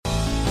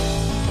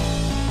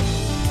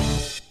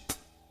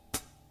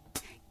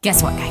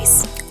Guess what,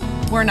 guys?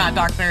 We're not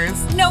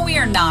doctors. No, we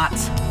are not.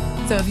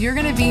 So if you're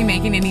going to be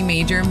making any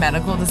major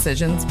medical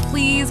decisions,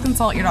 please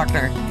consult your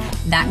doctor.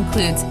 That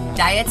includes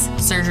diets,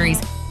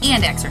 surgeries,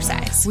 and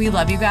exercise. We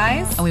love you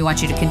guys. And we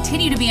want you to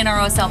continue to be in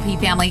our OSLP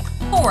family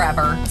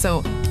forever.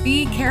 So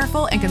be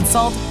careful and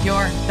consult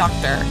your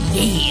doctor.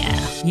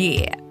 Yeah.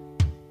 Yeah.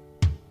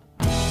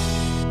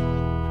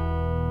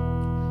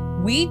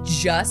 We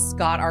just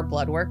got our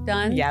blood work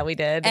done. Yeah, we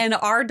did. And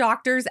our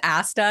doctors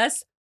asked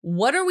us,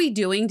 what are we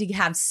doing to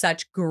have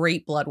such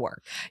great blood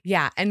work?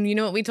 Yeah. And you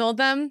know what we told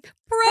them?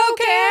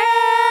 ProCare!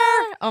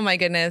 Oh my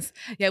goodness.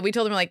 Yeah, we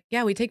told them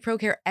we take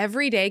ProCare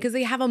every day because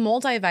they have a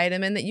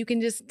multivitamin that you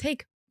can just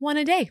take one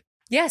a day.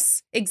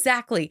 Yes,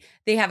 exactly.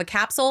 They have a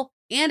capsule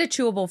and a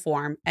chewable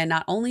form. And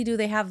not only do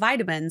they have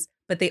vitamins,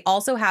 but they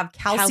also have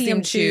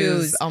calcium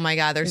chews. Oh my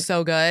God, they're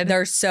so good.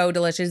 They're so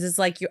delicious. It's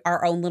like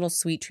our own little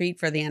sweet treat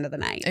for the end of the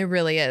night. It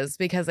really is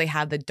because they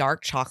have the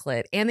dark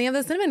chocolate and they have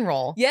the cinnamon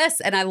roll.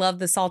 Yes, and I love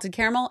the salted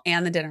caramel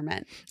and the dinner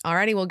mint.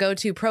 Alrighty, we'll go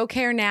to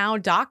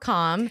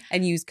procarenow.com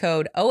and use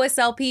code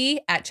OSLP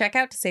at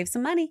checkout to save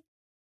some money.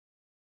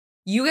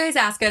 You guys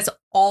ask us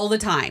all the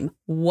time,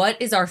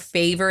 what is our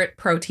favorite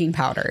protein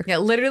powder? Yeah,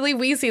 literally,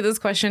 we see this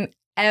question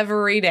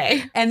every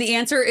day. And the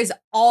answer is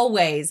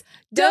always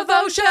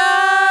devotion.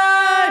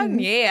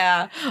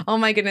 Yeah. Oh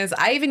my goodness.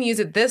 I even use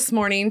it this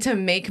morning to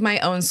make my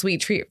own sweet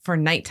treat for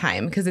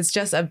nighttime because it's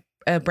just a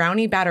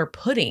brownie batter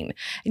pudding.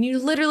 And you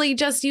literally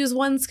just use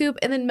 1 scoop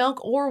and then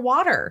milk or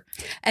water.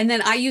 And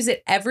then I use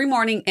it every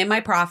morning in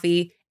my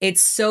coffee.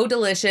 It's so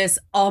delicious.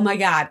 Oh my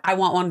God. I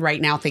want one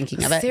right now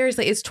thinking of it.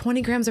 Seriously, it's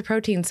 20 grams of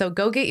protein. So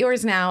go get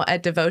yours now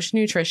at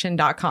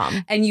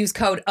devotionnutrition.com. And use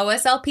code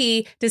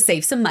OSLP to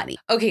save some money.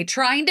 Okay,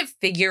 trying to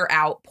figure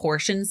out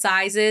portion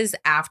sizes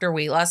after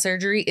weight loss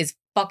surgery is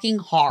fucking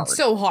hard.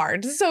 So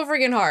hard. So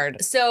freaking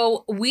hard.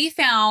 So we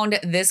found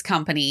this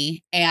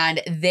company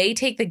and they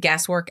take the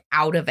guesswork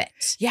out of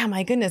it. Yeah,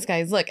 my goodness,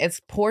 guys. Look, it's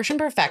portion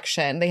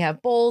perfection. They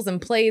have bowls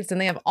and plates and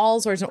they have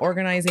all sorts of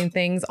organizing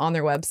things on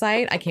their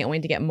website. I can't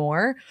wait to get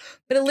more.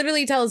 But it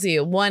literally tells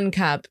you 1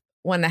 cup,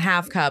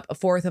 1.5 cup,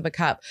 1/4 of a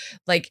cup.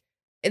 Like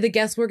the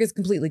guesswork is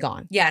completely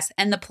gone. Yes.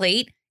 And the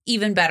plate,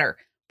 even better.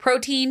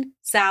 Protein,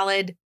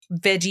 salad,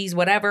 veggies,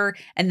 whatever.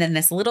 And then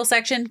this little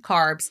section,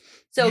 carbs.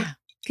 So yeah.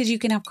 Because you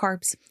can have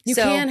carbs. You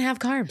can have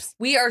carbs.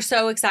 We are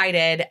so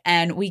excited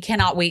and we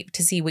cannot wait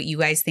to see what you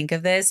guys think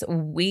of this.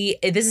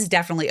 This is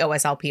definitely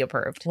OSLP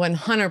approved.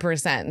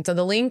 100%. So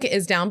the link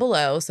is down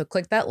below. So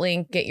click that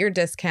link, get your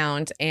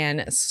discount,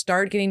 and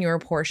start getting your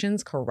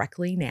portions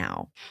correctly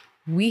now.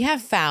 We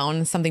have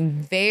found something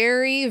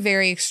very,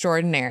 very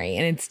extraordinary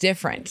and it's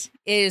different.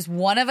 It is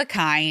one of a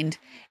kind.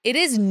 It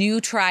is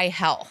Nutri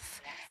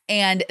Health.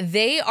 And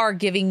they are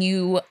giving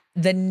you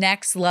the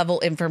next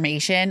level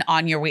information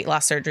on your weight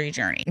loss surgery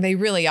journey. They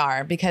really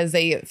are because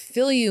they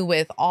fill you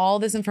with all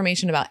this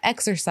information about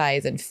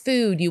exercise and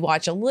food. You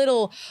watch a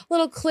little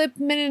clip, 1.5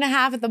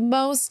 minutes at the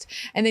most,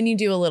 and then you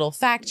do a little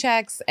fact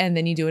checks, and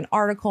then you do an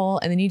article,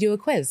 and then you do a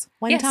quiz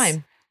one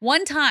time.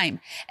 One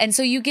time. And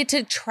so you get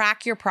to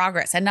track your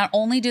progress. And not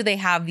only do they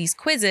have these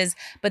quizzes,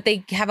 but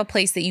they have a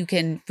place that you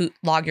can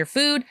log your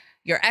food,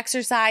 your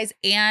exercise,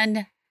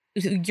 and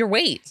your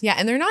weight. Yeah.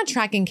 And they're not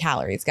tracking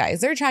calories, guys.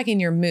 They're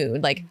tracking your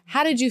mood. Like,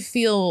 how did you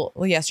feel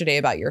yesterday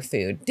about your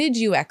food? Did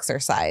you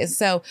exercise?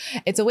 So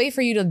it's a way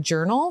for you to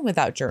journal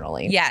without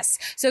journaling. Yes.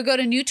 So go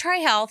to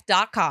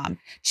NutriHealth.com,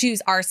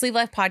 choose our Sleeve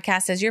Life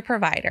podcast as your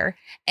provider,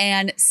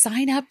 and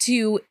sign up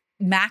to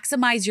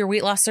maximize your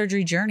weight loss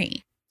surgery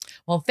journey.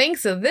 Well,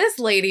 thanks to this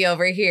lady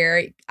over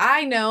here,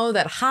 I know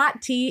that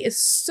hot tea is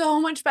so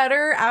much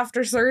better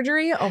after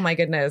surgery. Oh my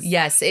goodness.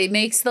 Yes, it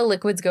makes the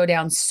liquids go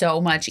down so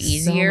much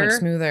easier. So much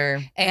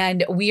smoother.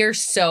 And we are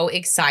so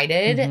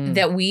excited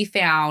that we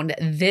found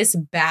this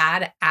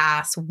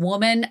badass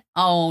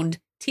woman-owned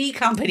tea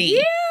company.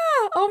 Yeah.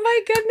 Oh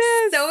my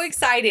goodness. So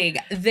exciting.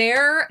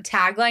 Their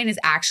tagline is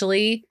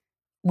actually,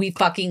 we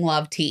fucking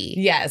love tea.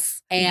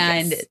 Yes.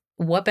 And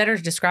what better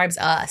describes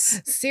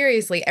us?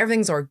 Seriously,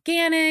 everything's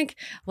organic.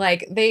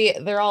 Like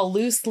they're all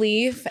loose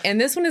leaf.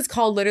 And this one is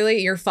called literally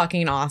You're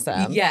Fucking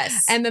Awesome.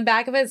 Yes. And the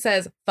back of it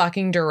says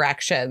fucking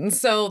directions.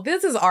 So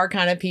this is our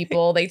kind of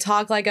people. They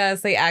talk like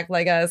us. They act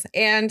like us.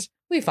 And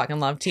we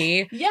fucking love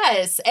tea.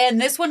 Yes. And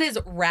this one is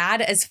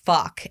rad as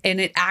fuck. And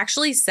it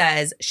actually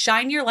says,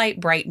 shine your light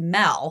bright,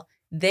 Mel.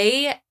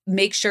 They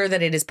make sure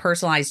that it is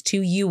personalized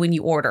to you when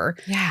you order.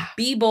 Yeah.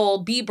 Be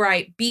bold, be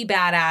bright, be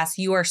badass.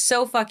 You are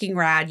so fucking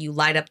rad. You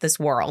light up this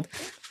world.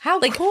 How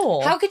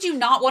cool. How could you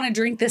not want to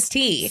drink this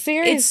tea?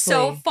 Seriously. It's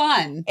so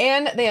fun.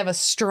 And they have a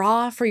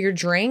straw for your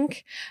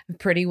drink.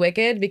 Pretty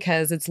wicked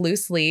because it's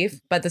loose leaf,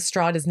 but the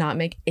straw does not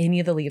make any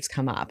of the leaves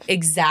come up.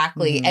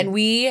 Exactly. And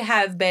we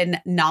have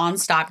been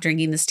nonstop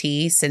drinking this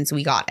tea since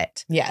we got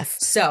it. Yes.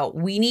 So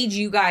we need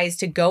you guys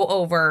to go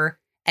over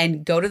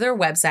and go to their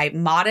website,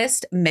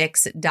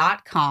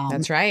 modestmix.com.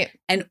 That's right.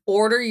 And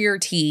order your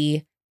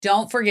tea.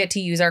 Don't forget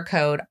to use our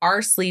code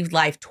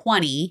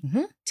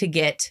OurSleevedLife20 to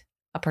get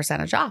a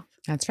percentage off.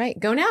 That's right.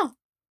 Go now.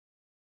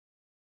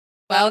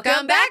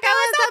 Welcome back,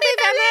 OSLP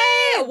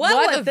family.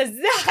 What was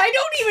I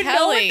don't even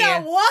know what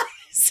that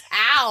was.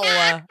 Ow.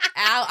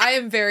 Ow. I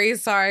am very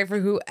sorry for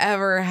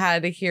whoever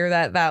had to hear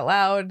that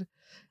loud.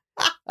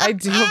 I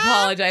do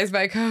apologize.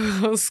 My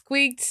co-host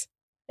squeaked.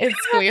 It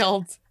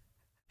squealed.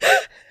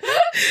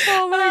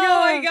 Oh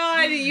my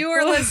God. You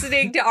are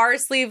listening to Our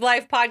Sleeve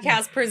Life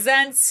Podcast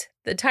presents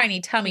the Tiny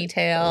Tummy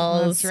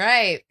Tales. That's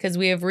right. Because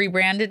we have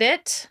rebranded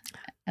it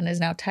and is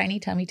now Tiny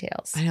Tummy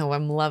Tales. I know.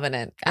 I'm loving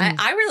it.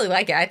 I really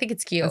like it. I think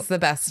it's cute. It's the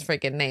best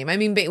freaking name. I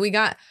mean, we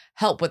got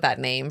help with that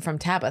name from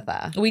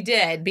Tabitha. We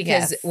did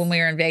because when we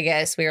were in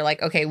Vegas, we were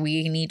like, okay,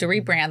 we need to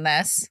rebrand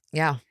this.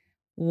 Yeah.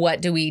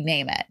 What do we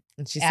name it?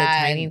 And she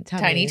said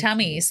Tiny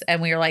Tummies.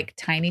 And we were like,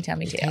 Tiny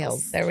Tummy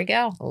Tales. There we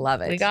go.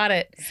 Love it. We got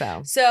it.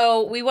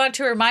 So we want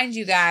to remind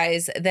you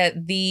guys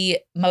that the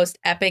most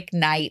epic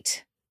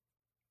night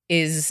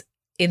is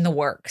in the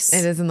works.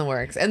 It is in the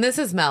works. And this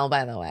is Mel,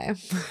 by the way.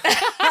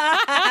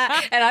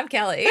 And I'm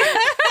Kelly.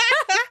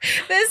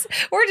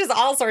 We're just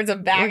all sorts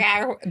of back.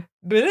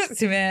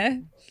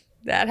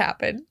 That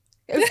happened.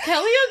 Is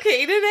Kelly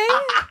okay today?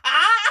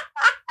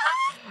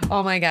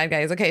 Oh my God,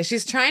 guys. Okay,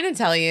 she's trying to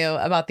tell you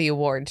about the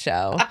award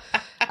show.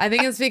 I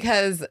think it's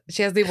because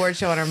she has the award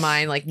show on her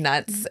mind like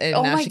nuts. And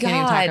now she can't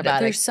even talk about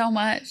there's so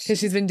much. Because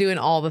she's been doing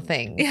all the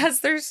things. Yes,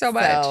 there's so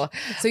much.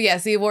 So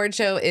yes, the award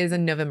show is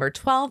on November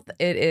 12th.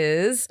 It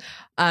is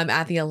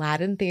at the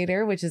Aladdin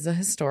Theater, which is a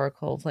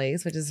historical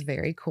place, which is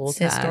very cool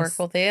to us.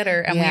 Historical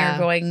theater. And we are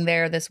going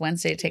there this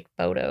Wednesday to take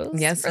photos.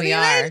 Yes, we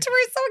are. We're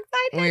so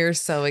excited. We're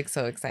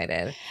so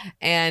excited.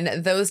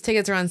 And those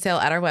tickets are on sale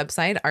at our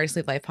website,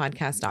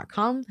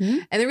 oursleeplifepodcast.com. Mm-hmm.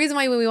 And the reason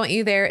why we want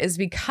you there is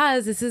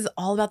because this is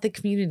all about the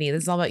community.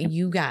 This is all about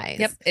you guys.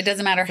 Yep. It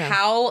doesn't matter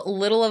how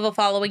little of a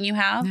following you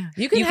have.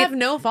 You can have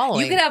no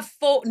following. You could have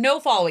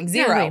no following.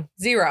 Zero.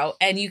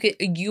 And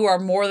you are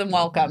more than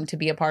welcome to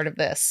be a part of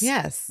this.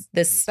 Yes.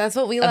 That's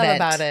what we love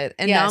about it.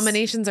 And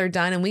nominations are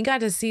done. And we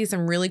got to see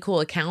some really cool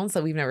accounts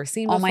that we've never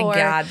seen before. Oh my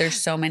God. There's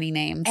so many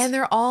names. And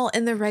they're all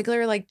in the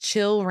regular, like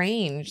chill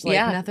range. Like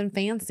nothing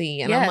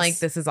fancy. And I'm like,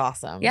 this is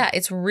awesome. Yeah.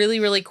 It's really,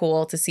 really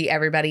cool to see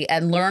everybody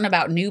and learn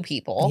about new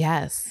people.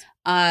 Yes.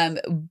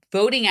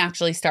 Voting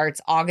actually starts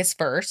August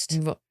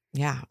 1st.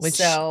 Yeah.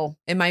 So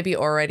it might be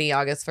already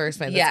August 1st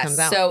when this comes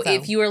out. So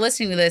if you are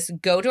listening to this,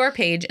 go to our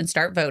page and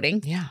start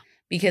voting. Yeah.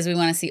 Because we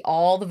want to see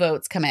all the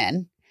votes come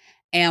in.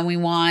 And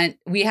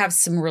we have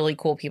some really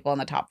cool people in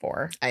the top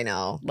 4. I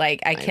know.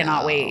 Like, I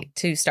cannot wait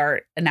to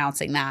start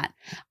announcing that.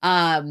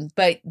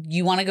 But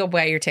you want to go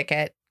buy your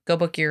ticket, go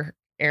book your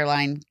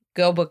airline,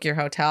 go book your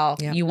hotel.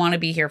 Yep. You want to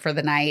be here for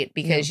the night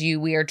because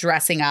we are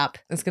dressing up.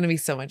 It's going to be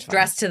so much fun.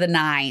 Dressed to the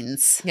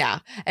nines. Yeah.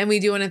 And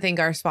we do want to thank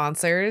our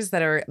sponsors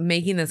that are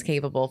making this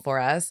capable for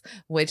us,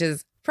 which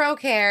is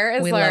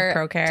ProCare. We love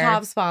ProCare.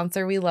 Top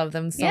sponsor. We love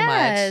them so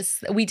much.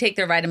 We take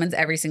their vitamins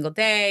every single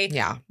day.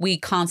 Yeah. We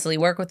constantly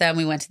work with them.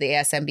 We went to the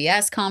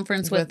ASMBS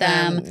conference with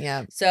them.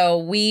 Yeah. So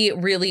we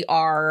really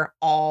are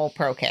all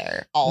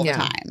ProCare all the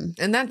time.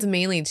 And that's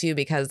mainly too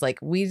because like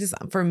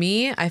for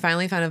me, I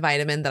finally found a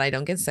vitamin that I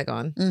don't get sick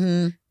on.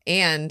 Mm-hmm.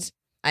 And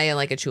I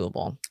like a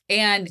chewable.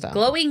 And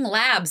glowing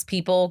labs,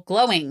 people,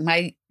 glowing.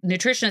 My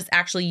nutritionist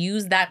actually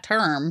used that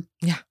term.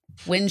 Yeah.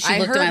 When she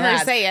looked at my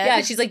labs. Say it.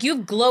 Yeah, she's like, you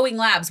have glowing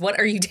labs. What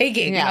are you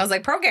taking? Yeah. And I was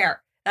like, ProCare.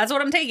 That's what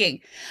I'm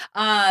taking.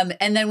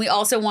 And then we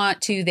also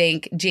want to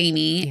thank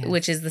Jamie,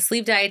 which is the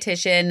sleep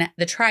dietitian,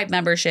 the tribe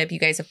membership. You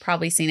guys have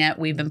probably seen it.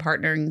 We've been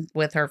partnering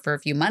with her for a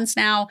few months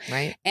now.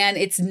 Right. And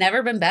it's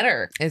never been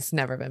better. It's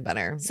never been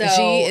better. So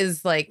she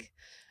is like,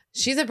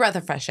 she's a breath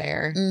of fresh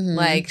air. Mm-hmm.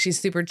 Like she's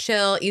super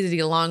chill, easy to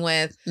get along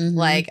with. Mm-hmm.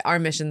 Like our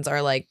missions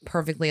are like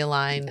perfectly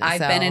aligned. I've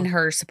been in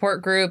her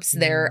support groups.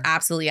 They're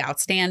absolutely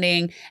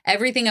outstanding.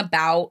 Everything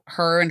about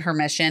her and her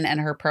mission and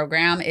her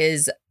program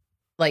is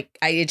like,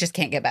 it just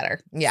can't get better.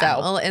 Yeah.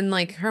 Well, and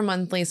like her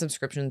monthly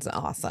subscription's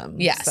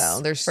awesome. Yes.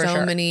 So there's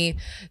so many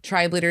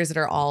tribe leaders that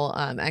are all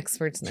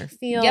experts in their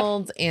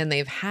field and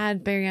they've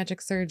had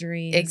bariatric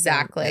surgery.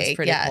 Exactly. So it's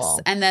pretty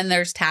cool. And then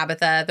there's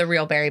Tabitha, the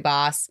real berry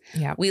boss.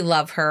 Yeah. We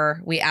love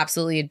her. We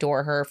absolutely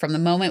adore her. From the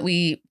moment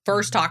we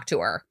first talked to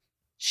her,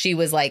 she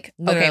was like,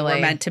 okay,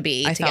 we're meant to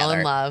be together. I fell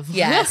in love.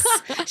 Yes.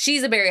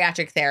 She's a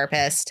bariatric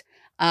therapist.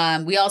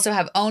 We also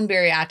have Own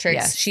Bariatrics.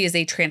 Yes. She is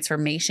a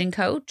transformation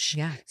coach.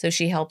 Yeah. So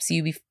she helps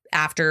you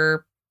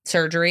after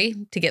surgery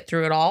to get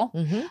through it all.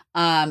 Mm-hmm.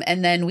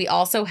 And then we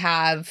also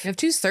have... We have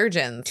 2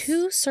 surgeons.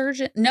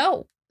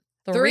 No.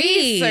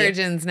 3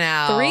 surgeons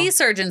now. 3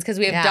 surgeons because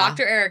we have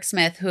Dr. Eric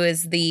Smith, who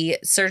is the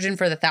surgeon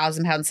for the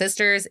 1,000-Pound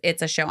Sisters.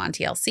 It's a show on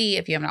TLC.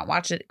 If you have not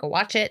watched it, go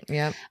watch it.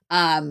 Yep.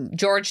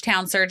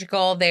 Georgetown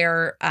Surgical,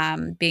 they're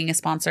being a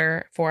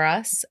sponsor for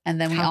us.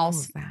 And then we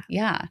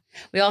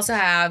we also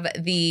have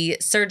the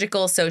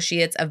Surgical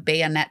Associates of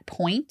Bayonet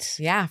Point.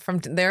 Yeah,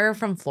 they're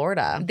from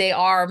Florida. They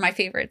are my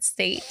favorite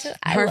state.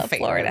 I love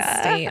Florida.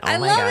 State. Oh I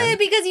love it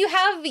because you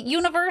have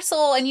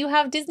Universal and you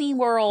have Disney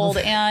World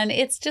and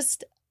it's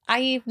just...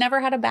 I've never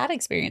had a bad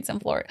experience in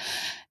Florida.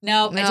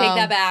 No, I take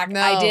that back.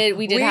 No.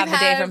 We did have the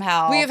day from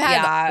hell. We have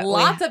had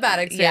lots of bad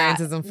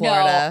experiences in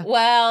Florida. No,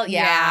 well,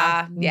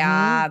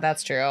 yeah,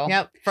 that's true.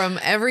 Yep. From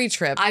every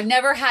trip. I've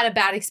never had a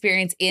bad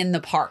experience in the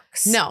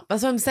parks. No,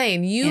 that's what I'm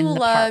saying. You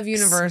love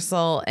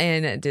Universal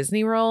and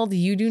Disney World.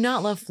 You do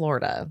not love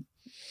Florida.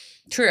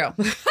 True.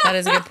 That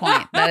is a good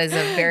point. That is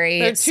a very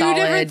two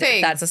different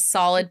things. That's a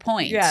solid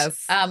point.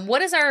 Yes.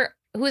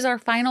 Who is our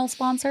final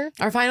sponsor?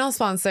 Our final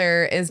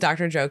sponsor is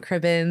Dr. Joe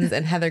Cribbins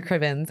and Heather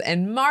Cribbins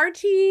and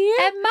Marty.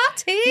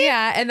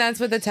 Yeah, and that's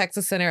with the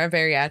Texas Center of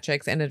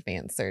Bariatrics and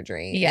Advanced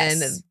Surgery.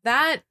 Yes. And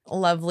that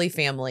lovely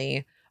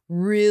family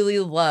really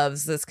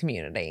loves this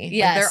community.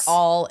 Yes. Like, they're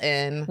all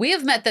in. We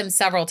have met them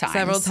several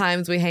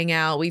times. We hang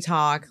out, we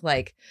talk.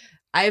 Like,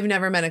 I've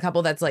never met a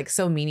couple that's like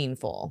so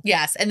meaningful.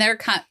 Yes. And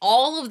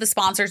all of the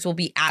sponsors will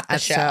be at the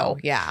show.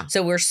 Yeah.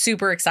 So we're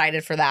super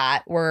excited for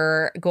that.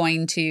 We're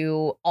going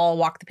to all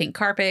walk the pink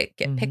carpet,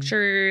 get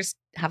pictures,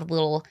 have a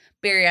little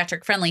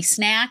bariatric friendly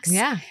snacks.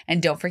 Yeah.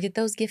 And don't forget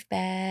those gift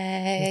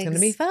bags. It's going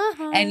to be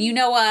fun. And you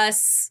know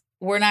us,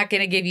 we're not going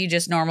to give you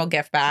just normal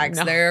gift bags.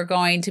 No. They're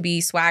going to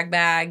be swag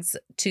bags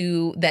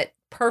that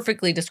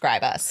perfectly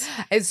describe us.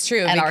 It's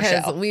true, and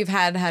because we've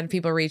had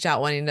people reach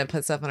out wanting to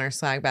put stuff in our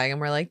swag bag, and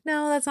we're like,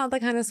 no, that's not the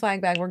kind of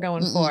swag bag we're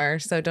going for.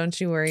 So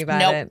don't you worry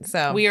about it.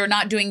 So we are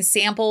not doing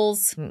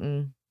samples.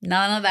 None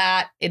of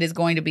that. It is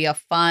going to be a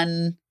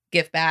fun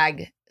gift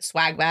bag,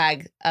 swag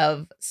bag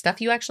of stuff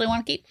you actually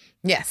want to keep.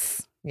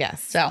 Yes.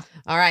 So,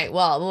 all right.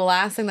 Well, the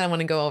last thing that I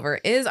want to go over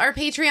is our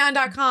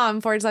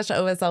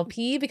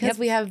patreon.com/OSLP, because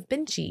we have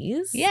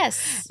benchies.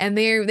 Yes. And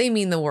they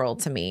mean the world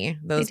to me,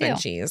 those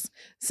benchies.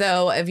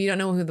 So if you don't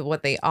know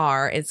what they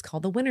are, it's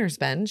called the Winner's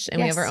Bench. And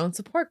we have our own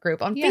support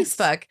group on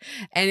Facebook.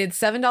 And it's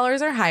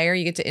 $7 or higher.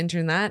 You get to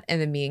enter that.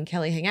 And then me and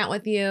Kelly hang out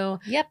with you.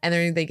 Yep. And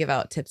then they give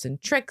out tips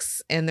and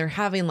tricks. And they're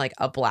having like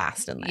a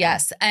blast in there.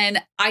 Yes.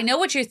 And I know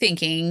what you're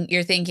thinking.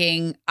 You're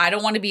thinking, I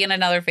don't want to be in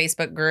another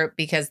Facebook group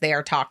because they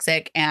are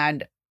toxic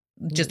and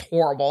just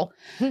horrible.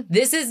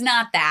 This is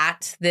not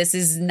that. This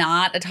is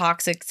not a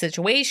toxic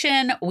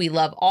situation. We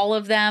love all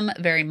of them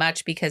very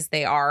much because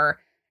they are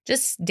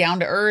just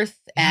down to earth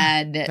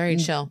and very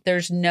chill.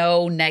 There's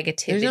no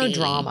negativity. There's no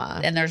drama.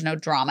 And there's no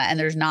drama and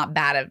there's not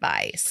bad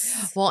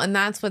advice. Well, and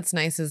that's what's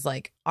nice is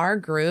like our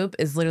group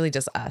is literally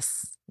just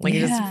us. Like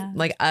just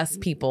like us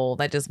people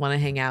that just want to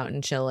hang out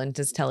and chill and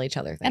just tell each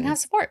other things. And have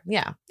support.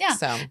 Yeah.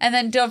 So and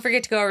then don't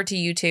forget to go over to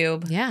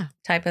YouTube. Yeah.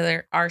 Type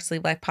our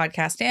Sleep Life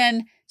podcast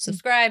in.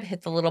 Subscribe,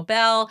 hit the little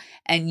bell,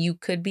 and you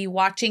could be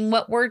watching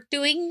what we're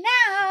doing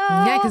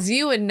now. Yeah, because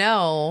you would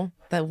know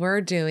that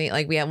we're doing you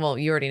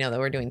already know that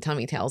we're doing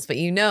tummy tails, but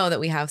you know that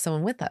we have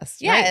someone with us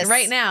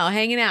right now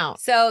hanging out.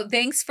 So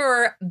thanks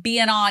for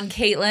being on,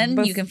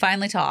 Kaitlyn. You can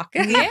finally talk.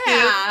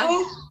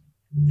 Yeah.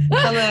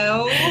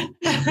 Hello.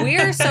 We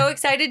are so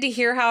excited to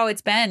hear how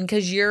it's been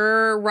because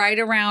you're right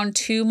around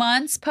 2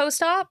 months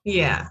post-op.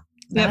 Yeah.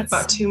 Yep,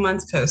 about 2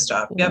 months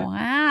post-op. Yep.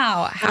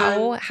 Wow.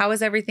 How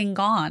has everything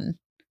gone?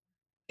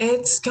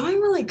 It's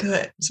going really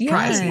good,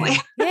 surprisingly.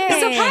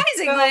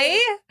 Surprisingly?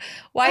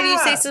 Why do you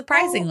say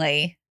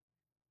surprisingly?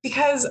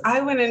 Because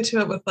I went into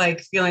it with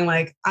feeling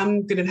like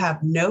I'm going to have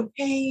no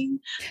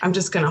pain. I'm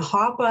just going to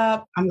hop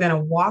up. I'm going to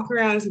walk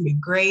around. It's going to be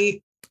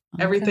great.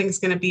 Okay. Everything's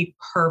going to be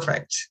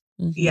perfect.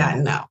 Mm-hmm.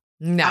 Yeah,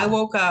 no. I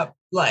woke up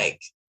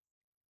like,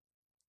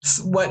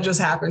 what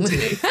just happened to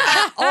me?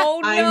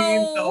 Oh, no. I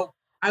mean,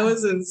 I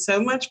was in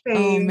so much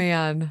pain. Oh,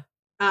 man.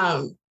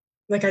 I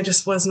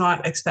just was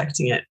not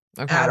expecting it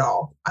at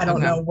all. I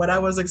don't know what I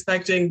was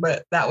expecting,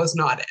 but that was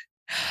not it.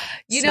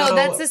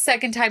 That's the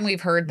second time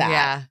we've heard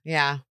that.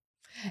 Yeah.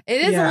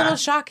 It is a little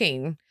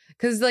shocking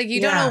because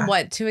you don't know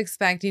what to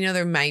expect.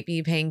 There might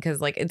be pain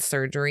because it's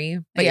surgery,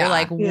 but you're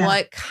like,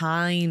 what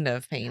kind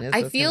of pain is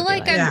this? I feel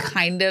like I'm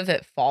kind of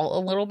at fault a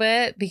little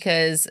bit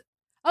because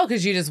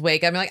you just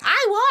wake up and you're like,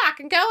 I walk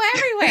and go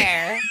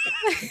everywhere.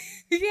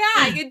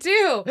 Yeah, you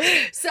do.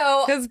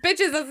 So, because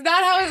bitches, that's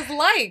not how it's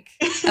like.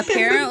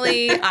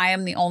 Apparently, I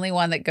am the only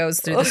one that goes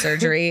through the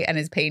surgery and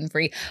is pain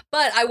free.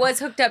 But I was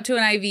hooked up to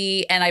an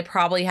IV, and I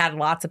probably had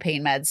lots of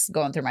pain meds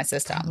going through my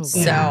system.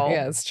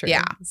 Yeah, it's true.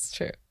 Yeah, it's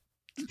true.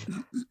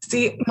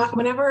 See,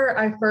 whenever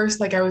I first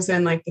I was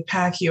in the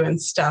PACU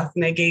and stuff,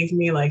 and they gave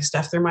me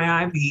stuff through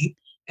my IV,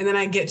 and then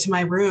I get to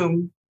my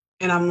room,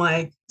 and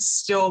I'm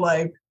still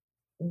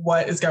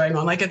what is going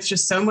on? It's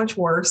just so much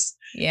worse.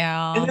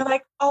 Yeah. And they're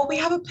like, oh, we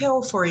have a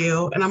pill for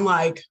you. And I'm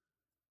like,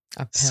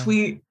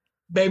 sweet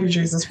baby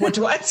Jesus, what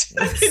do I do?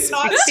 I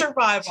cannot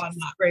survive on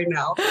that right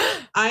now.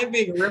 I'm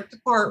being ripped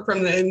apart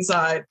from the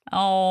inside.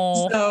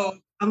 Oh. So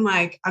I'm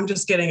I'm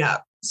just getting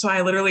up. So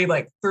I literally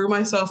threw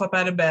myself up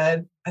out of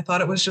bed. I thought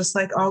it was just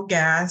all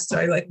gas. So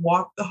I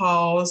walked the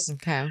halls.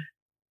 Okay.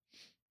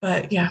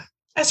 But yeah.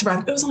 I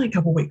survived. It was only a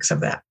couple weeks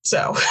of that.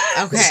 So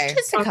okay.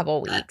 Just a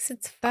couple weeks.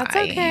 It's fine. That's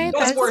okay. It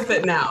was worth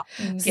it now.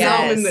 Yes. So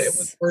I'm in the it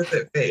was worth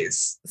it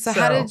phase. So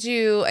how did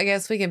you, I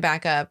guess we can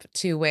back up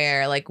to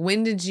where,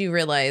 when did you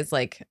realize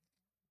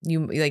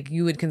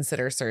you would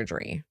consider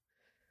surgery?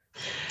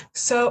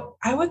 So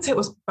I would say it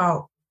was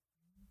about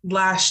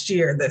last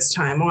year this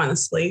time,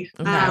 honestly.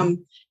 Okay.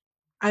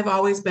 I've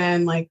always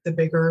been like the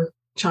bigger,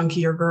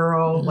 chunkier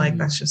girl. Like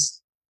that's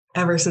just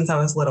ever since I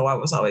was little, I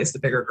was always the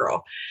bigger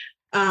girl.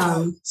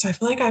 So I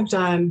feel like I've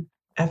done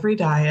every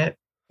diet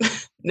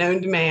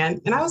known to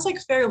man. And I was like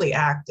fairly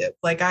active.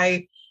 Like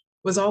I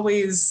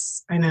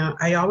always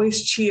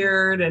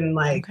cheered and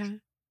like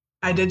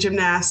I did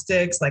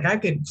gymnastics. Like I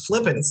could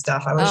flip and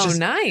stuff. I was just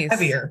nice.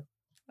 heavier.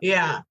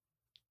 Yeah.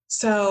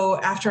 So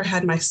after I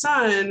had my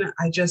son,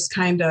 I just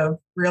kind of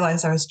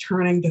realized I was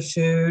turning to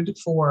food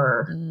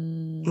for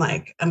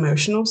like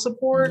emotional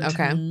support.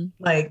 Okay.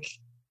 Like,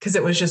 because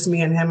it was just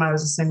me and him. I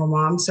was a single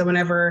mom. So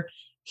whenever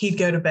he'd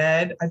go to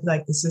bed, I'd be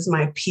like, this is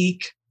my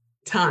peak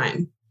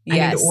time.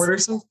 I need to order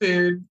some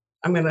food.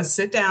 I'm going to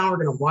sit down.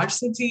 We're going to watch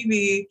some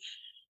TV.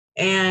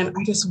 And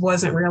I just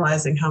wasn't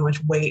realizing how much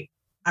weight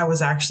I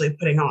was actually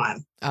putting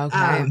on.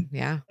 Okay.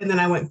 Yeah. And then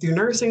I went through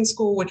nursing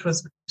school, which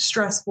was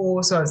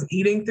stressful. So I was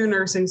eating through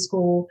nursing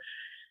school.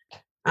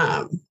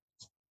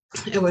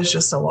 It was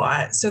just a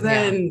lot. So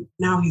then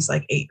now he's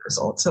like 8 years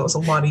old. So it was a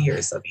lot of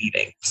years of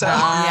eating. So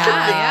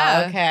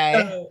okay.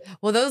 So,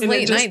 well, those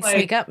late nights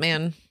sneak up,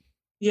 man.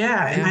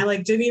 Yeah. And I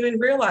like didn't even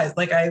realize,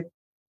 like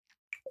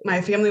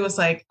my family was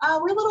like, oh,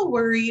 we're a little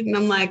worried. And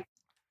I'm like,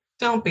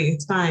 don't be,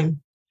 it's fine.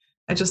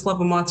 I just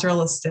love a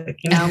mozzarella stick,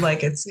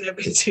 like it's no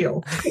big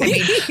deal. I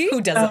mean,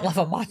 who doesn't love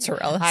a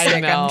mozzarella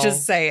stick? I'm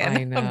just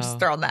saying. I'm just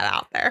throwing that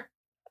out there.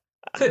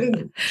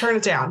 Couldn't turn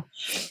it down.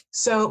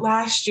 So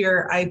last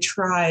year I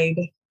tried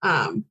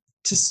to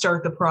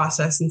start the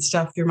process and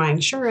stuff through my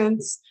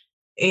insurance,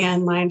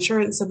 and my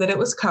insurance said that it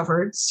was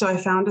covered. So I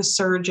found a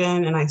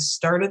surgeon and I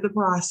started the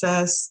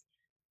process.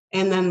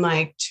 And then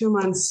like 2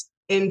 months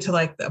into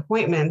like the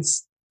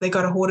appointments, they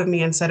got a hold of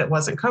me and said it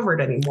wasn't covered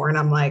anymore. And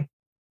I'm like,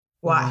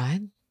 why?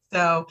 What?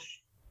 So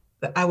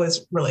I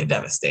was really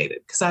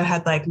devastated because I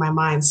had like my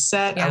mind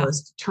set. I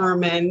was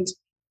determined.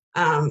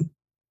 And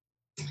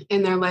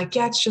they're like,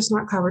 yeah, it's just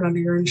not covered under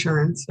your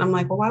insurance. And I'm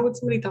like, well, why would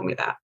somebody tell me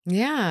that?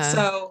 Yeah.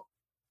 So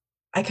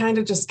I kind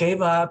of just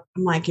gave up.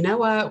 I'm like, you know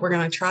what? We're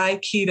going to try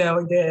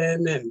keto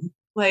again. And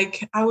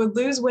like, I would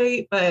lose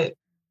weight, but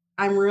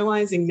I'm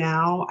realizing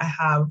now I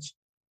have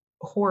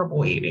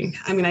horrible eating.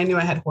 I mean, I knew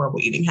I had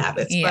horrible eating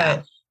habits,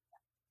 but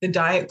the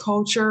diet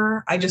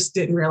culture, I just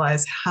didn't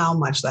realize how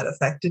much that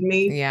affected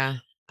me. Yeah.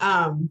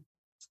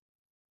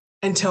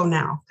 Until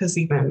now, because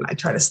even I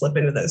try to slip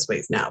into those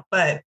ways now.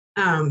 But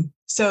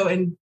so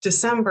in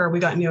December, we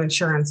got new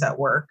insurance at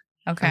work.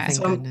 Okay.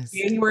 So on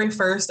January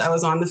 1st, I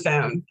was on the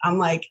phone. I'm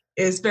like,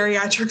 is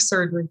bariatric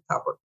surgery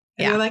covered?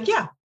 And they're like,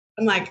 yeah.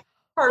 I'm like,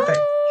 perfect.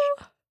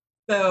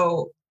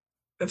 So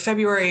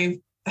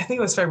February, I think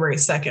it was February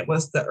 2nd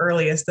was the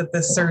earliest that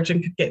this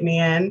surgeon could get me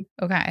in.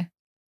 Okay.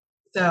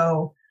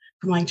 So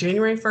from like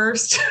January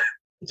 1st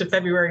to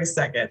February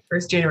 2nd,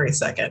 January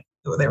 2nd,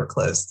 they were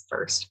closed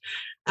first.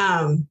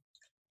 And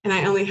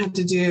I only had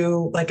to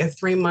do like a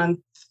 3-month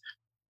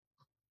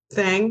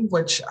thing,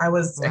 which I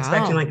was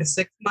expecting like a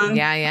 6-month.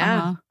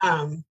 Yeah.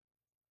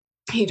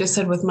 He just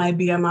said with my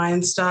BMI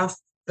and stuff,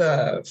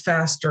 the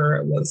faster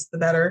it was, the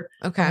better.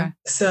 Okay.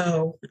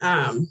 So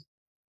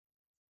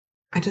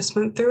I just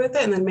went through with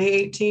it. And then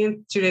May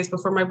 18th, 2 days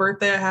before my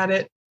birthday, I had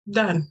it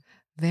done.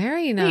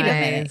 Very nice. Wait a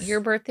minute. Your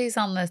birthday's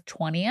on the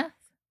 20th?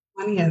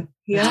 20th.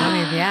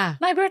 Yeah. Yeah.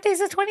 My birthday's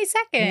the 22nd.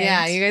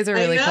 Yeah. You guys are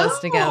really close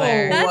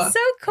together. That's so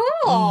cool.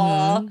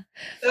 Mm-hmm.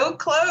 So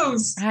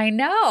close. I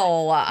know.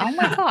 Oh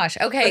my gosh.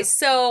 Okay.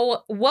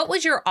 So what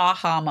was your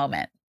aha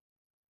moment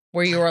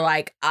where you were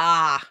like,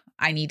 I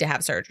need to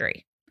have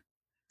surgery?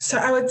 So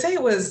I would say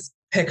it was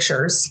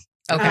pictures.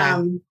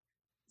 Okay.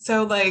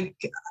 So like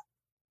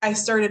I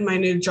started my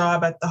new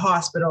job at the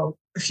hospital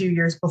a few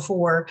years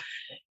before,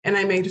 and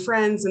I made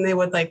friends and they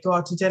would like go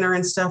out to dinner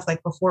and stuff.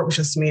 Like before it was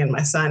just me and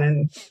my son,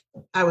 and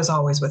I was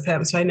always with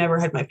him. So I never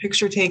had my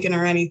picture taken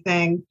or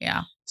anything.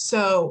 Yeah.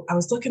 So I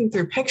was looking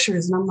through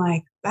pictures and I'm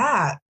like,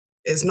 that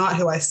is not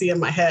who I see in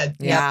my head.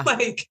 Yeah.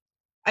 Like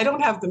I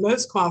don't have the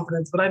most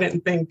confidence, but I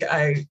didn't think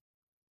I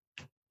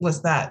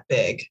was that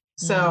big.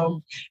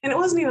 So, and it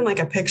wasn't even like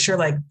a picture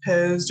like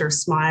posed or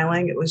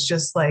smiling. It was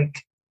just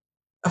like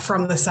a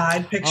from the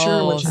side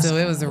picture, which is so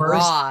it was worse.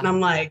 raw. And I'm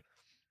like,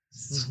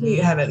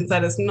 sweet heavens,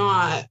 that is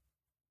not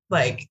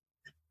like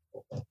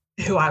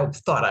who I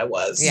thought I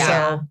was. Yeah.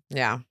 So,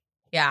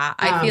 yeah.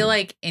 I feel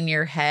like in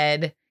your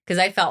head, because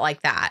I felt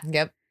like that.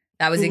 Yep.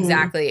 That was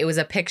exactly, it was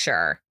a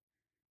picture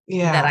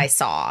that I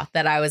saw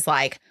that I was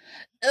like,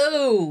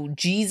 oh,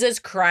 Jesus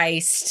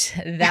Christ,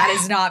 that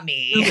is not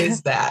me. who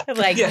is that?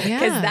 Like,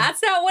 because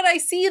that's not what I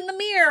see in the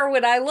mirror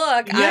when I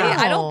look. Yeah.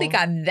 I don't think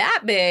I'm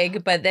that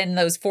big, but then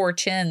those 4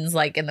 chins,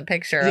 like in the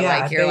picture,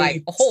 Yeah, like you're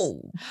like,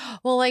 oh.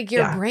 Well, like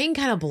your brain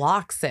kind of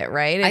blocks it,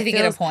 right? I think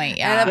at a point,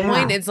 At a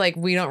point, it's like,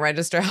 we don't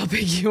register how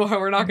big you are.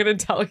 We're not going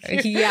to tell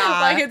you.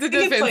 Yeah. Like it's a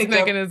defense like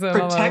mechanism.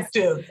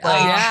 Protective.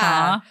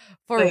 Uh-huh.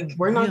 Like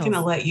we're not going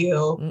to let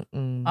you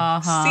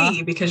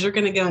see because you're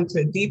going to go into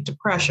a deep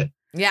depression.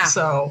 Yeah.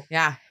 So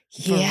yeah.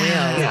 For real.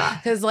 Yeah.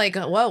 Because like,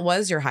 what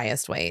was your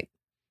highest weight?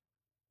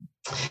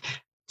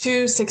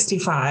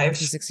 265.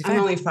 265. I'm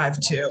only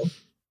 5'2".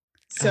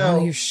 So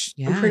I'm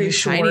pretty your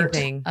tiny short.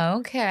 thing.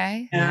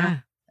 Okay. Yeah.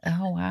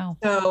 Oh, wow.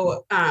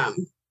 So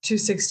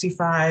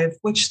 265,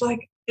 which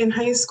like in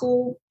high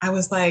school, I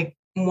was like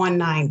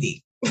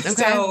 190. Okay.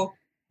 So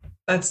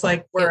that's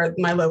like where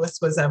my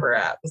lowest was ever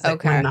at, was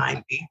like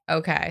 190.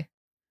 Okay.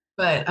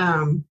 But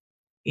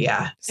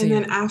yeah. So and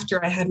then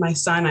after I had my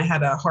son, I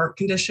had a heart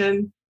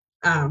condition.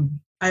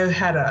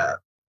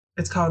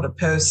 It's called a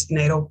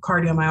postnatal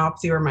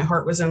cardiomyopathy, where my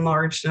heart was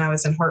enlarged and I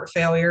was in heart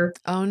failure.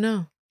 Oh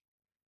no.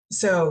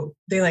 So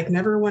they like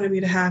never wanted me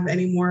to have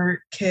any more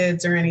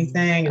kids or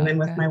anything. And then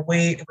with my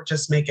weight, it would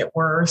just make it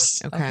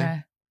worse.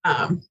 Okay.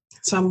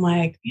 So I'm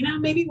like,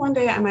 maybe one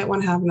day I might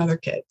want to have another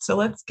kid. So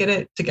let's get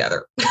it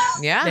together.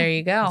 Yeah. There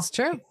you go. That's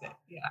true.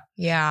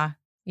 Yeah.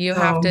 You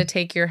have to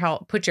take your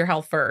health, put your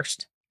health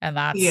first. And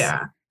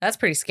that's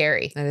pretty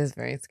scary. That is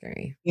very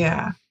scary.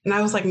 Yeah. And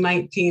I was like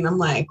 19. I'm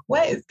like,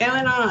 what is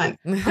going on?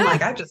 I'm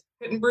like, I just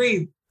couldn't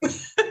breathe.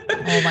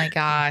 Oh my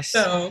gosh.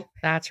 So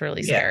that's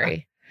really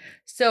scary.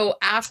 So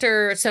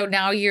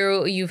now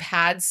you've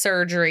had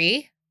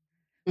surgery.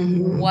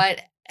 Mm-hmm.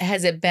 What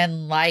has it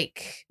been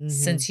like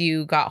since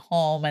you got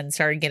home and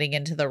started getting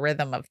into the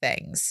rhythm of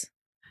things?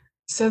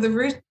 So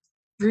the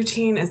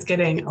routine is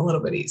getting a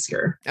little bit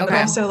easier. Okay.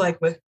 But also like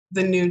with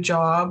the new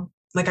job,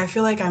 like I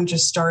feel like I'm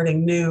just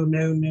starting new.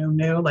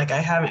 Like I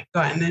haven't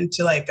gotten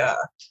into like a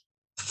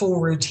full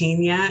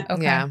routine yet.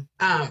 Okay. Yeah.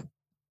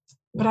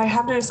 But I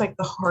have noticed like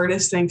the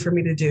hardest thing for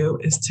me to do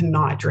is to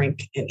not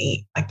drink and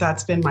eat. Like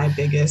that's been my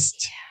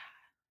biggest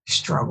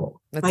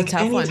struggle. That's like a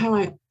tough anytime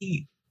one. I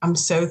eat, I'm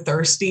so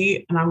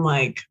thirsty and I'm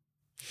like,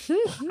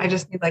 I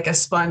just need like a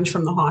sponge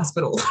from the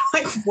hospital,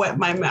 like wet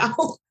my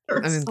mouth.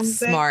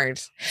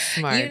 Smart.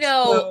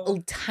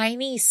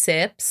 Tiny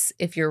sips,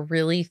 if you're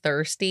really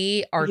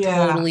thirsty, are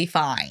totally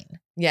fine.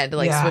 Yeah, to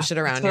like swish it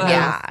around your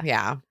mouth.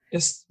 Yeah.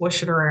 Just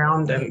swish it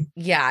around and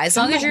as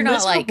long as you're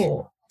not like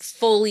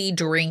fully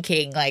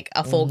drinking like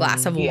a full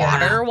glass of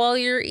water while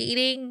you're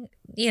eating,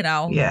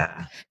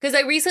 Yeah. Because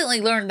I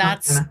recently learned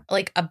that's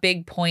like a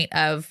big point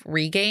of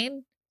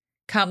regain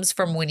comes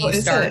from when you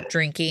start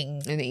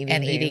drinking and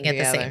eating at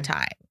the same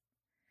time.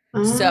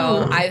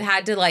 So I've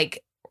had to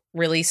like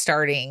really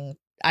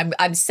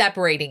I'm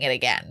separating it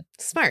again.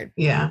 Smart.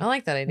 Yeah. I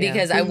like that idea.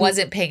 Because I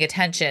wasn't paying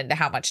attention to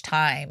how much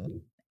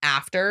time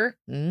after.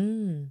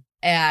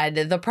 And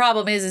the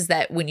problem is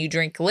that when you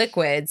drink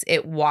liquids,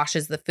 it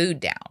washes the food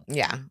down.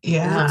 Yeah.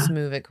 Yeah. It helps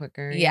move it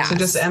quicker. Yeah. So it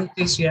just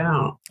empties you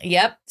out.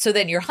 Yep. So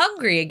then you're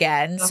hungry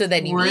again. So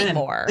then you eat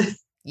more.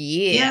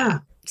 Yeah.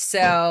 So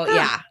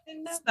I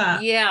didn't know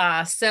that.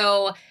 Yeah.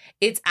 So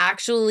it's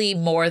actually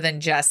more than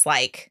just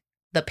like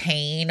the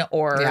pain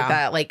or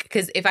the like,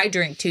 because if I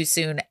drink too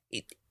soon,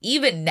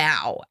 even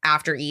now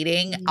after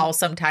eating, I'll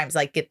sometimes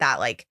like get that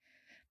like,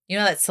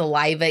 that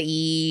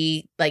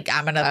saliva-y, like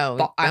I'm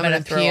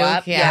gonna throw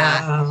up.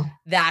 Yeah.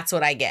 That's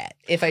what I get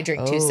if I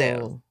drink too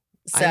soon.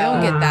 So I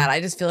don't get that. I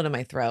just feel it in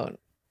my throat.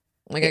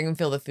 Like I can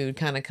feel the food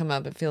kind of come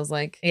up. It feels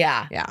like.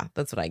 Yeah. Yeah.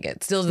 That's what I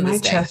get. Still to my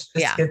this day. chest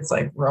just gets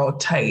like real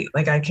tight.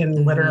 Like I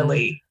can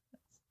literally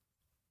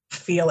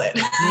feel it.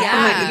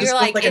 Yeah. You're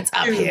like it's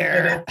up tube,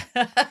 here.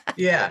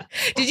 Yeah.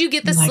 Did you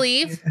get the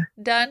sleeve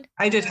done?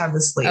 I did have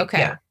the sleeve. Okay.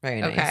 Yeah.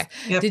 Very nice. Okay.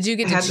 Yep. Did you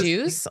get to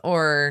choose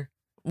or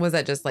was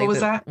that just like, what was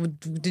that?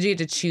 Did you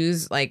get to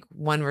choose like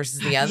one versus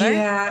the other?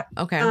 Yeah.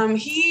 Okay.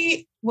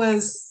 He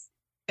was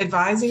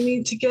advising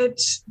me to get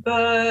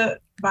the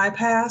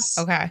bypass.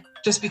 Okay.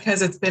 Just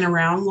because it's been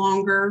around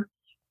longer.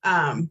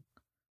 And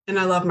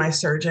I love my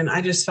surgeon.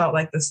 I just felt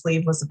like the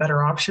sleeve was a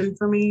better option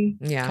for me.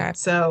 Yeah. Okay.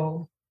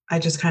 So I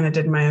just kind of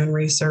did my own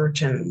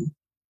research and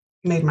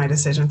made my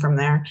decision from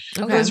there.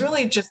 Okay. It was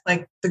really just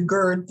like the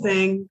GERD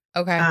thing.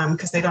 Okay.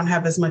 Because they don't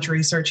have as much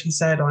research, he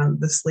said, on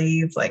the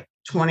sleeve, like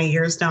 20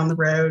 years down the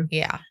road.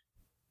 Yeah.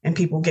 And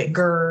people get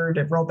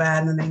GERD real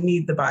bad and then they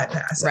need the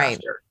bypass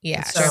after.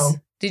 Yeah. So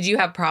did you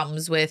have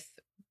problems with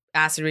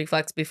acid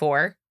reflux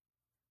before?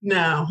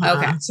 No.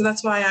 Okay. So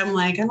that's why I'm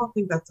like, I don't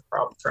think that's a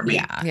problem for me.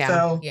 Yeah. Yeah.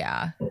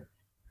 So,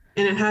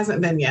 and it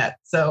hasn't been yet.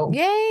 So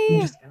yay.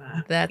 I'm just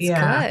gonna, that's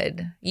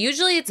good.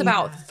 Usually it's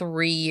about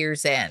 3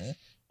 years in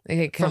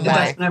from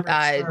what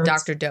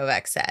Dr.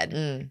 Dovek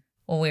said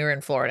when we were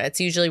in Florida. It's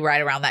usually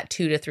right around that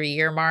 2 to 3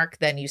 year mark.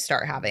 Then you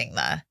start having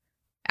the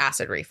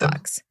acid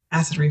reflux.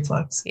 Acid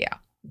reflux. Yeah.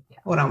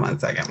 Hold on one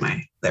second.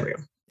 There we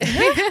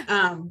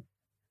go.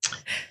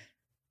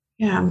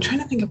 Yeah, I'm trying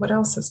to think of what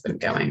else has been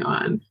going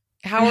on.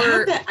 How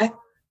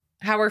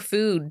are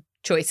food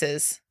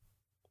choices?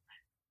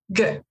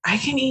 Good. I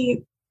can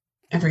eat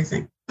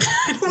everything.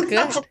 I don't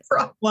have a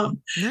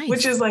problem,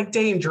 which is like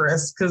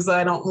dangerous because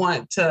I don't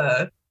want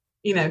to,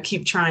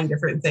 keep trying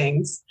different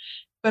things.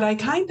 But I'm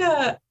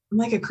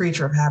like a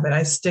creature of habit.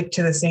 I stick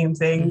to the same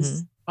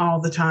things all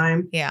the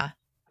time. Yeah.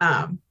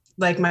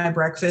 Like my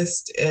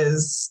breakfast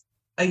is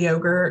a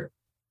yogurt,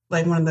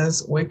 like one of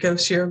those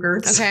Oikos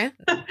yogurts. Okay.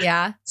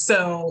 Yeah.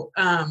 So,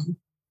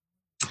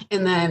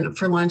 and then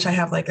for lunch, I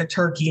have like a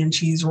turkey and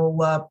cheese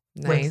roll up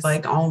with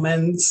like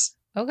almonds.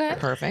 Okay.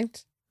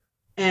 Perfect.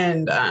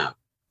 And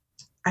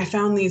I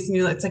found these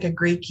it's like a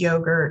Greek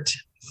yogurt.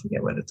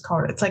 forget what it's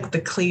called. It's like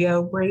the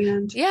Clio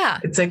brand. Yeah.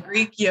 It's a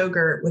Greek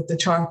yogurt with the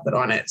chocolate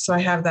on it. So I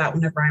have that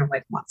whenever I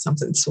like want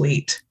something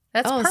sweet.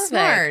 That's perfect.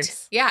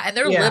 Smart. Yeah. And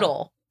they're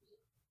little.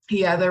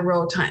 Yeah, they're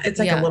real tiny. It's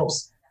like a little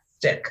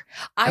stick.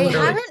 I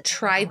haven't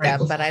tried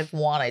them, but I've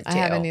wanted to. I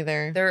haven't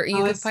either. You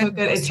can it's find so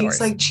good. It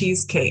tastes like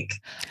cheesecake.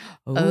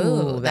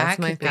 Oh, that that's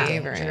my could be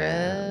favorite.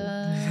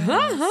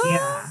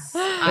 Yeah.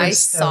 I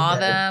so saw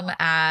good. them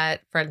at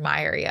Fred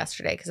Meyer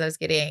yesterday because I was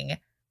getting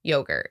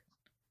yogurt.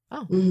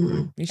 Oh,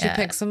 Mm-hmm. you should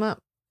pick some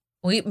up.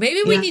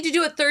 Maybe we need to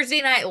do a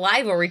Thursday night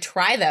live where we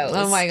try those.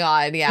 Oh my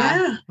God.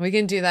 Yeah. We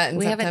can do that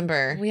in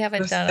September. We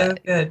haven't done so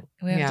it. Good.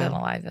 We haven't done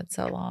a live in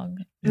so long.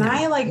 And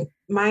I like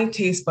my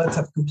taste buds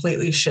have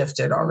completely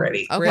shifted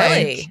already. Okay.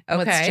 Really?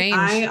 What's Okay. changed?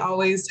 I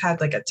always had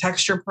like a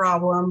texture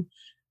problem.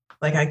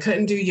 Like I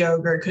couldn't do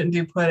yogurt, couldn't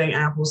do pudding,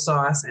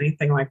 applesauce,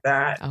 anything like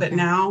that. Okay. But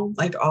now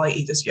like all I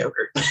eat is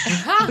yogurt.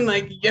 And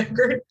like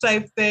yogurt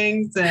type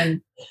things.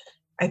 And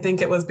I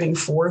think it was being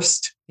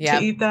forced to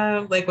eat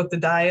them, like with the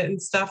diet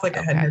and stuff. Like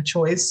I had no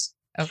choice.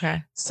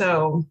 Okay.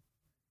 So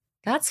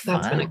that's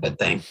fun. That's been a good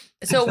thing.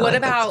 So what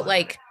about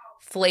like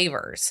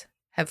flavors?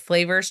 Have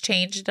flavors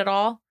changed at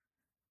all?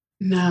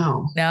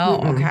 No.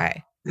 No? Mm-mm.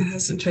 Okay. It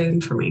hasn't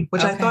changed for me,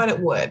 which I thought it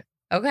would.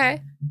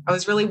 Okay. I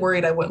was really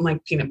worried I wouldn't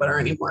like peanut butter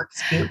anymore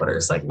because peanut butter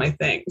is like my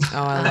thing. Oh,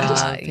 I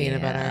love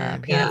peanut butter.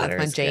 Peanut butter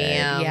my is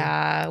jam. good.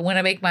 Yeah. When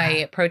I make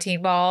my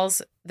protein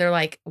balls, they're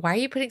like, why are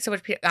you putting so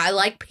much peanut? I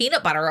like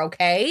peanut butter,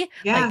 okay?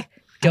 Yeah. Like,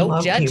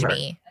 don't judge peanut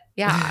me.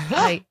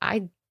 Yeah.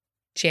 I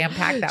jam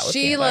pack that with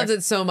She loves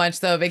it so much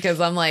though, because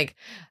I'm like,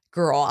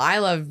 girl, I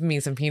love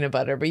me some peanut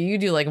butter, but you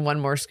do like one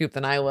more scoop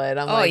than I would.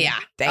 I'm like,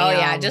 damn. Oh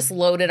yeah, just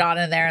load it on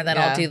in there, and then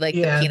I'll do like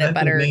the peanut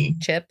butter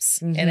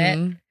chips in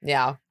it.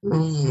 Yeah.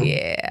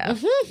 Yeah.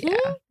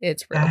 Yeah.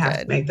 It's real I have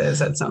good. to make those.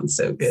 That sounds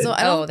so good.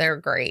 So they're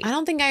great. I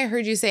don't think I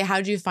heard you say,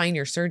 how'd you find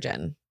your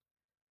surgeon?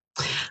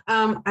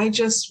 I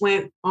just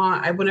went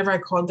on, whenever I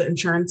called the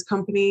insurance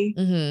company,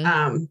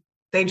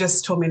 they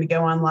just told me to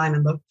go online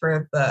and look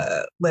for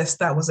the list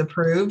that was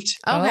approved.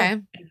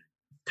 Okay.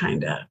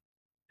 Kind of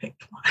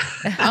picked one.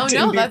 Oh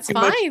no, that's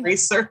fine.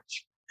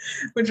 Research,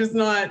 which is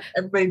not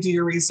everybody do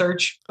your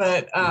research,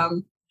 but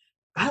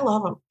I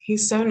love him.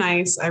 He's so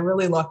nice. I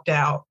really lucked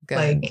out. Good.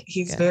 Like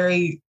he's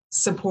very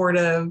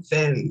supportive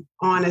and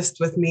honest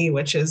with me,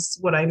 which is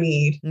what I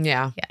need.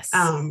 Yeah. Yes.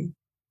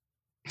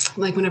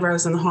 Like whenever I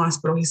was in the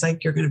hospital, he's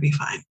like, "You're going to be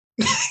fine.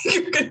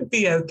 You're going to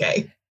be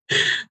okay."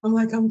 I'm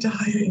like, "I'm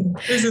dying.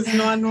 This is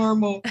not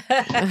normal."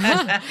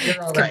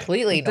 It's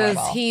completely normal.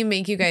 Does he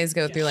make you guys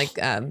go through like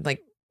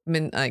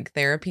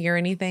therapy or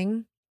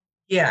anything?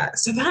 Yeah.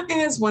 So that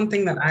is one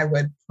thing that I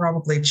would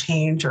probably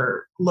change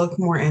or look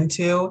more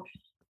into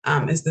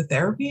is the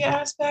therapy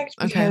aspect,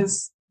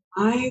 because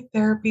my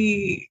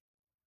therapy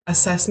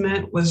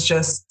assessment was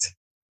just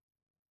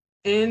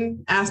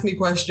ask me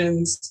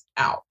questions,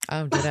 out.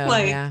 Oh,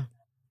 like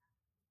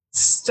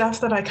stuff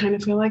that I kind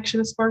of feel like should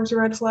have sparked a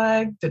red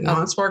flag, did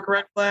not spark a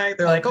red flag.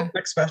 They're like, "Oh,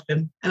 next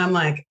question." And I'm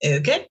like,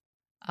 "Okay.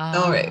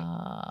 All right."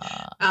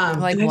 Like and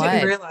what? I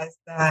didn't realize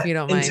that if you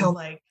don't until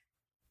mind.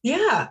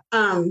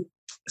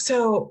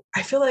 So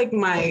I feel like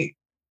the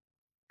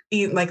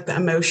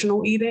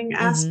emotional eating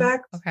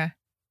aspect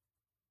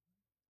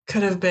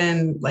could have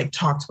been like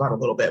talked about a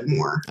little bit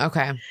more.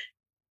 Okay.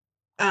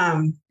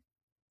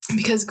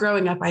 Because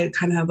growing up, I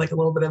kind of had like a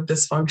little bit of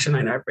dysfunction.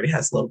 I know everybody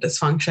has a little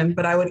dysfunction,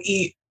 but I would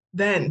eat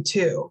then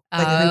too.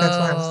 Like I think that's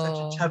why I was such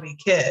a chubby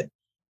kid.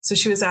 So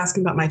she was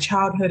asking about my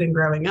childhood and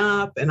growing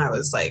up, and I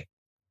was like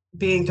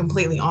being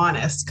completely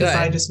honest because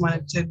I just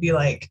wanted to be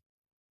like,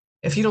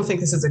 if you don't think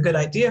this is a good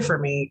idea for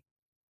me,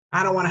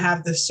 I don't want to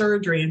have this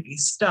surgery and be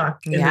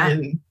stuck and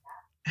then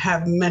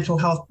have mental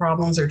health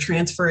problems or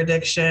transfer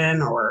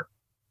addiction or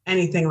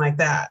anything like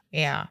that.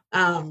 Yeah.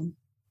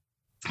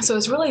 So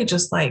it's really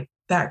just like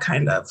that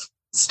kind of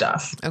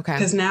stuff. Okay.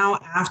 Because now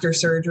after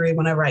surgery,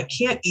 whenever I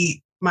can't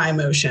eat my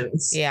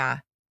emotions,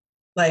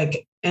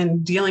 like,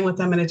 and dealing with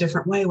them in a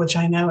different way, which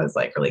I know is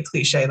like really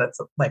cliche. That's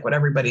like what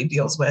everybody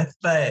deals with,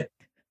 but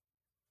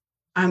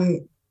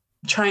I'm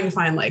trying to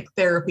find like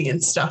therapy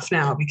and stuff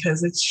now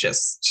because it's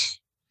just,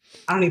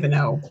 I don't even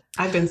know.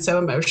 I've been so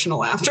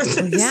emotional after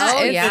this.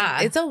 Yeah.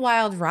 It's a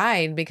wild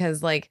ride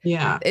because like,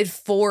 it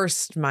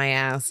forced my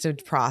ass to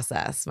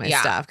process my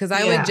stuff. Cause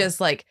I would just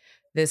like,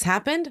 this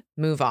happened,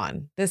 move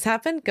on. This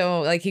happened,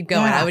 go, like keep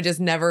going. I would just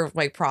never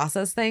like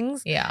process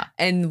things. Yeah.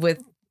 And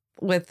with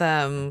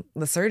the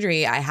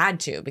surgery, I had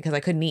to because I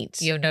couldn't eat.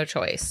 You have no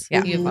choice.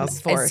 Yeah. You have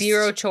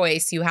zero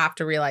choice. You have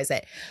to realize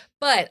it.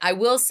 But I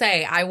will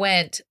say I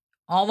went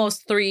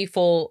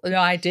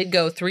I did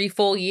go 3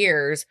 full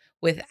years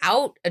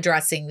without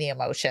addressing the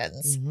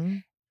emotions. Mm-hmm.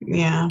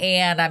 Yeah.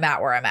 And I'm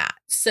at where I'm at.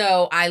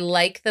 So I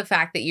like the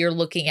fact that you're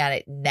looking at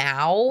it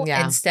now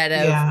instead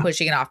of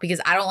pushing it off,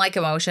 because I don't like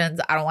emotions.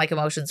 I don't like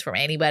emotions from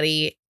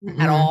anybody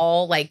at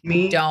all. Like,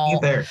 me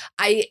don't. either.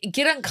 I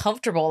get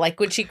uncomfortable. Like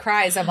when she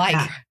cries, I'm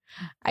like,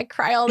 I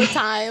cry all the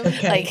time.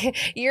 Okay.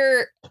 Like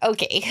you're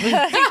okay.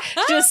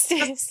 Just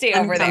stay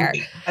over there.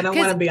 I don't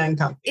want to be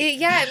uncomfortable.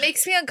 It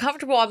makes me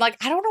uncomfortable. I'm like,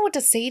 I don't know what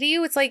to say to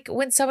you. It's like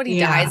when somebody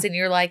dies and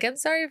you're like, I'm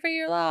sorry for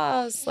your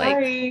loss. Like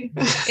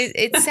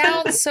it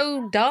sounds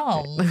so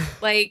dumb.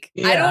 Like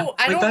I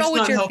don't know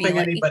what you're feeling.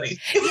 Anybody.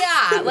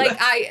 Yeah. Like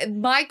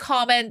my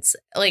comments,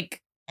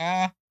 like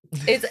that's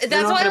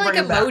why I like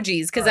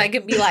emojis, because I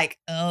can be like,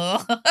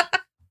 oh.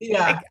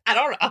 Yeah. Like, I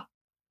don't know.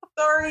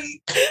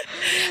 Sorry.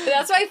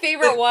 That's my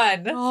favorite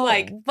one. Oh,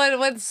 like, but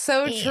what's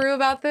so true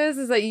about this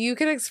is that you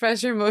can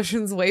express your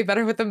emotions way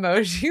better with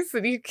emojis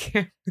than you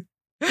can. Yeah,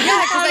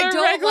 because I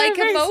don't like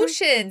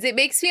emotions. It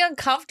makes me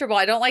uncomfortable.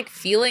 I don't like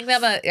feeling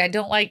them. I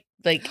don't like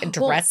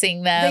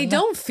addressing them. They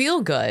don't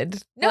feel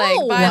good. No.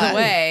 Like, by the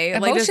way,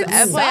 Emotions like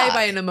just FYI suck.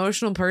 by an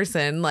emotional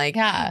person, like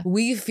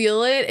we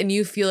feel it and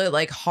you feel it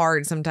like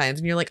hard sometimes.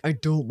 And you're like, I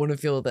don't want to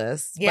feel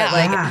this. Yeah.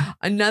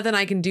 But like nothing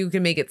I can do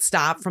can make it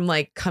stop from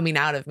like coming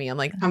out of me. I'm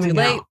like,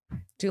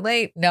 too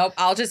late. Nope.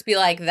 I'll just be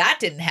like, that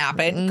didn't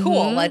happen. Mm-hmm.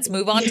 Cool. Let's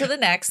move on to the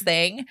next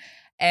thing.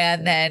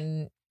 And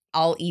then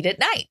I'll eat at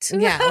night.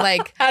 Yeah.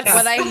 Like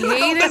what I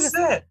hate is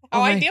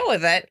how I deal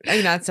with it. I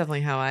mean, that's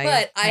definitely how I.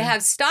 But I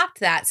have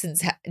stopped that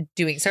since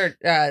doing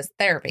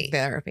therapy.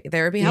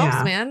 Therapy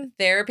helps, man.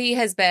 Therapy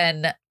has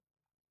been.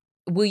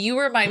 Will you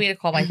remind me to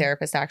call my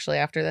therapist actually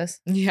after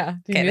this? Yeah.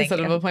 Do you need a set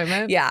of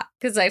appointment? Yeah,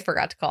 because I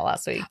forgot to call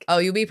last week. Oh,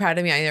 you'll be proud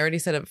of me. I already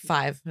set up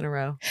 5 in a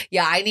row.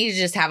 Yeah, I need to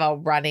just have a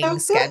running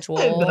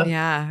schedule.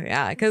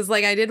 Yeah. Because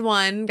like I did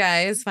one,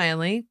 guys,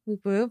 finally.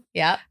 Whoop, whoop.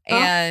 Yeah.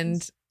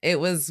 And it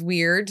was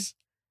weird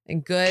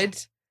and good.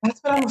 That's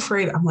what I'm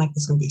afraid. I'm like,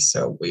 this is going to be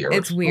so weird.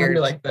 It's weird.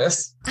 Like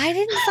this. I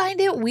didn't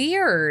find it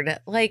weird.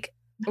 Like,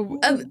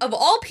 of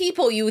all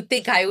people, you would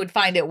think I would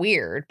find it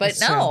weird. But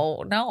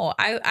no.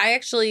 I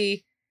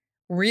actually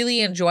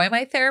really enjoy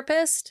my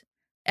therapist.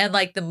 And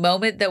like the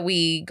moment that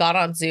we got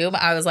on Zoom,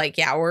 I was like,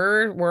 yeah,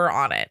 we're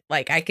on it.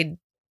 Like I could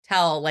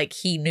tell like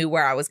he knew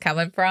where I was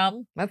coming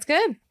from. That's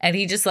good. And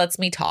he just lets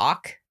me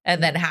talk.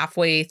 And then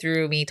halfway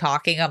through me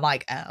talking, I'm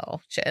like,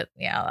 oh, shit.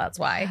 Yeah, that's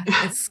why.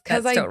 It's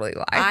because totally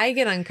why. I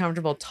get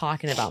uncomfortable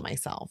talking about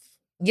myself.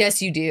 Yes,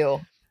 you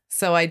do.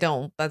 So I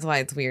don't. That's why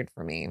it's weird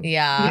for me.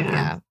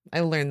 Yeah.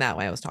 I learned that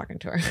while I was talking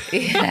to her.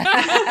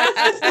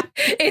 Yeah.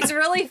 It's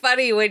really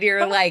funny when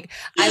you're like,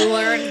 I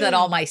learned that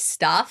all my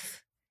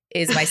stuff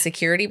is my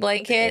security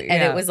blanket.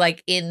 And it was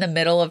like in the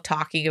middle of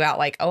talking about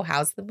like, oh,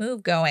 how's the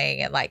move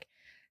going? And like,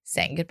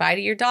 saying goodbye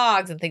to your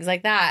dogs and things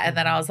like that. And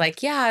then I was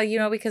like,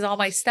 yeah, because all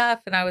my stuff.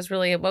 And I was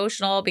really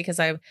emotional because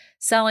I'm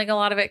selling a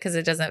lot of it because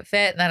it doesn't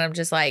fit. And then I'm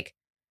just like,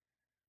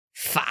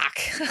 fuck.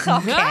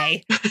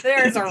 Okay.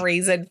 There's a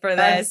reason for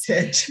this.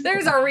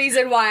 There's a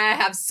reason why I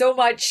have so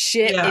much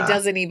shit. It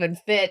doesn't even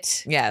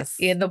fit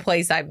in the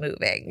place I'm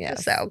moving.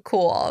 Yes. So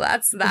cool.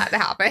 That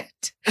happened.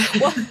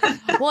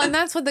 Well, and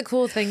that's what the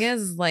cool thing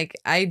is. Like,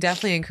 I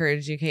definitely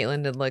encourage you,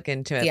 Kaitlyn, to look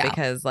into it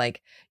because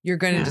like you're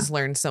going to just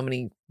learn so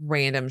many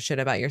random shit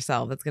about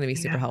yourself. That's going to be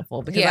super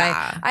helpful because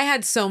I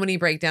had so many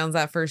breakdowns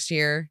that first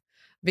year.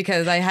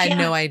 Because I had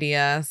no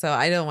idea. So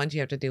I don't want you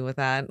to have to deal with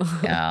that.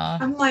 Yeah.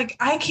 I'm like,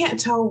 I can't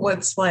tell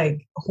what's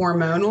like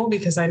hormonal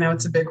because I know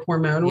it's a big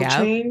hormonal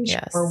change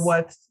or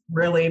what's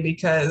really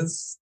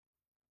because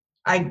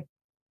I'm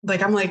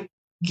like,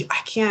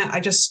 I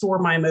just store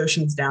my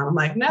emotions down. I'm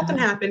like, nothing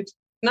happened.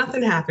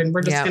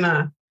 We're just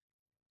gonna,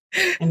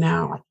 and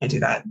now I can't do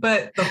that.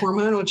 But the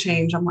hormonal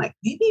change, I'm like,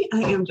 maybe I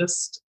am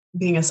just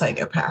being a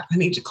psychopath. I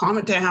need to calm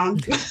it down.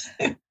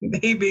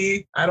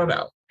 Maybe, I don't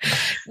know.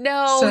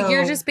 No,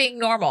 you're just being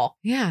normal.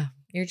 Yeah.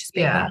 You're just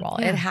being normal.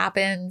 Yeah. It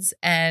happens.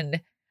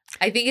 And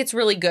I think it's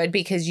really good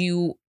because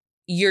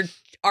you're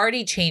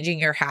already changing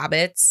your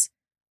habits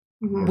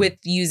with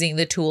using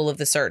the tool of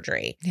the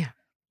surgery. Yeah.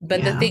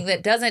 But the thing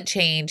that doesn't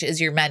change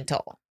is your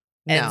mental.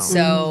 And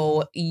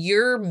so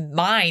your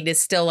mind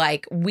is still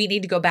like, we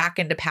need to go back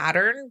into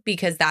pattern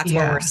because that's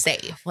where we're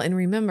safe. Well, and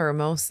remember,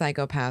 most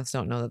psychopaths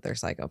don't know that they're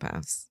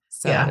psychopaths.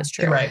 So that's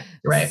true. You're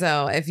right.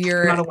 So if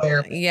you're not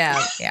aware,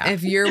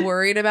 if you're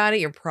worried about it,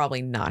 you're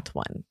probably not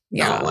one.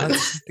 Yeah.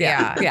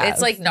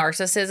 It's like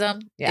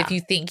narcissism. Yeah. If you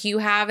think you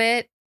have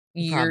it,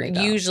 you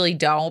usually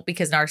don't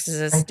because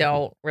narcissists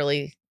don't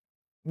really.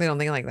 They don't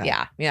think like that.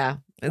 Yeah. Yeah.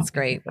 It's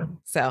great.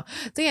 So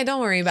yeah,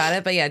 don't worry about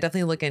it. But yeah,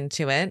 definitely look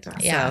into it.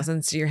 Yeah. So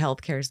since your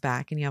healthcare is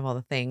back and you have all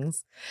the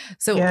things.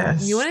 So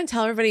you want to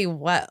tell everybody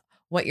what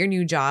your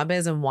new job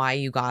is and why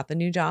you got the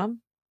new job?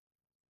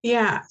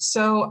 Yeah.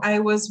 So I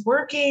was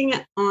working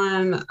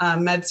on a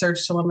med-surg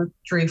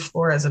telemetry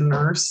floor as a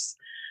nurse.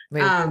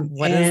 Wait,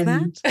 what is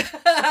that?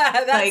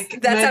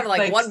 That sounded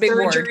like one big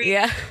word.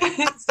 Yeah.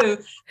 So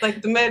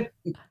like the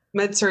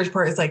med-surg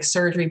part is like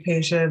surgery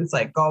patients,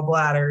 like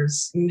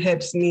gallbladders and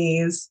hips,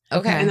 knees.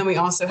 Okay. And then we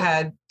also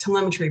had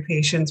telemetry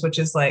patients, which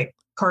is like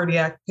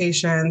cardiac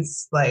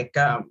patients, like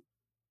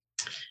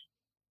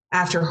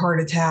after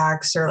heart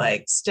attacks or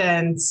like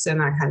stents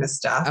and that kind of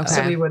stuff. Okay.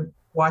 So we would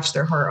watch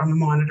their heart on the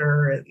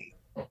monitor and,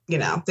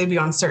 they'd be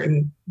on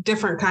certain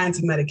different kinds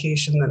of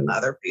medication than the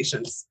other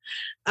patients.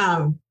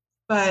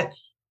 But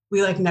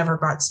we like never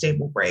got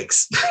stable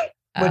breaks.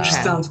 which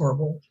sounds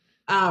horrible.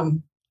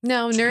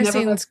 No,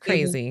 nursing's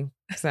crazy.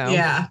 So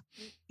yeah,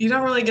 you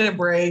don't really get a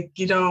break.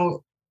 You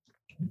don't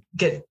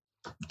get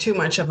too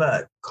much of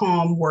a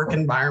calm work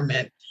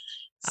environment.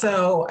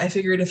 So I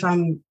figured if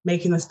I'm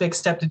making this big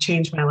step to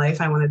change my life,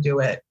 I want to do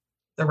it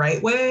the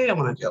right way. I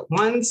want to do it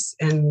once,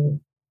 and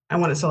I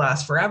want it to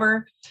last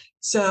forever.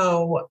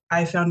 So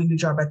I found a new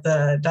job at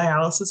the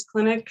dialysis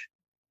clinic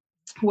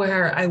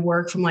where I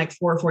work from like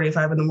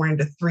 4:45 in the morning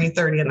to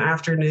 3:30 in the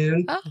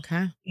afternoon. Oh,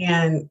 okay.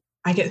 And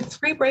I get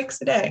 3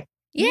 breaks a day.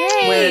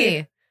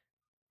 Yay!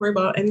 Worry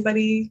about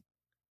anybody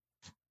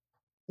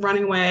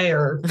running away,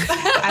 or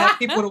I have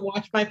people to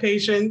watch my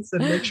patients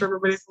and make sure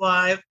everybody's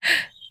alive.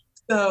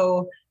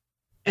 So,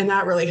 and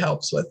that really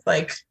helps with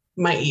like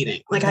my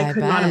eating. Like I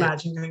could not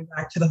imagine going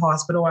back to the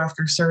hospital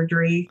after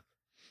surgery.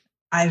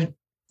 I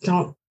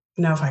don't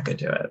know if I could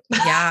do it.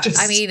 Yeah.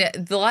 I mean,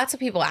 lots of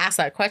people ask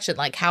that question,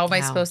 like, how am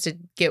I supposed to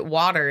get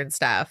water and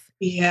stuff?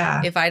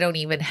 Yeah. If I don't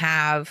even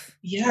have.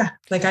 Yeah.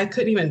 Like I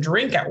couldn't even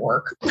drink at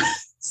work.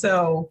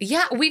 So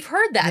yeah, we've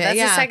heard that. That's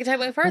the second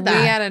time we've heard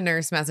that. We had a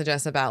nurse message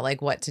us about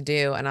like what to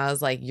do. And I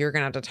was like, you're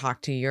going to have to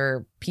talk to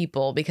your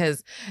people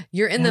because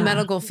you're in the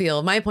medical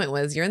field. My point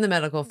was you're in the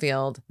medical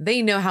field.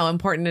 They know how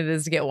important it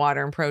is to get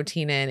water and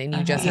protein in, and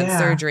you just had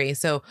surgery.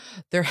 So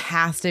there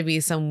has to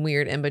be some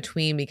weird in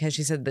between, because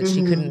she said that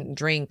she couldn't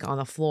drink on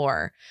the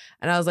floor.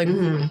 And I was like,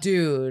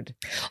 dude.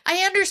 I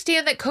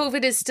understand that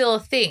COVID is still a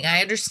thing.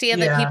 I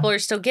understand that people are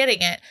still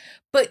getting it.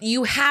 But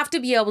you have to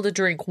be able to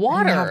drink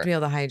water. You have to be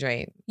able to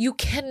hydrate. You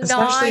cannot.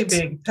 Especially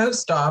being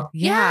post-op.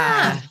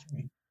 Yeah.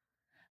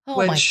 Oh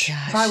my gosh.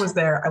 If I was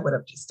there, I would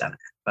have just done it.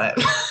 But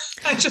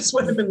I just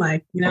would have been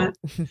like,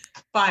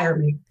 fire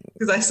me.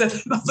 Because I said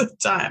it all the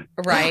time.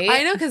 Right.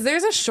 I know, because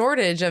there's a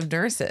shortage of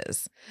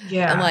nurses.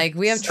 Yeah. And like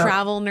we have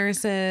travel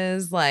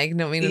nurses. Like,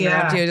 no, I mean,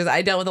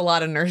 I dealt with a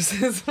lot of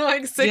nurses for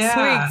like 6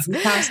 weeks.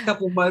 The past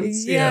couple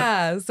months.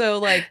 Yeah. So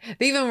like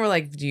they even were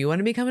like, do you want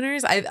to become a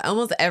nurse?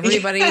 Almost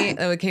everybody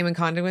that came in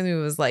contact with me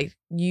was like,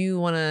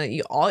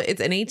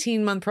 it's an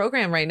 18-month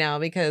program right now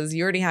because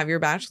you already have your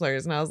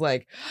bachelor's. And I was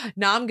like,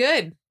 no, I'm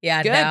good.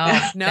 Yeah,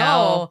 good.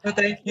 No.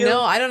 Thank you.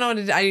 No, I don't know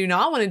I do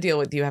not want to deal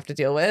with what you have to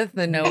deal with.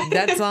 And no,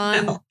 that's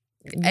on.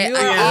 You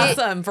are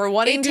awesome for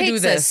wanting to do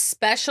this. It takes a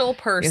special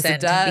person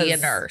to be a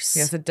nurse.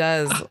 Yes, it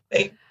does.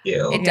 Thank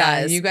you. It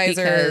does. You guys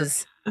are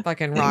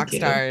fucking rock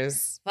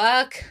stars.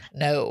 Fuck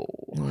no.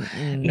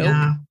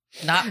 Nope.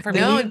 Not for me.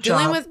 No,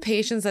 dealing with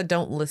patients that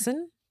don't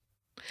listen.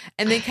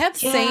 And they kept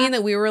saying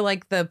that we were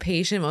like the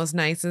most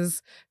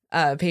nicest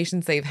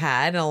patients they've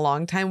had in a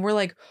long time. We're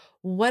like,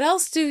 what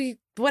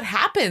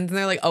happens? And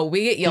they're like, oh,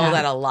 we get yelled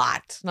at a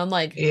lot. And I'm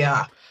like,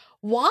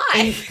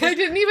 why? I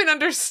didn't even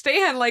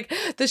understand. Like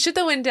the shit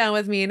that went down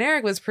with me and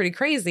Eric was pretty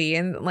crazy.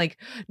 And like,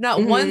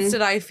 not once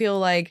did I feel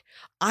like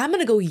I'm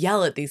going to go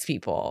yell at these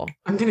people.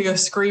 I'm going to go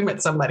scream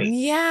at somebody.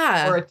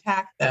 Yeah. Or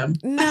attack them.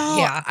 No.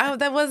 Yeah.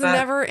 That was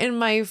never in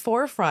my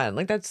forefront.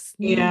 Like that's.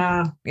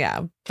 Yeah.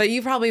 Yeah. But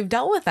you probably have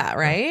dealt with that,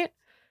 right?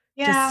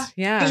 Yeah.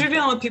 Because you're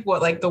dealing with people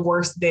at like the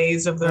worst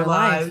days of their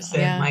lives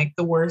and like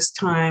the worst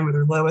time or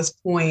their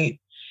lowest point.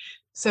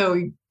 So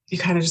you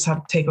kind of just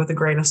have to take it with a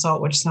grain of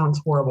salt, which sounds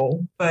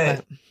horrible,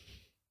 but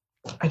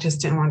I just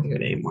didn't want to do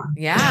it anymore.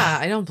 Yeah,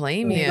 I don't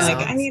blame you.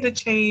 Like, I need a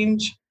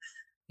change.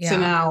 Yeah. So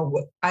now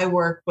I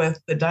work with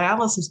the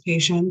dialysis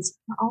patients.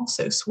 They're all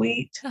so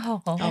sweet.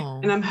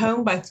 And I'm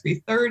home by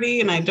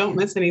 3:30 and I don't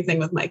miss anything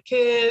with my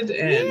kid.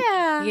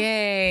 And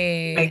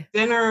yay. Make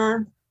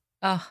dinner.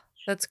 Oh,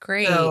 that's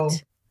great.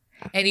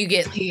 And you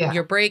get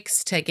your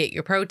breaks to get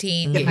your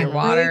protein, get your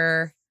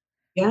water.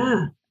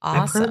 Yeah.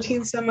 Awesome. My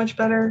protein's so much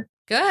better.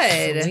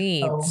 Good.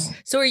 Sweet.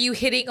 So are you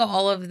hitting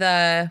all of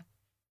the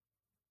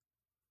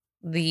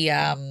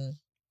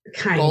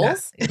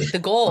goals? The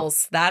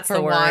goals. That's for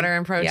the word. Water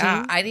and protein.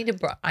 Yeah, I need to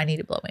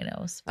blow my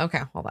nose.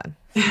 Okay, hold on.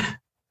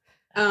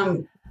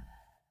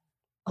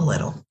 A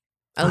little.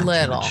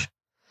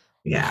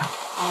 Yeah.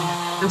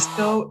 I'm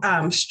still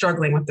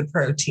struggling with the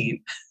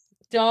protein.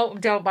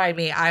 Don't mind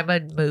me. I'm a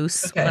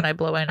moose when I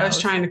blow my nose. I was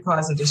trying to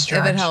cause a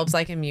distraction. If it helps,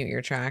 I can mute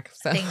your track.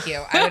 So. Thank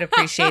you. I would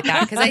appreciate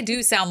that because I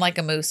do sound like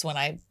a moose when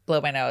I blow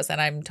my nose, and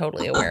I'm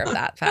totally aware of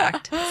that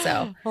fact.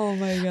 So, oh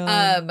my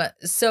god.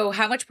 So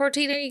how much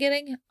protein are you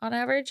getting on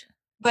average?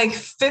 Like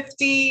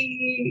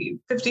 50,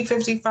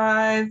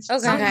 55. Okay.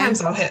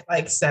 Sometimes I'll hit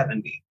like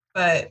 70,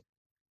 but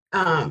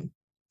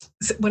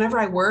whenever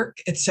I work,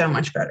 it's so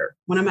much better.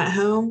 When I'm at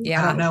home,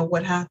 I don't know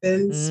what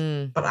happens,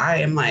 but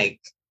I am like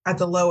at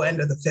the low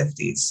end of the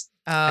 50s.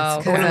 Oh,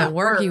 because at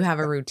work you have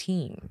a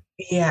routine.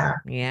 Yeah.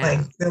 Like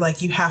they're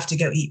like, you have to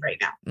go eat right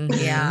now.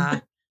 Yeah.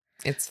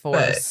 It's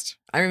forced.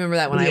 I remember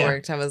that when I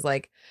worked, I was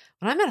like,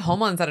 when I'm at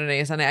home on Saturday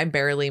and Sunday, I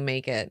barely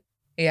make it.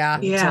 Yeah.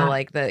 So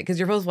like because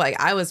you're supposed to like,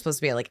 I was supposed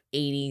to be at like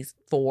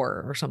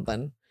 84 or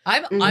something.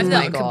 I'm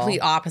the complete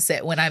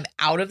opposite. When I'm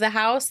out of the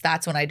house,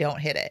 that's when I don't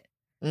hit it.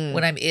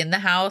 When I'm in the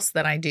house,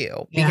 then I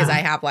do because I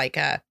have like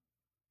I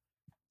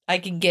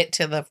can get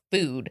to the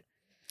food.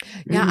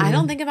 Yeah, I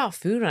don't think about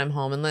food when I'm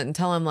home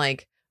until I'm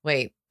like,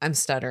 wait, I'm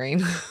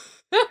stuttering.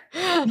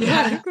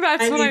 Yeah,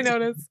 That's what I need to.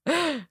 noticed.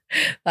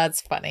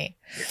 That's funny.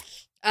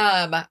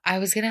 I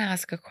was gonna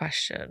ask a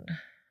question.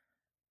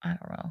 I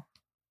don't know.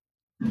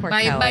 Poor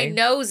My Kelly.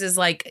 nose is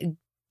like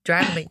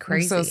driving me I'm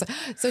crazy.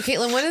 So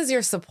Kaitlyn, what does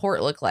your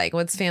support look like?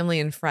 What's family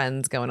and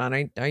friends going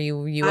on? Are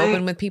you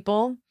open with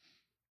people?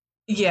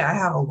 Yeah, I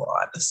have a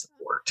lot of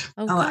support.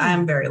 Oh,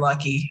 I'm good. very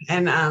lucky.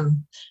 And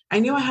I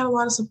knew I had a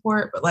lot of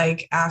support, but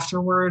like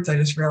afterwards, I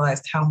just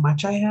realized how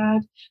much I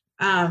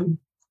had.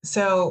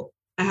 So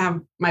I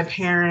have my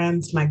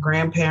parents, my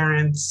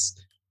grandparents,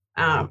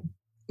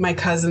 my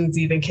cousins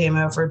even came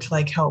over to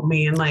like help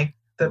me in like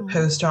the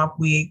post-op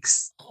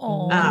weeks.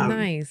 Oh,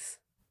 Nice.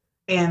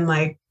 And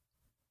like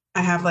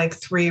I have like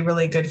 3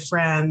 really good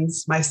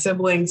friends. My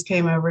siblings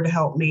came over to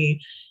help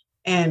me.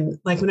 And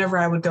like whenever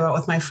I would go out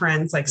with my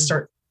friends, like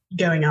start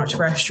going out to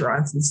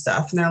restaurants and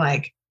stuff. And they're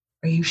like,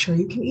 are you sure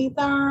you can eat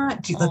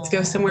that? Let's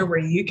go somewhere where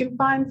you can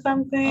find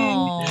something.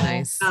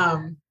 Nice.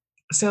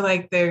 So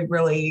like they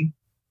really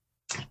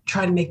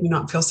try to make me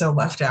not feel so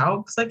left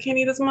out because I can't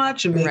eat as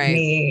much and make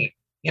me,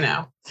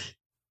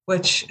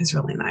 which is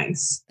really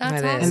nice.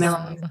 That's awesome. And they're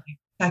always like,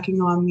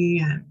 checking on me.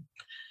 And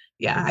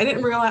yeah, I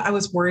didn't realize, I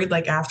was worried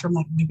like after I'm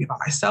like, maybe by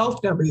myself,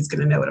 nobody's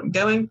going to know what I'm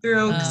going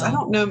through because I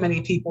don't know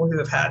many people who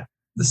have had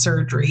the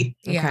surgery.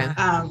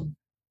 Yeah.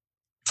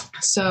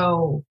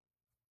 So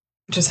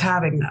just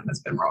having them has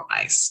been real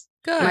nice.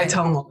 Good. And I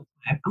tell them all the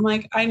time, I'm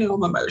like, I know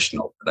I'm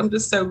emotional, but I'm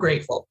just so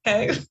grateful.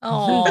 Okay.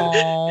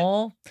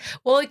 Oh,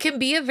 well, it can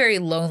be a very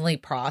lonely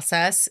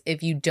process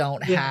if you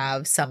don't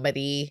have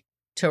somebody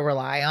to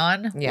rely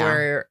on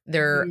where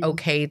they're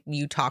okay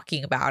you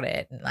talking about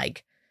it and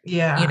like,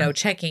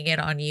 checking in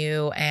on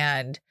you.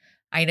 And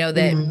I know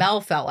that Mel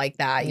felt like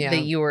that,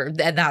 that you were,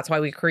 and that's why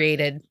we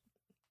created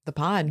the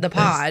pod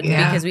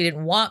because we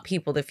didn't want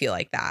people to feel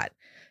like that.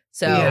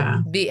 So,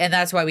 and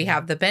that's why we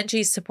have the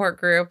Benji support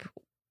group,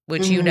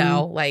 which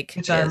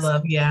which I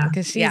love,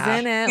 because she's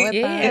in it. With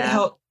it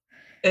helped.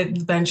 The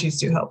Benchies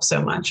do help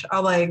so much.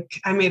 I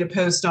made a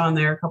post on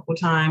there a couple of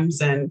times,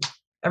 and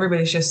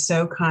everybody's just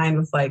so kind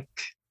with like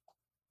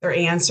their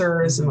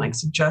answers and like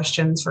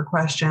suggestions for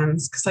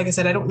questions. Because, like I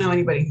said, I don't know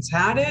anybody who's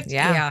had it.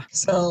 Yeah.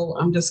 So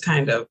I'm just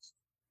kind of,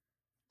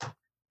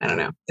 I don't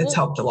know. It's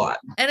helped a lot.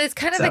 And it's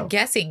kind of a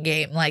guessing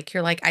game. Like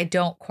you're like, I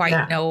don't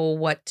quite know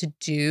what to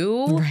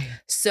do. Right.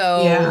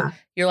 So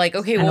you're like,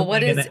 okay, well,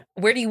 what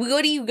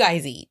do you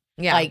guys eat?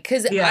 Yeah. Like,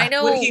 cause I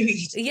know, what do you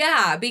eat?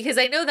 because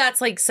I know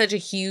that's like such a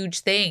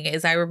huge thing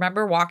is I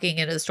remember walking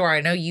into the store.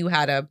 I know you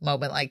had a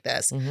moment like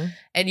this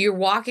and you're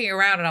walking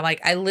around and I'm like,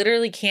 I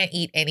literally can't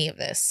eat any of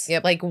this.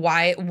 Yep. Like,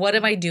 what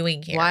am I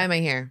doing here? Why am I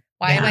here?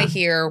 Why am I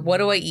here? What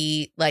do I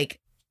eat? Like,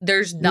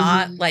 there's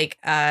not like,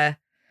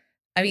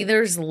 I mean,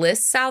 there's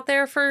lists out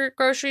there for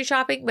grocery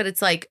shopping, but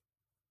it's like,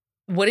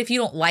 what if you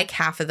don't like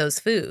half of those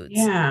foods?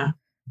 Yeah.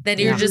 Then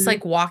you're just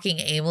like walking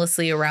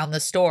aimlessly around the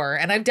store.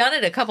 And I've done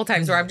it a couple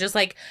times where I'm just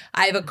like,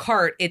 I have a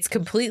cart, it's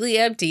completely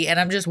empty, and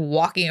I'm just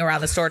walking around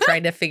the store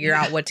trying to figure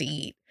out what to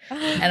eat.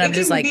 And I'm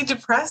just like, it can be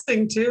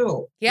depressing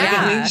too. Yeah. Like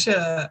it makes you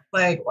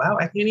like, wow,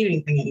 I can't eat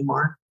anything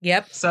anymore.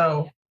 Yep.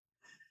 So,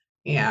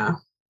 yeah.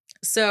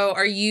 So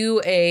are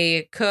you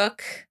a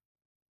cook?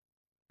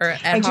 Or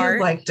at I heart?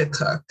 do like to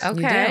cook.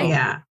 Okay.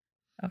 Yeah.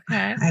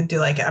 Okay. I do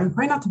like it. I'm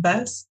probably not the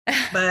best,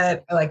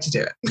 but I like to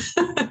do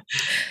it.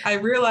 I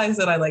realized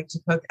that I like to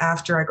cook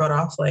after I got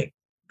off like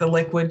the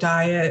liquid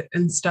diet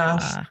and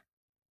stuff.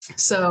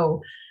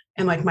 So,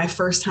 and like my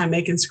first time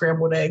making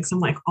scrambled eggs, I'm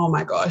like, oh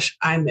my gosh,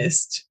 I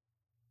missed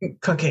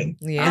cooking.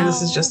 Yeah. And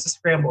this is just a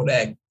scrambled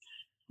egg.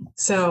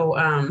 So,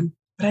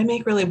 but I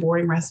make really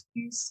boring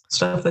recipes,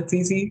 stuff that's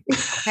easy.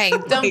 Hey,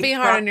 don't be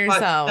hard on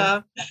yourself.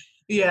 Stuff.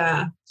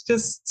 Yeah.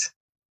 Just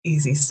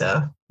easy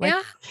stuff.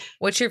 Yeah.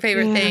 What's your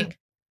favorite thing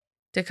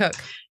to cook?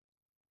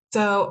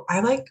 So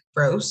I like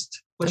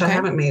roast, which I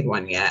haven't made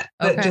one yet,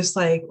 but just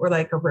like, or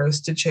like a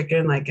roasted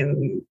chicken, like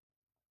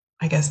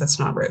I guess that's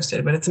not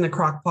roasted, but it's in a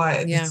crock pot.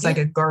 It's like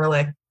a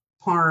garlic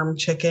parm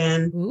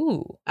chicken.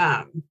 Ooh.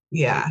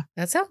 Yeah.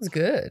 That sounds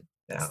good.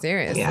 So,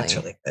 Seriously. Yeah, it's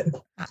really good.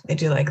 I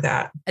do like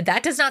that.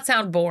 That does not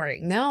sound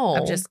boring. No.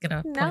 I'm just going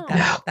to point that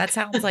out. That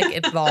sounds like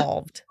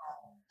involved.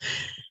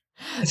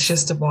 It's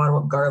just a bottle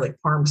of garlic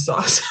parm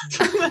sauce.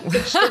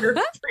 Sugar-free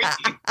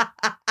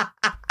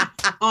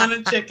on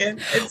a chicken.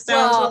 It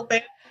sounds real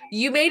fancy.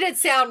 You made it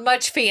sound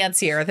much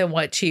fancier than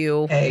what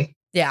you... Hey.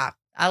 Yeah,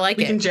 I like it.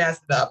 We can jazz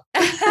it up.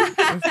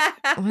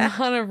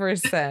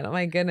 100%. Oh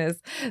my goodness.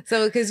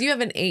 So, because you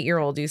have an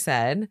 8-year-old, you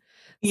said.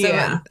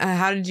 So,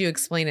 how did you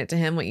explain it to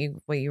him what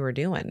you were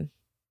doing?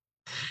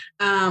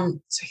 So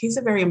he's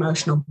a very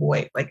emotional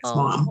boy, like his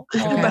mom.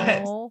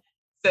 But so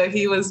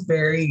he was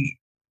very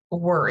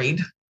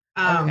worried.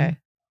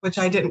 Which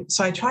I didn't.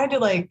 So I tried to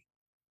like,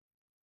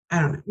 I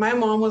don't know. My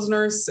mom was a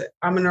nurse.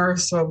 I'm a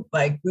nurse. So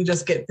like, we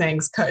just get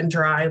things cut and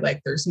dry.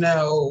 Like there's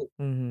no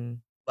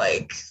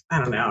like, I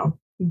don't know,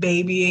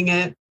 babying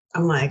it.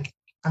 I'm like,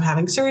 I'm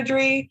having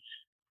surgery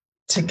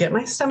to get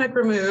my stomach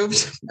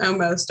removed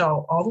almost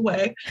all the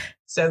way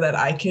so that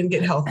I can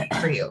get healthy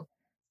for you.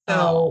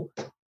 So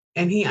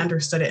and he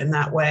understood it in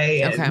that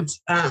way. And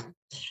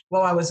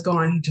while I was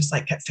gone, he just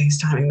like kept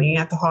FaceTiming me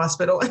at the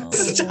hospital and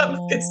stuff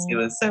because he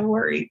was so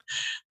worried.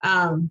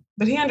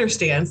 But he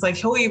understands. Like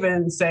he'll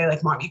even say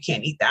like, Mom, you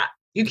can't eat that.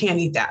 You can't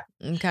eat that.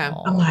 Okay.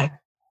 I'm like,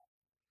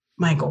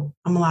 Michael,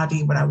 I'm allowed to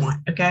eat what I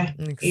want. Okay.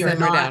 You're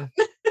not. Down.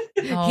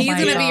 He's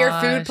going to be your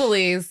food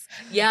police.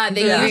 Yeah,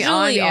 they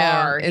usually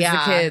are. Is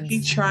the kids.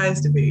 He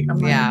tries to be. I'm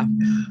like,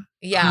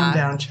 calm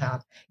down,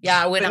 child.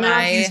 Yeah.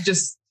 He's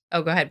just.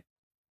 Oh, go ahead.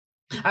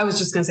 I was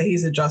just going to say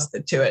he's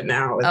adjusted to it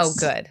now.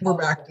 Good. We're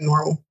back to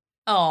normal.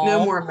 Oh,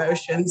 no more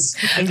emotions.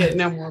 I get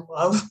no more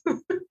love.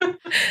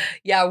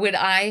 Yeah. When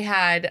I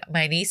had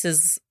my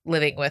nieces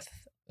living with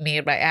me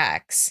and my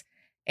ex,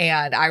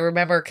 and I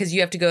remember because you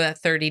have to go that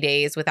 30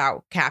 days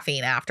without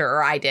caffeine after,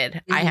 or I did.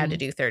 Mm-hmm. I had to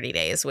do 30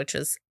 days, which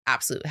was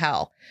absolute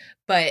hell.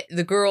 But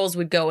the girls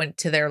would go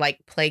into their like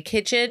play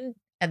kitchen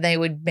and they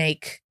would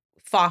make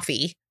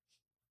foffee.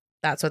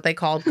 That's what they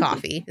called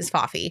coffee is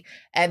foffee.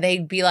 And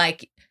they'd be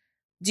like,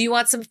 do you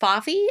want some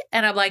foffee?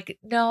 And I'm like,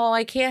 no,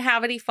 I can't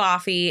have any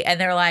foffee.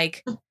 And they're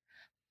like,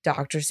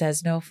 doctor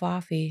says no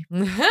foffee.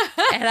 And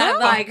I'm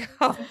like,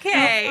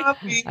 okay,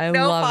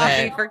 no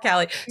foffee for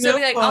Kelly. So I'd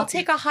be like, I'll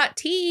take a hot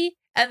tea.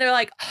 And they're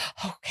like,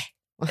 oh, okay.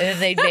 And then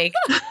they'd make,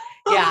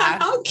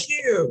 how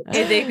cute.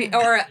 And they'd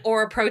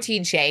or a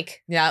protein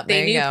shake. Yeah,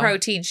 they knew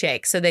protein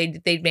shake. So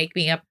they'd make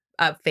me a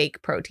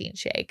fake protein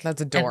shake.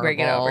 That's adorable. And bring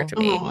it over to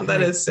me. Oh,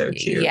 that is so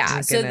cute. Yeah.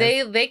 Oh, so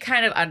they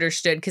kind of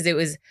understood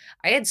because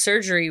I had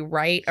surgery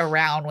right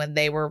around when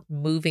they were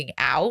moving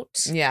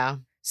out. Yeah.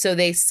 So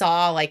they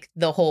saw like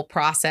the whole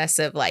process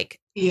of like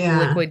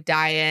liquid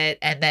diet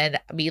and then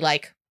me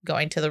like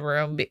going to the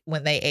room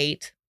when they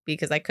ate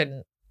because I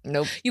couldn't.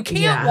 Nope. You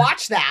can't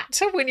watch that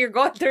when you're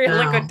going through a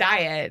liquid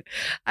diet.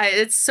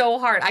 It's so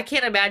hard. I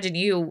can't imagine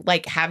you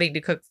like having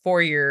to cook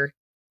for your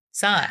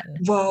son.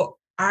 Well,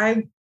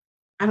 I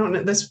don't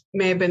know. This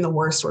may have been the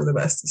worst or the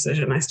best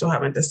decision. I still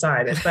haven't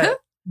decided, but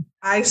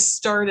I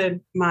started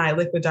my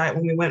liquid diet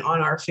when we went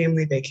on our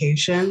family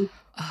vacation.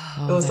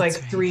 It was like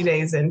 3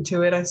 days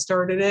into it. I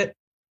started it.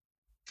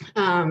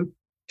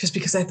 Just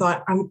because I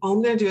thought all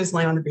I'm going to do is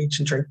lay on the beach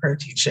and drink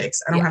protein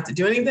shakes. I don't have to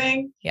do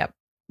anything. Yep.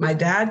 My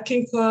dad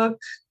can cook.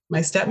 My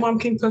stepmom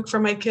can cook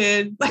for my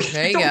kid. Like,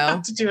 there you I don't go.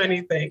 have to do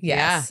anything.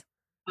 Yes.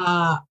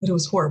 But it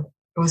was horrible.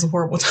 It was a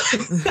horrible time.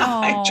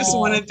 I just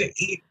wanted to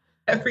eat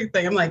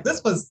everything. I'm like,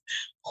 this was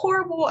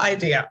horrible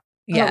idea.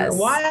 Yes. I don't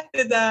know why I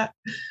did that.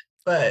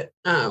 But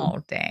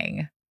oh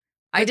dang.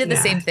 I did the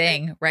same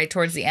thing right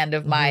towards the end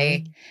of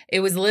my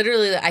it was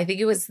literally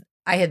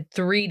I had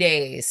 3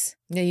 days.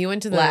 Yeah, you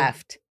went to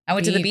left. I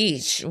went to the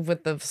beach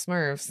with the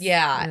Smurfs.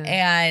 Yeah.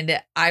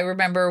 And I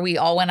remember we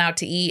all went out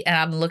to eat and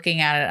I'm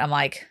looking at it. I'm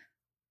like,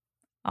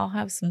 I'll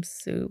have some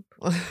soup.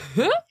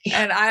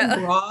 And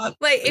I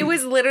like, it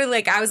was literally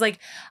like, I was like,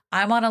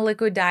 I'm on a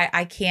liquid diet.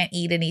 I can't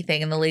eat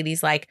anything. And the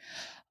lady's like,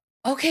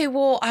 okay,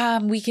 well,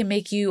 we can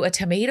make you a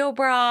tomato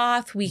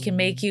broth. We can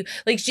make you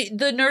like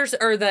the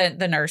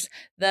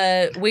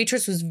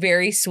waitress was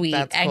very sweet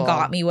and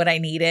got me what I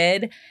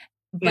needed.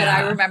 But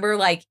I remember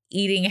like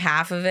eating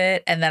half of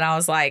it. And then I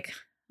was like,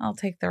 I'll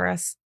take the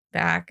rest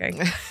back, I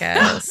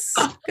guess.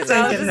 Because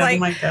I was just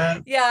like,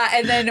 yeah.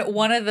 And then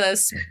one of the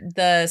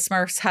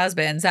Smurfs'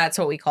 husbands, that's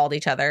what we called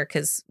each other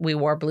because we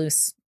wore blue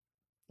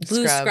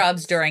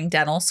scrubs during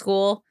dental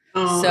school.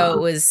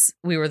 So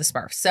we were the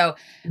Smurfs. So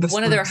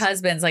one of their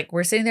husbands, like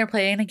we're sitting there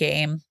playing a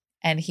game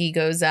and he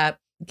goes up,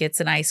 gets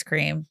an ice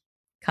cream,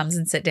 comes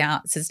and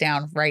sits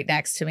down right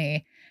next to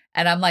me.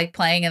 And I'm like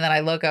playing and then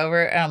I look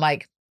over and I'm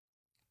like,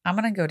 I'm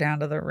going to go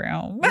down to the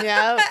room.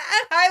 Yeah.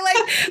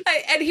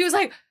 And he was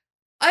like,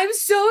 I'm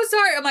so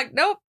sorry. I'm like,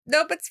 nope,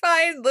 it's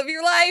fine. Live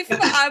your life.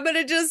 I'm going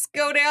to just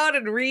go down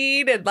and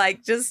read and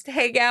like just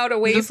hang out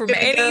away from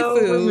any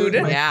food.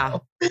 Yeah.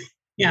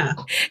 Yeah.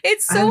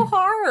 It's so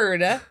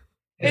hard.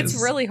 It's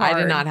really hard. I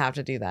did not have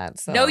to do that.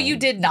 So. No, you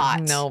did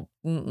not. No.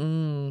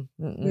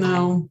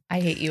 No. I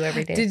hate you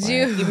every day. Did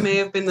you? You may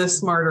have been the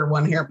smarter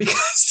one here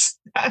because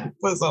that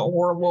was a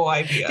horrible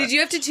idea. Did you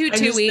have to do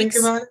 2 weeks?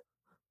 Think about it.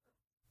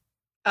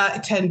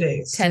 10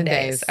 days. 10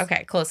 days.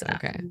 Okay, close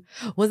enough. Okay.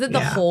 Was it the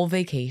whole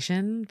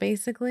vacation,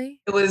 basically?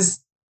 It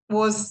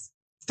was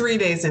 3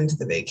 days into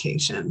the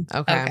vacation.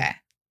 Okay.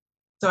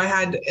 So I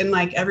had, and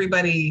like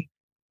everybody,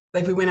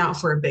 like we went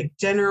out for a big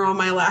dinner on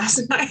my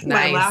last night,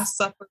 my last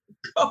supper.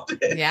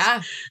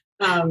 Yeah.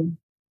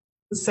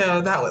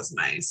 So that was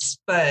nice.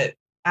 But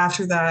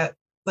after that,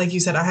 like you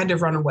said, I had to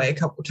run away a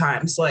couple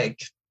times. Like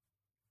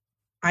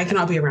I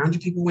cannot be around you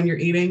people when you're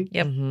eating.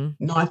 Yep.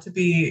 Not to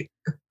be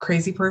a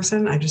crazy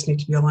person. I just need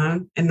to be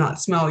alone and not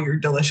smell your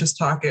delicious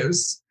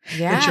tacos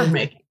that you're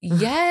making.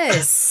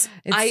 Yes.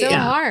 It's so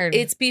hard.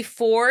 It's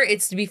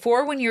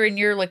before when you're in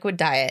your liquid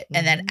diet.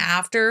 And then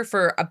after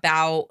for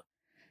about,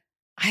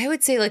 I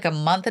would say like a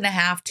month and a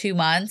half, 2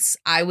 months,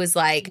 I was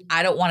like,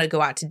 I don't want to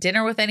go out to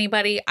dinner with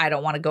anybody. I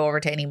don't want to go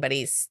over to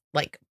anybody's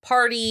like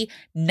party,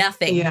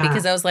 nothing. Yeah.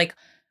 Because I was like,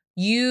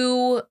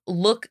 you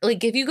look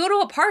like if you go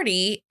to a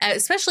party,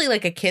 especially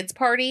like a kid's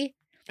party.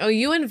 Oh,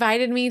 you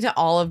invited me to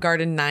Olive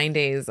Garden 9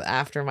 days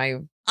after my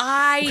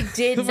I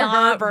did For her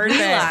not birthday.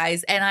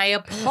 realize, and I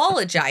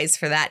apologize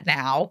for that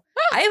now.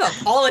 I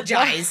have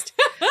apologized.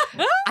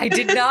 I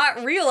did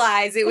not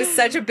realize it was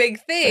such a big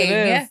thing.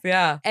 It is,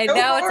 yeah. And Go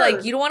now it's hard.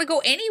 like, you don't want to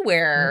go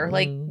anywhere.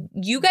 Like,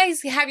 you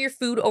guys have your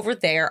food over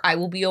there. I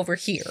will be over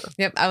here.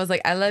 Yep. I was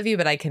like, I love you,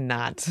 but I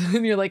cannot.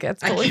 And you're like,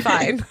 that's totally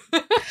fine.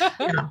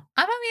 Yeah.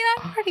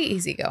 I'm pretty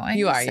easygoing.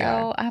 You are, So you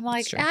are. I'm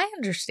like, It's true. I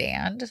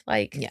understand.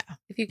 Like, Yeah.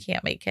 if you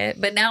can't make it.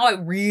 But now I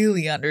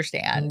really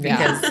understand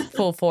Yeah. because,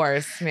 Full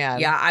force, man.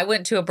 yeah, I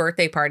went to a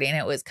birthday party and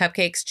it was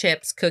cupcakes,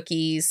 chips,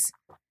 cookies,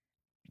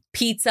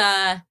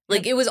 pizza.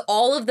 Like, it was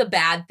all of the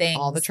bad things.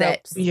 All the that-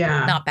 tropes.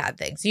 Yeah. Not bad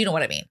things. You know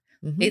what I mean?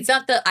 Mhm. It's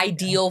not the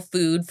ideal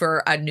food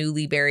for a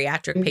newly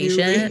bariatric Newly.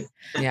 patient.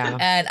 Yeah.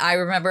 And I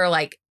remember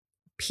like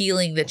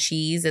peeling the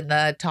cheese and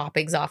the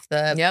toppings off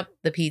the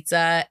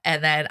pizza.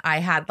 And then I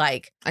had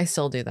like I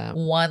still do that.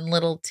 one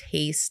little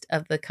taste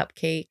of the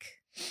cupcake,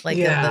 like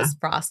Yeah. of this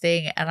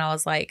frosting. And I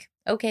was like,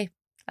 okay,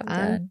 I'm I'm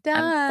done. I'm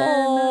done.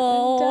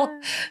 full. I'm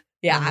done.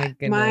 Yeah. Oh my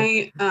goodness.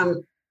 My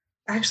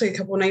actually a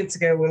couple of nights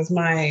ago was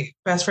my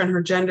best friend,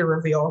 her gender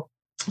reveal.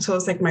 So it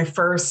was like my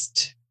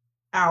first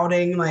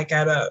outing, like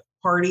at a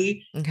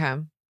party. Okay.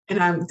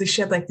 And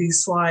she had like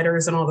these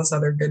sliders and all this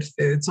other good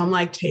food. So I'm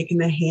like taking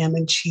the ham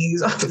and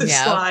cheese off the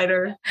Yep.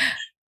 slider.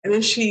 And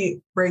then she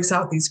breaks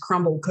out these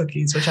crumble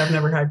cookies, which I've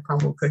never had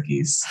crumble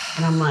cookies.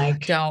 And I'm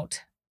like,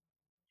 Don't.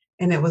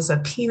 and it was a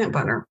peanut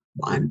butter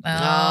one.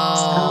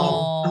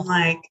 Oh. So I'm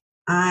like,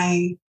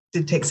 I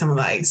did take some of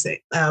the icing,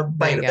 bite of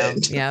There you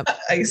it. go. Yep.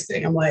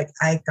 Icing. I'm like,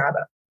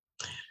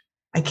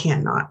 I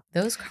can't not.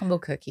 Those crumble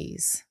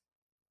cookies.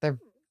 They're-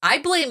 I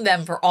blame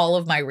them for all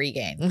of my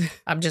regain.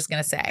 I'm just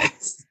going to say.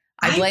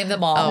 I blame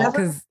them all. Oh,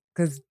 Never-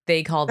 because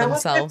they call That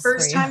was my themselves.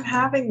 first time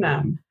having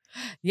them.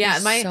 Yeah.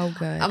 They're so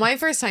good. My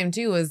first time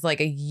too was like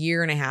a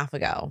year and a half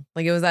ago.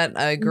 Like it was at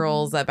a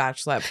girls'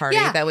 bachelorette party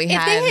that we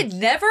had. If they had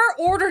never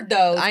ordered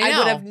those, I I know.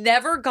 would have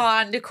never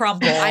gone to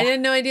Crumble. I had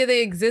no idea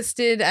they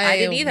existed. I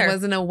didn't either.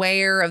 Wasn't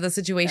aware of the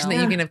situation No.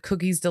 that you can have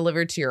cookies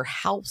delivered to your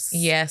house.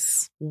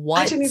 Yes.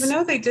 What? I didn't even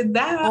know they did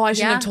that. Oh, I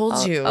should have Yeah.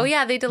 told you. Oh,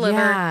 yeah, they deliver.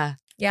 Yeah.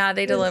 Yeah,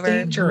 they It's deliver.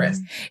 dangerous.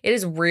 It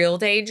is real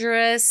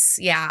dangerous.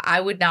 Yeah, I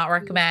would not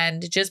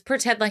recommend. Just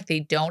pretend like they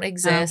don't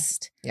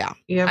exist. Yeah.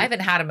 I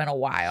haven't had them in a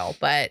while,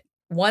 but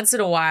once in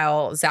a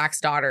while,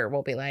 Zach's daughter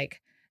will be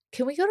like,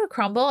 "Can we go to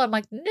Crumble?" I'm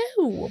like,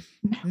 "No,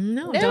 No,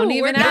 no, don't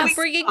even we're not ask.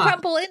 bringing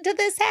Crumble into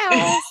this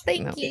house.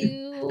 Thank No.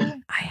 you,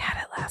 I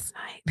had it last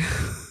night.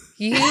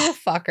 you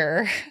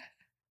fucker."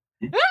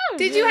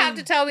 Did you have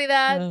to tell me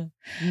that?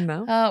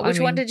 No. Which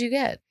one did you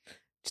get?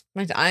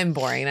 I'm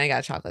boring. I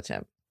got chocolate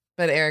chip,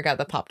 but Eric got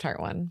the Pop-Tart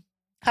one.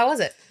 How was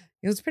it?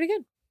 It was pretty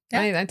good.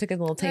 Yeah. I took a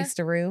little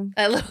taste-a-roo.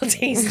 A little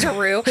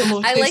taste-a-roo.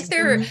 I like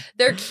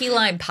their key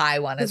lime pie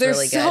one. Is They're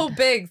really good. so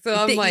big. So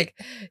I'm They- like,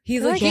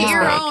 he's They're like, get your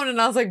big. own. And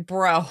I was like,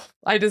 bro,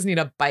 I just need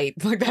a bite.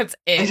 Like, that's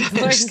it.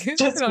 Like,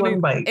 Just I don't one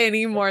need bite.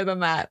 any more than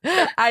that.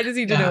 I just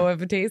need to Yeah. know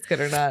if it tastes good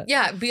or not.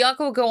 Yeah,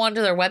 Bianca will go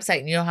onto their website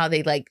and you know how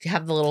they like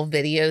have the little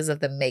videos of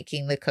them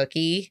making the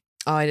cookie.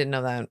 Oh, I didn't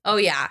know that. Oh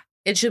yeah.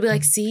 It should be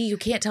like, see, you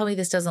can't tell me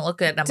this doesn't look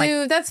good. And I'm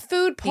Dude, that's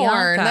food porn.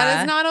 Bianca.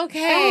 That is not like,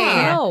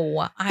 okay.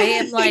 no, I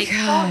am like,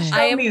 God. Show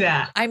I am- me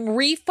that. I'm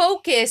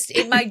refocused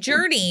in my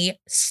journey.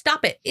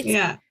 Stop it. It's,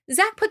 Yeah.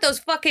 Zach put those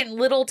fucking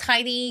little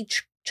tiny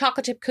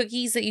chocolate chip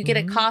cookies that you get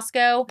at Mhm.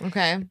 Costco.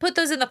 Okay. Put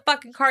those in the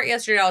fucking cart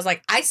yesterday. I was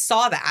like, I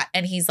saw that.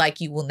 And he's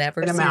like, you will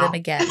never Get 'em see them out.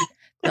 again.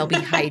 They'll be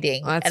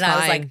hiding. That's and I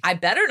was like, fine. I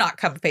better not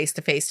come face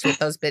to face with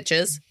those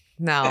bitches.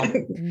 No,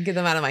 get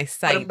them out of my Put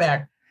sight. it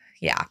back.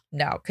 Yeah,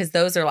 no, because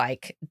those are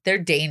like, they're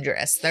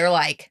dangerous. They're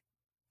like,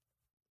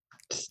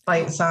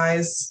 Bite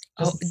size.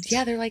 oh,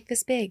 yeah, they're like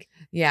this big.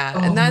 Yeah, Oh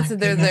and that's my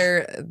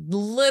they're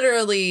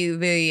literally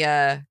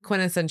the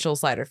quintessential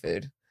slider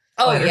food.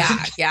 Oh Butter.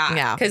 yeah,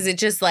 Yeah. because it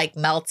just like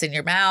melts in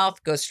your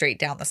mouth, goes straight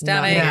down the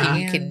stomach. Yeah.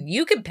 And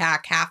you can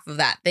pack half of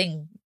that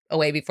thing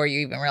away before you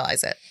even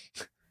realize it.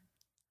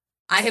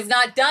 I have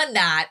not done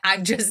that.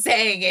 I'm just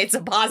saying it's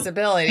a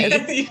possibility.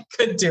 You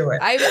could do it.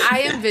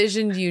 I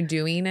envisioned you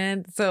doing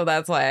it, so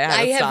that's why I had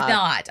I to have stop.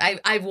 not.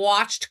 I've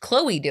watched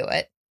Chloe do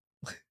it,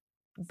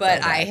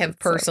 but So I good. have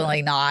It's so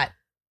personally not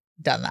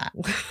done that.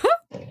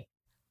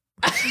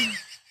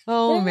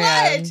 Oh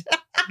man,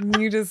 What?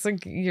 you just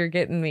like you're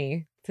getting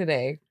me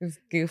today. Just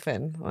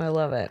goofing. I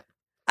love it.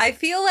 I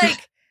feel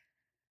like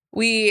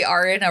we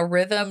are in a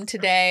rhythm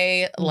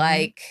today,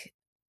 like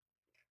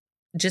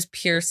just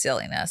pure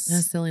silliness. No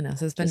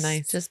silliness. It's been Just-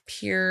 nice. Just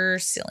pure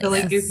silliness.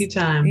 Silly goofy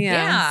time. Yeah.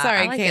 Yeah, Sorry,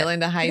 I like it. Kaitlyn,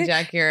 to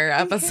hijack your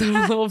episode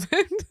a little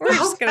bit. We're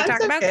just going to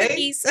That's talk about okay.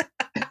 cookies.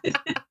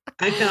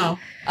 I know.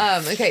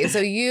 Okay,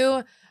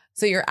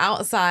 so you're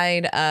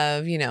outside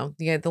of, you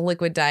had the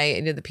liquid diet,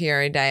 you did the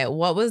PRA diet.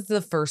 What was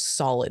the first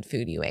solid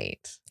food you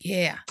ate?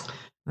 Yeah.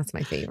 That's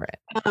my favorite.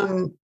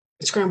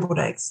 Scrambled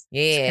eggs.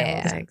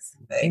 Yeah. Scrambled eggs.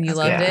 And you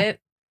loved Yeah. it?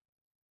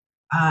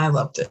 I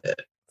loved it.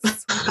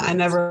 I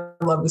never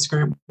loved the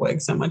scrambled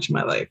egg so much in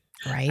my life.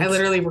 Right. I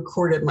literally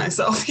recorded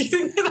myself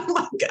eating it. I'm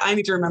like, I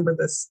need to remember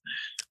this.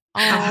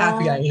 How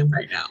happy I am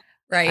right now.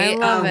 Right. I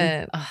love Um,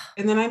 it. Ugh.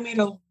 And then I made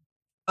a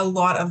a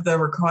lot of the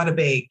ricotta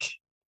bake.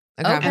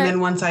 Okay. And then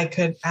once I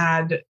could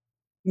add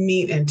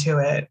meat into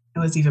it, it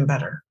was even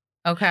better.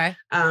 Okay.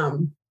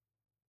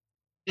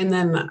 And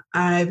then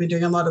I've been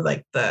doing a lot of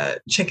like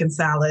the chicken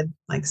salad,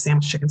 like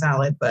sandwich chicken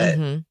salad, but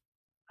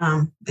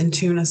and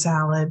tuna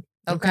salad.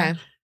 Okay.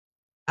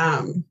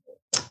 And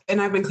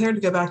I've been cleared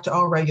to go back to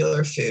all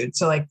regular food.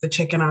 So like the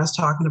chicken I was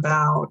talking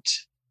about,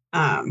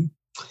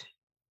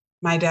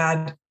 my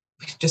dad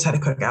just had a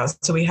cookout.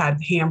 So we had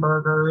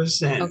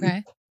hamburgers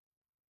and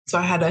so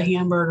I had a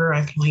hamburger.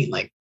 I can only eat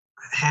like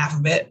half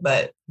of it,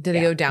 but did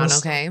it go down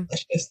okay?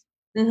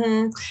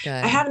 Mm-hmm.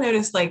 I have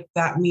noticed like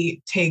that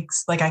meat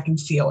takes, like I can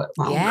feel it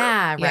longer.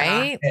 Yeah,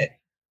 right?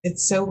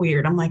 It's so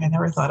weird. I'm like, I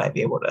never thought I'd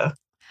be able to.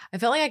 I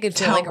felt like I could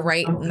feel like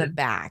right in the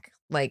back.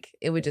 Like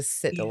it would just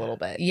sit a little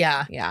bit.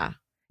 Yeah. Yeah.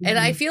 And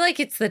I feel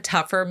like it's the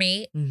tougher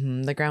meat.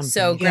 The ground beef.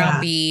 So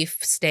ground beef,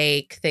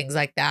 steak, things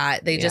like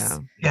that. They just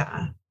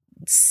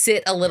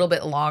sit a little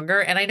bit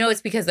longer. And I know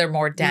it's because they're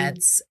more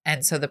dense.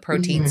 And so the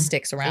protein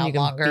sticks around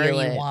longer.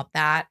 And you want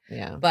that.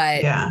 Yeah.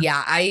 But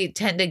yeah, I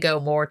tend to go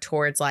more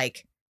towards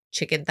like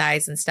chicken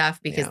thighs and stuff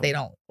because they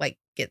don't like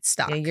get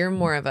stuck. Yeah, you're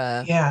more of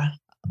a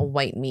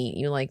white meat.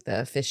 You like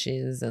the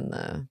fishes and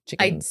the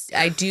chickens.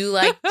 I do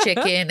like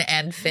chicken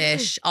and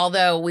fish.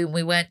 Although when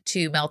we went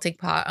to Melting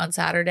Pot on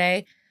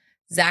Saturday,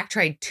 Zach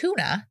tried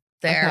tuna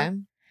there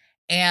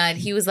and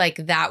he was like,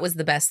 that was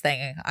the best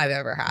thing I've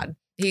ever had.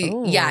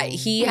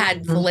 He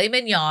had filet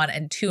mignon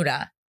and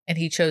tuna and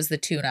he chose the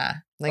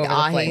tuna. Like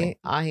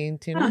ahi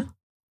tuna?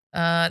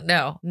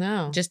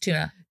 No, just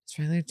tuna. It's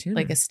regular tuna.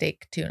 Like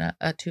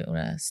a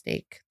tuna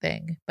steak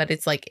thing, but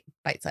it's like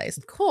bite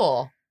sized.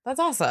 Cool. That's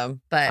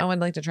awesome. But I would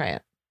like to try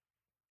it.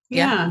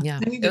 Yeah. I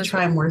need to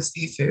try more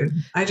seafood.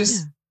 I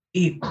just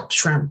eat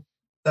shrimp.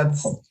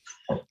 That's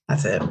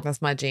it.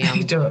 That's my I jam.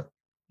 need to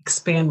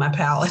expand my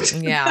palate.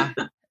 Yeah.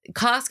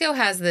 Costco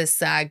has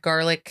this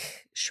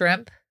garlic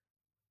shrimp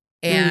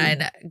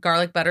and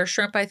garlic butter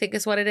shrimp, I think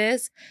is what it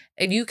is.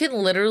 And you can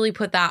literally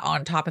put that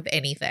on top of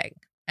anything.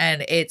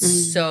 And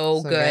it's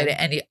so good.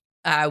 And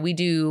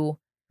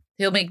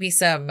he'll make me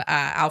some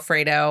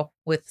Alfredo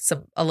with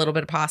a little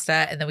bit of pasta,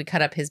 and then we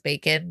cut up his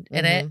bacon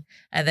in it,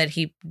 and then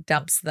he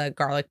dumps the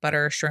garlic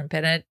butter shrimp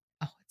in it.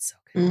 Oh, it's so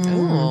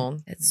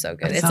good. It's so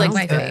good. It's like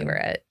my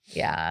favorite.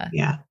 Yeah.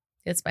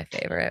 It's my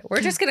favorite.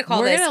 We're just gonna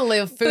call this. We're gonna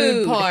live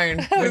food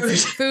porn.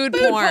 Food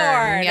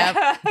porn.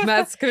 Yep,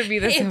 that's gonna be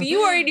this. If you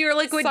are in your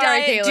liquid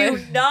diet,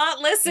 Kaitlyn, do not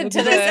listen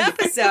to this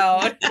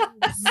episode.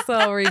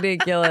 So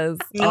ridiculous.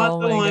 Not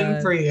the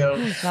one for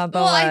you. Not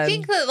the one. I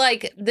think that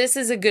like this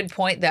is a good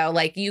point though.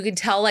 Like you can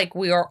tell like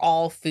we are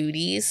all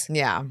foodies.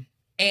 Yeah.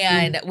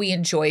 And we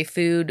enjoy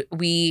food. I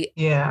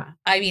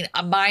mean,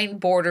 mine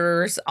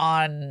borders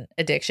on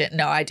addiction.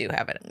 No, I do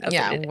have it.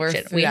 We're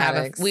food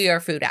addicts. We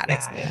are food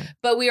addicts,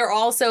 but we are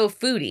also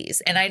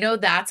foodies. And I know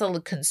that's a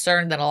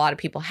concern that a lot of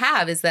people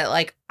have is that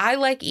like, I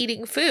like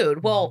eating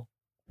food. Well,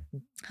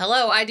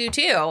 hello, I do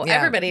too. Yeah.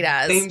 Everybody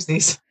does.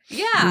 Samesies.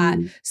 Yeah.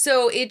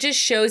 So it just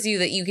shows you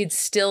that you can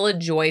still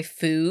enjoy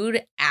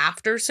food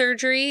after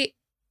surgery.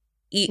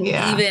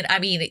 Even, I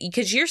mean,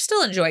 because you're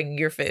still enjoying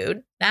your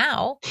food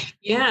now.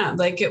 Yeah.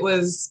 Like it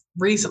was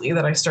recently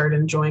that I started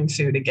enjoying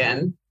food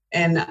again.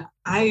 And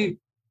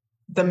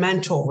the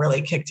mental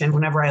really kicked in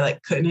whenever I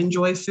like couldn't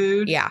enjoy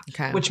food. Yeah.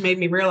 Okay. Which made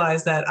me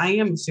realize that I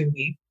am a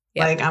foodie.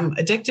 Yeah. Like I'm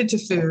addicted to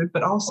food,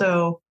 but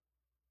also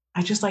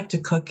I just like to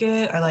cook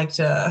it. I like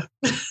to.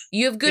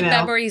 You have good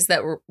memories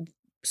that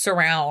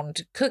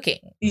surround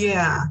cooking.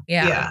 Yeah.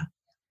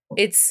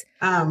 It's,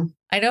 I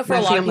know for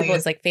a lot of people,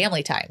 it's like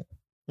family time.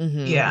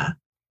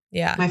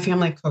 Yeah. My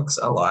family cooks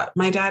a lot.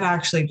 My dad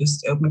actually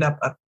just opened up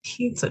a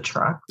pizza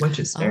truck, which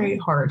is very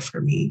hard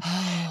for me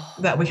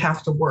that we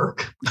have to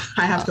work.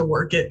 I have to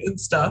work it and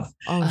stuff.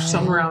 So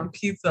I'm around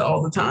pizza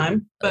all the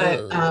time.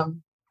 But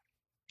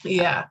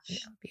yeah.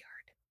 It'd be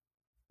hard.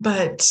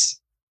 But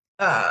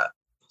what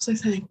was I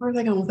saying? Where was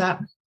I going with that?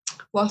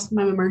 Lost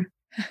my memory.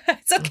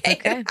 It's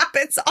okay. It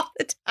happens all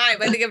the time.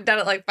 I think I've done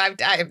it like 5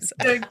 times.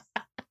 I think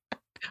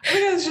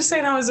I was just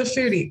saying I was a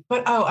foodie,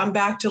 but I'm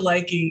back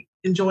to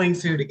enjoying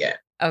food again.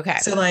 Okay.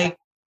 So like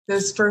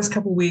those first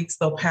couple weeks,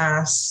 they'll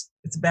pass.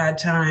 It's a bad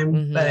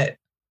time, but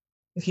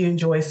if you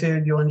enjoy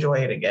food, you'll enjoy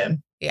it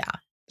again. Yeah.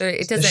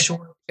 It doesn't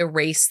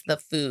erase the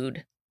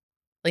food,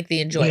 like the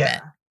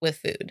enjoyment with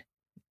food.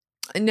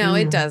 No,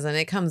 it doesn't.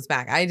 It comes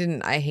back. I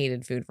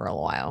hated food for a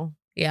while.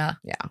 Yeah.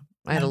 Yeah.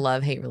 I had a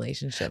love-hate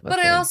relationship with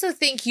food. I also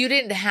think you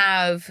didn't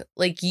have,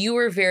 you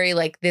were very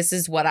this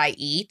is what I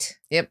eat.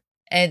 Yep.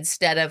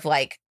 Instead of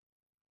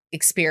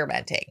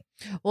experimenting.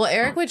 Well,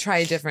 Eric would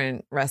try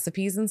different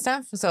recipes and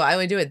stuff. So I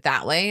would do it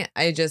that way.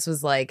 I just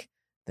was like,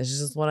 this is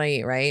just what I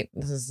eat, right?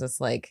 This is just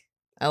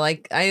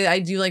I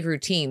do like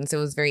routines. So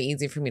it was very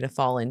easy for me to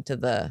fall into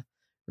the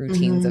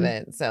routines of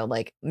it. So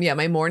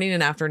my morning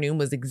and afternoon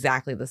was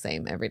exactly the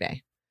same every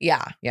day.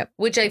 Yeah. Yep.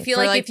 Which I feel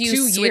if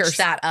you switch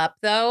that up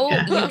though,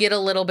 you get a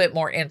little bit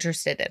more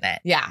interested in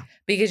it. Yeah.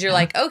 Because you're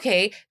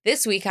okay,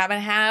 this week I'm going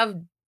to have,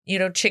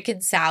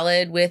 chicken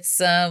salad with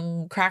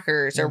some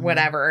crackers or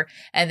whatever.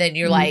 And then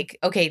you're like,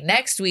 okay,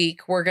 next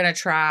week we're going to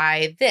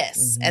try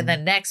this. And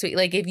then next week,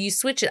 like if you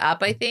switch it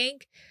up, I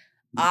think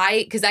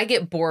because I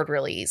get bored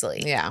really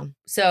easily. Yeah.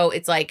 So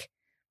it's like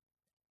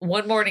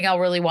one morning I'll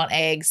really want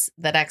eggs.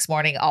 The next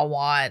morning I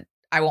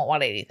won't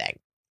want anything.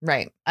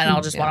 Right. And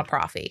I'll just want a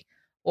coffee.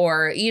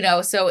 Or,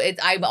 so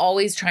I'm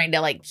always trying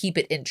to like keep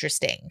it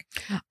interesting.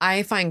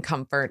 I find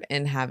comfort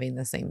in having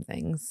the same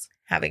things.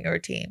 Having a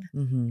routine.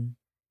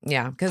 Mm-hmm.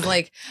 Yeah. Because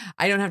like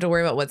I don't have to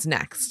worry about what's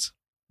next.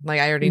 Like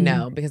I already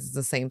know because it's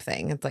the same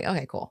thing. It's like,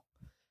 okay, cool.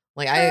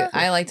 Like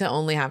I like to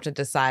only have to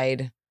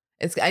decide.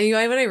 What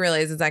I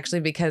realize is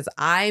actually because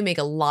I make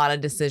a lot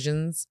of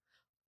decisions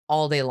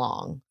all day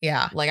long.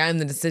 Yeah. Like I'm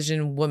the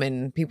decision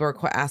woman. People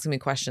are asking me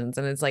questions.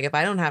 And it's like, if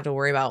I don't have to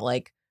worry about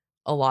like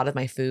a lot of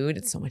my food,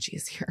 it's so much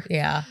easier.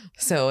 Yeah.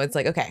 So it's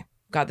like, okay,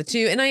 got the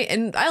two.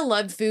 And I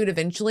loved food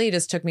eventually. It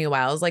just took me a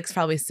while. It was like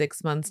probably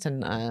 6 months to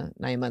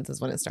 9 months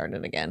is when it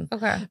started again.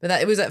 Okay. But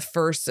it was that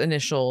first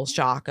initial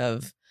shock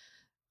of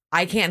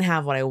I can't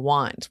have what I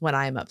want when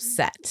I'm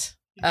upset.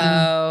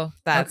 Oh,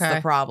 that's the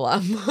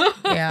problem.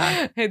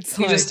 Yeah. It's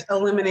you just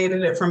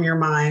eliminated it from your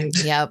mind.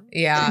 Yep.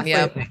 Yeah.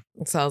 Yep.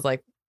 So I was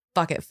like,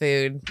 fuck it,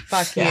 food.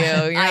 Fuck you.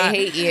 I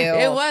hate you.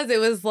 It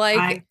was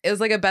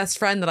like a best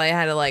friend that I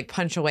had to like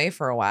punch away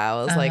for a while.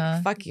 I was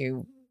like, fuck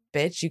you,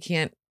 bitch. You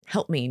can't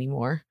help me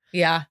anymore.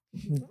 Yeah.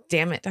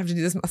 Damn it. I have to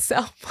do this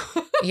myself.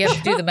 You have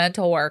to do the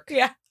mental work.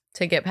 Yeah.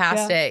 To get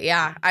past it.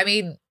 Yeah. I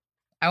mean,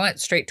 I went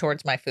straight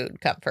towards my food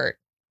comfort.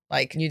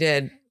 Like you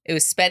did. It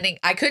was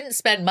I couldn't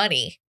spend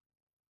money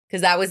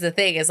because that was the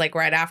thing is like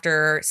right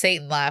after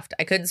Satan left,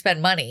 I couldn't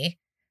spend money.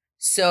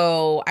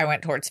 So I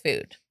went towards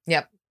food.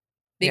 Yep.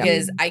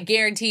 Because I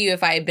guarantee you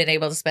if I had been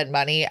able to spend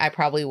money, I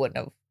probably wouldn't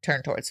have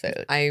turned towards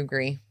food. I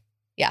agree.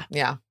 Yeah.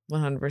 Yeah.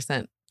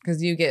 100%.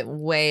 Because you get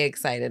way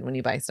excited when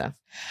you buy stuff.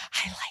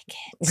 I like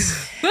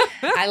it.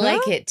 I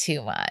like it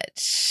too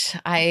much.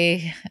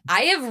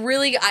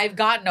 I've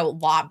gotten a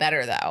lot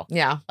better though.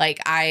 Yeah. Like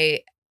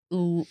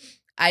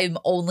I'm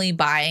only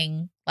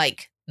buying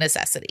like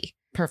necessity.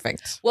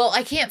 Perfect. Well,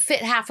 I can't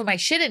fit half of my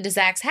shit into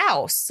Zach's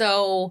house.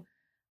 So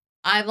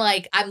I'm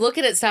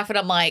looking at stuff and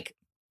I'm like,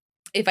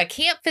 if I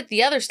can't fit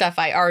the other stuff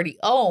I already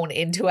own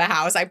into a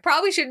house, I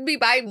probably shouldn't be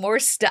buying more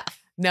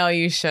stuff. No,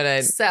 you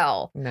shouldn't.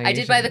 So I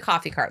did buy the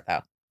coffee cart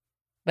though,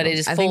 but it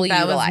is fully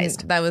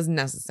utilized. That was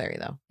necessary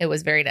though. It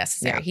was very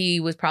necessary. Yeah. He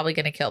was probably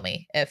going to kill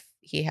me if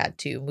he had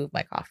to move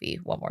my coffee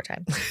one more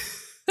time.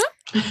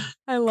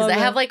 I love it. I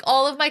have like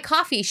all of my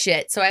coffee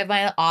shit. So I have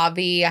my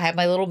Avi, I have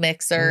my little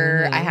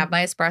mixer, I have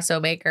my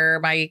espresso maker,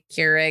 my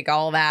Keurig,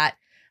 all that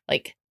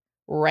like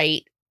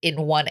right in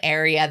one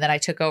area. And then I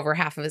took over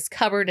half of his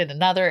cupboard in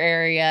another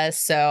area.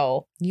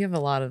 So you have a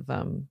lot of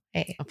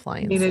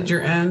appliances. Needed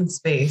your own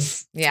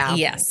space. Yeah.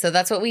 Yes. So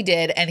that's what we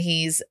did. And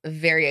he's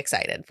very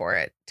excited for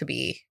it to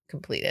be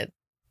completed.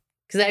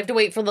 Because I have to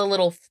wait for the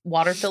little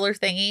water filler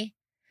thingy.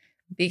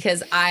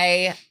 Because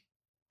I'm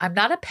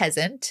not a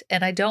peasant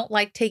and I don't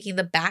like taking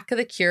the back of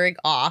the Keurig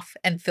off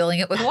and filling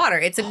it with water.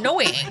 It's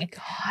annoying. Oh my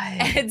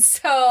God. And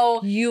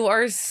so you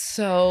are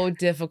so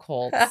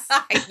difficult.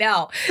 I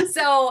know.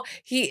 So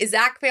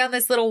Zach found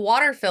this little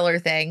water filler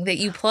thing that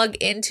you plug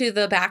into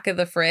the back of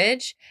the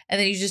fridge and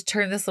then you just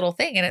turn this little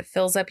thing and it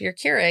fills up your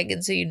Keurig.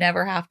 And so you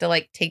never have to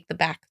like take the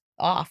back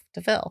off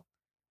to fill.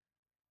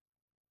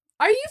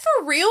 Are you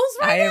for reals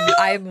right now?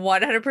 I'm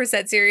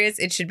 100% serious.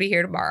 It should be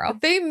here tomorrow.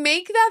 They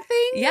make that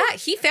thing? Yeah,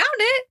 he found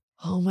it.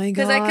 Oh my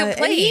God. Because I complained.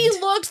 And he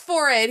looked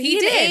for it. He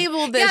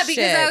enabled this shit.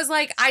 Yeah, because I was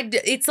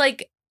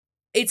like,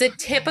 it's a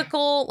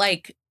typical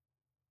like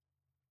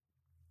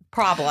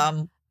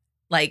problem.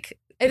 Like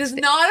it is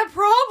not a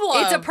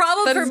problem. It's a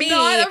problem for me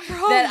not a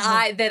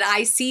problem. that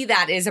I see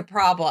that is a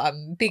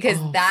problem because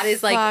that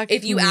is like,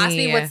 if you ask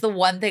me what's the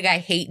one thing I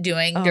hate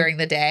doing during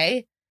the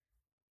day,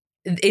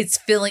 it's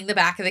filling the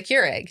back of the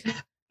Keurig.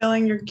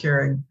 Filling your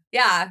Keurig.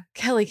 Yeah.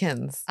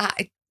 Kellykins.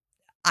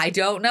 I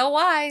don't know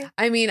why.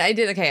 I mean, I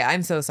did. Okay.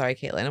 I'm so sorry,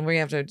 Kaitlyn. And we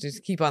have to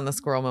just keep on the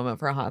squirrel moment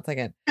for a hot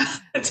second.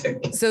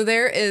 Okay. So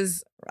there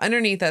is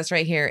underneath us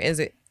right here is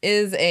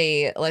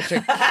a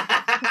electric.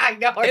 I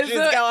know where she's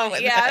going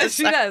with yeah, this.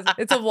 she does.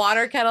 It's a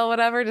water kettle,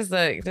 whatever, just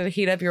to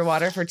heat up your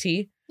water for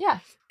tea. Yeah.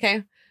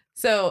 Okay.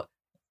 So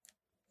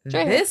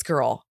Right this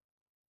girl.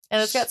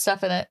 And it's got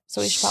stuff in it.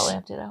 So we should probably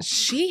empty it out.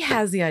 She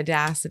has the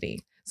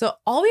audacity. So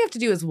all we have to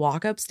do is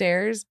walk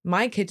upstairs.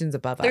 My kitchen's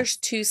above us. There's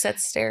 2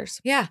 sets of stairs.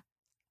 Yeah.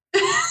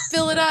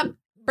 Fill it up,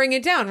 bring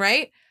it down,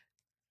 right?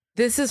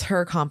 This is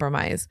her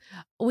compromise.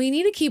 We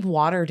need to keep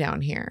water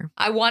down here.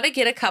 I want to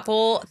get a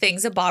couple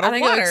things of bottled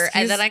water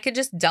and then I could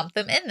just dump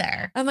them in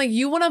there. I'm like,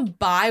 you want to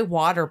buy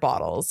water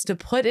bottles to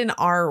put in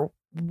our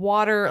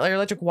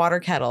electric water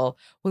kettle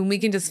when we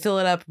can just fill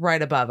it up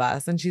right above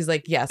us? And she's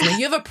like, yes. Like,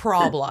 you have a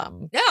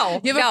problem.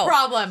 No, you have a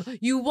problem.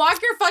 You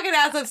walk your fucking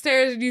ass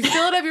upstairs and you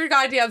fill it up your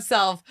goddamn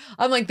self.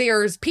 I'm like,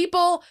 there's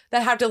people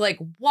that have to like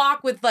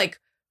walk with like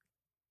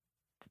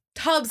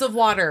tubs of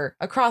water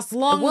across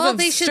long. Well,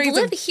 they should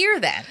live here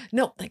then.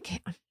 No, they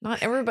can't.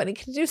 Not everybody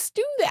can just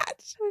do that.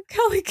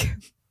 Kelly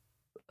can.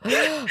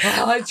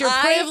 It's your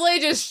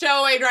privilege is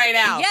showing right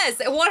now. Yes,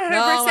 100%.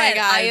 Oh my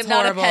God, I am it's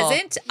not horrible. a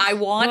peasant. I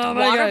want Oh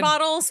my water God.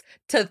 bottles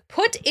to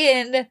put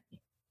in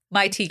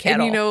my tea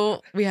kettle.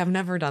 And we have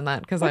never done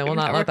that because I will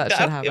not let that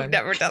shit happen. We've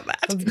never done that.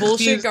 That's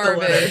bullshit Use the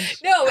garbage. water.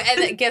 No,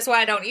 and guess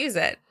why I don't use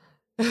it?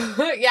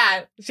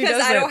 Yeah, she Because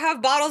does I don't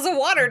have bottles of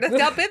water to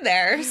dump in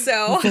there.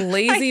 So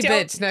lazy I don't-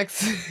 bitch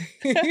next.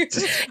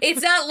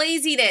 It's not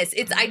laziness.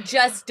 It's I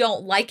just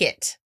don't like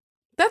it.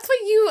 That's what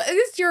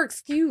it's your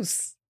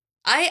excuse.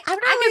 I'm not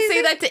I can lazy.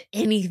 say that to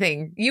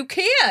anything. You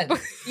can.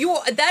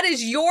 That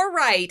is your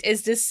right,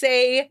 is to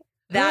say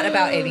that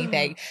about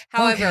anything.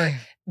 However, Okay.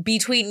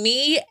 between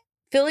me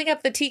filling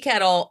up the tea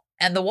kettle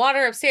and the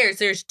water upstairs,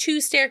 there's 2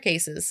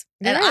 staircases.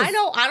 And There is. I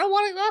don't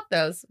want to go up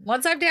those.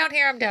 Once I'm down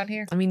here, I'm down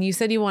here. I mean, you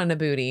said you wanted a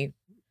booty.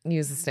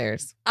 Use the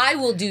stairs. I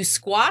will do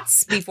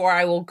squats before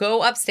I will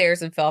go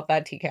upstairs and fill up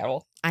that tea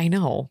kettle. I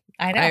know.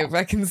 I know.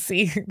 I can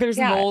see there's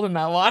Yeah. mold in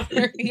that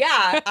water.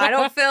 Yeah, I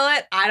don't fill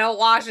it. I don't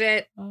wash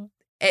it. So-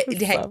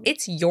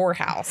 It's your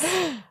house.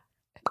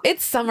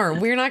 It's summer.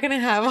 We're not going to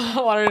have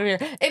hot water in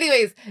here.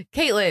 Anyways,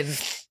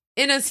 Kaitlyn,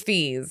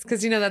 NSVs,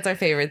 because that's our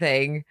favorite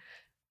thing.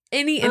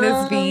 Any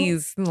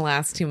NSVs in the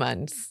last 2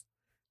 months?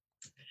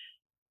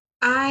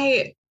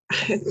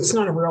 It's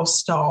not a real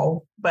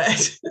stall,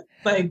 but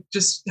like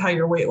just how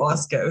your weight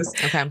loss goes.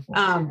 Okay.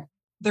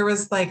 There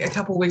was like a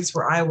couple weeks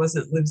where I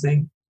wasn't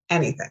losing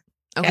anything.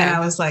 Okay. And I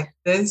was like,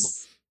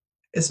 this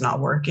is not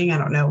working. I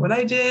don't know what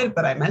I did,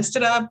 but I messed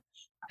it up.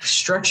 I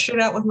stretched it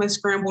out with my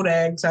scrambled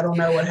eggs. I don't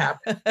know what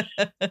happened.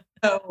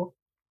 So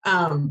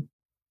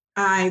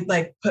I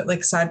like put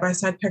like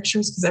side-by-side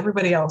pictures because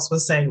everybody else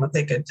was saying that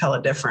they could tell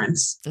a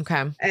difference.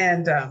 Okay.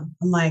 And I'm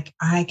like,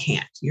 I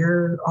can't.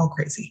 You're all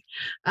crazy.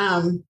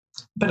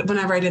 But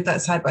whenever I did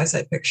that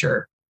side-by-side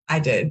picture, I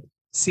did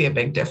see a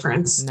big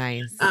difference.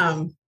 Nice.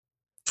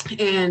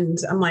 And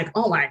I'm like,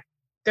 oh my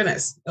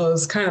goodness. It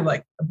was kind of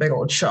like a big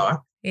old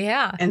shock.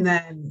 Yeah. And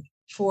then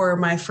for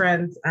my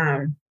friend,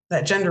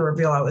 that gender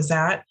reveal I was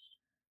at,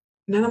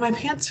 none of my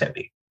pants fit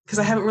me because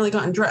I haven't really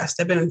gotten dressed.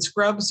 I've been in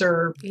scrubs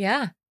or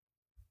Yeah.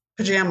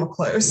 pajama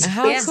clothes.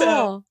 How Yeah. cool.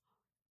 So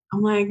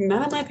I'm like,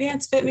 none of my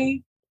pants fit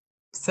me.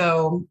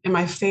 So, and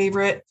my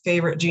favorite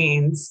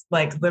jeans,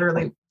 like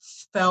literally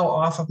fell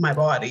off of my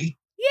body.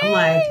 Yay! I'm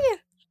like,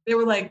 they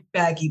were like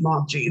baggy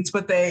mom jeans,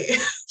 but they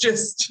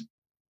just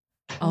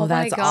Oh, my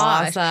that's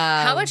gosh. awesome.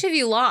 How much have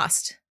you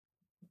lost?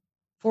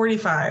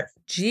 45.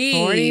 Jeez.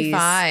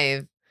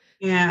 45.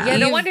 Yeah. Yeah,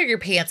 no You've- wonder your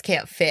pants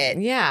can't fit.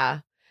 Yeah.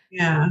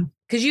 Yeah.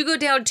 Because you go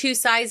down 2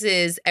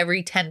 sizes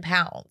every 10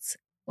 pounds.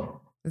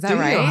 Is that Do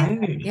you?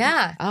 right?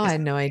 Yeah. Oh, I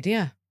had no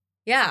idea.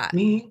 Yeah.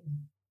 Me.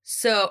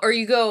 So, or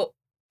you go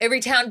every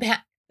 10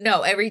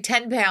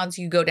 pounds,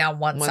 you go down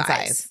one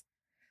size.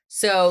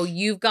 So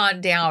you've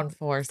gone down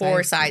 4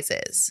 4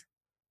 sizes.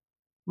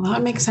 Well,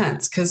 that makes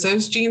sense because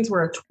those jeans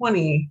were a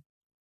 20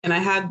 and I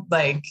had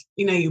like,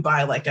 you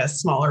buy like a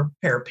smaller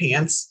pair of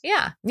pants.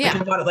 Yeah. Yeah.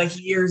 Like I bought it like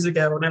years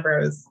ago whenever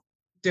I was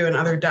doing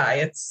other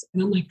diets.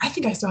 And I'm like, I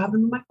think I still have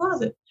them in my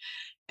closet.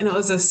 And it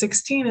was a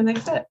 16 and they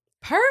fit.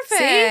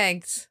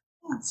 Perfect.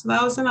 Yeah, so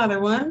that was another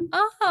one.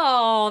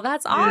 Oh,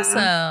 that's Yeah.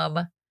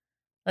 awesome.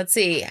 Let's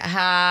see.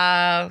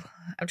 I'm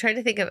trying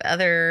to think of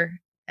other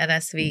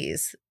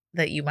NSVs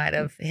that you might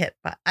have hit.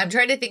 But I'm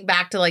trying to think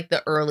back to like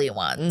the early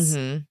ones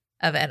Mm-hmm.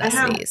 of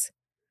NSVs.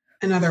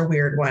 Another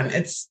weird one.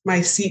 It's my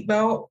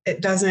seatbelt. It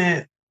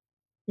doesn't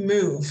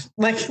move.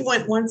 Like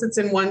once it's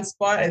in one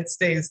spot, it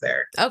stays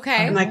there.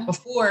 Okay. And like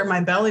before,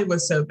 my belly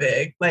was so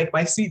big, like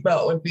my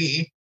seatbelt would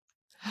be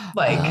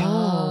like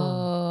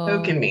Oh.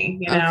 poking me,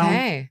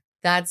 Okay.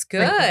 That's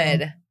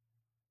good.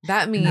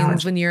 That No, means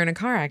it's- when you're in a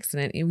car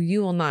accident,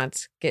 you will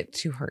not get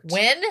too hurt.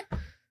 When?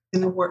 in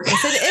the work. I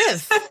said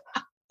if.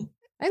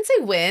 I didn't say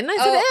when. I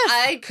said if.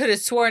 I could have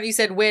sworn you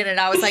said when, and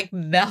I was like,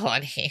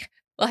 Melanie.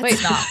 Let's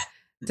Wait. not.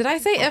 Did I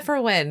say if or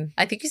when?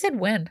 I think you said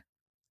when.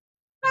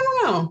 I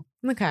don't know.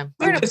 Okay.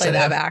 We're going to just play said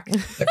that if. back.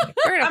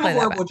 We're going to I'm play a that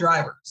horrible back.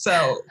 driver,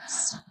 so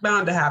it's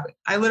bound to happen.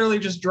 I literally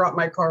just dropped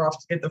my car off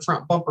to get the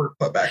front bumper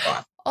put back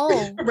on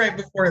Oh, right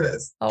before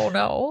this. oh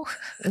no.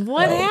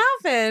 What Oh.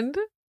 happened?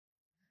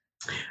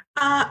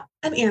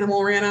 An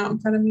animal ran out in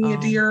front of me, Oh.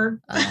 a deer.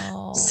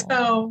 Oh.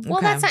 So Well,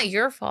 Okay. that's not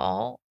your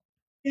fault.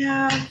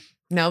 yeah,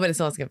 No, but it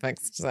still has to get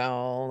fixed.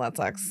 So that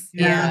sucks.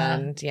 Yeah.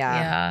 And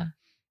Yeah.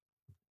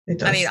 it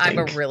does. I mean, I'm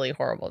a stink. really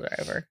horrible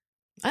driver.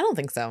 I don't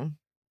think so.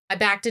 I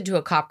backed into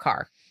a cop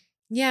car.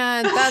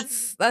 Yeah,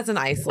 that's an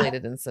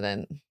isolated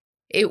incident.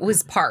 It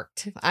was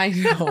parked. I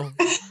know.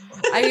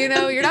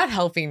 You're not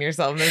helping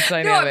yourself in this No,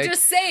 dynamic. I'm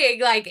just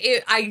saying,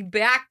 I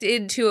backed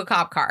into a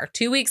cop car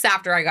 2 weeks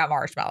after I got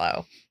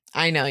Marshmallow,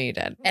 I know you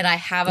did. and I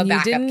have a You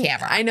backup didn't-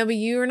 camera. I know, but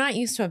you were not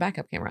used to a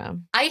backup camera.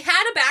 I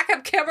had a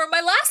backup camera in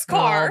my last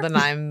car. Oh, then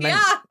I'm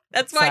yeah,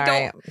 that's why I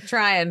sorry. don't.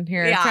 Trying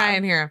here. Yeah.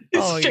 Trying here.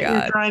 Oh You're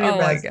god. trying your Oh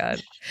my best.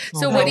 god. Oh,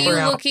 So, my what are help you her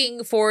out.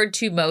 looking forward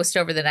to most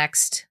over the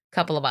next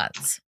couple of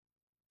months?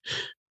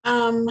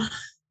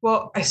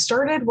 Well, I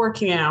started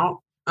working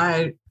out.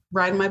 I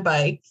riding my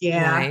bike.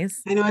 Yeah.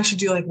 Nice. I know I should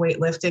do like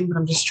weightlifting, but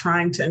I'm just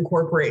trying to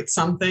incorporate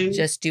something.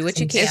 Just do what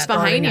you can. It's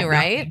behind you,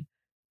 right?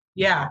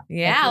 Yeah.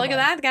 Yeah. Look at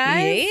that,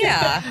 guys.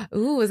 Yeah.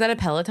 Ooh, is that a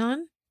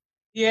Peloton?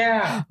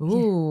 Yeah.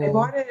 Ooh. I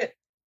bought it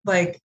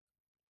like,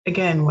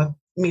 again, with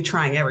me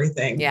trying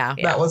everything. Yeah.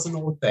 That was an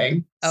old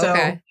thing.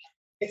 Okay. So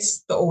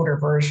it's the older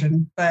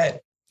version,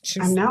 but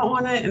I'm now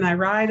on it and I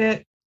ride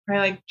it. I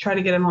like try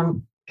to get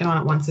on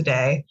it once a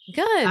day.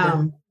 Good.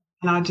 And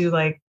I'll do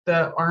like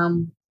the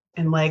arm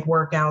and leg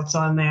workouts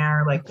on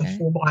there, like the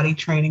full body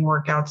training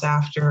workouts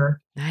after.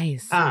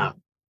 Nice.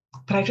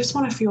 But I just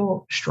want to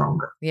feel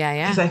stronger.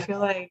 Yeah. Because I feel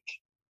like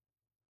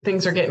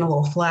things are getting a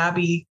little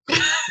flabby.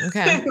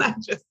 Okay.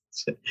 And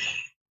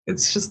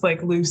it's just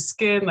like loose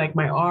skin, like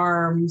my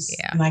arms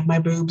and like my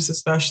boobs,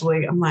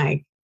 especially. I'm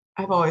like,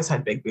 I've always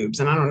had big boobs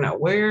and I don't know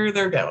where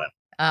they're going.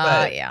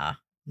 Yeah.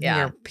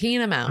 You're peeing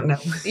them out.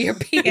 You're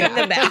peeing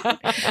them out.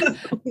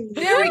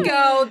 There we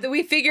go.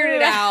 We figured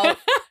it out.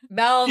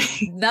 Mel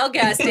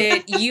guessed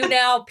it. You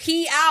now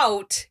pee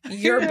out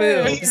your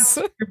boobs.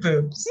 Your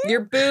boobs.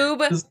 Your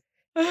boob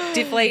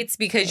deflates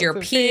because you're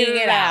peeing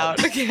it out.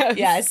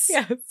 Yes.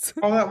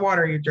 All that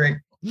water you drink.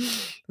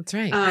 That's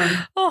right.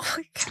 And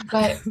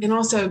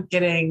also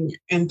getting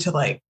into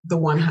like the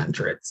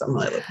 100s. I'm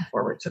really looking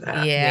forward to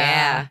that.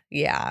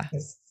 Yeah.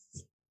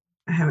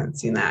 I haven't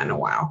seen that in a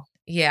while.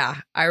 Yeah.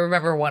 I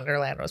remember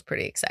Wonderland was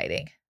pretty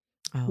exciting.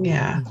 Oh,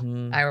 yeah.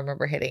 Mm-hmm. I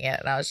remember hitting it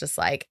and I was just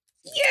like,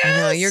 yes. I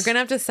know. You're going to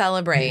have to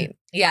celebrate.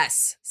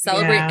 Yes.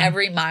 Celebrate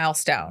every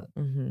milestone,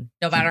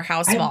 no matter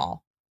how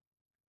small.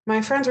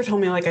 My friends were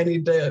telling me like I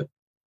need to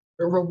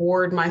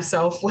reward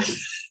myself with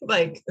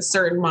like a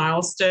certain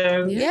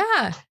milestone.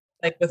 Yeah.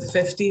 Like with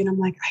 50. And I'm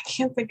like, I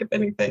can't think of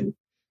anything.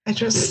 I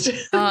just do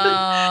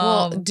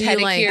pedicures.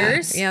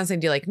 You like,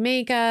 do you like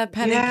makeup,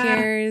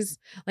 pedicures?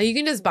 Like you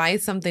can just buy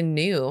something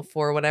new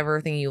for whatever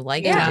thing you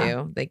like to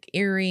do, like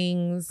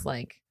earrings,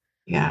 like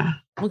well,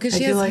 because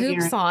she has like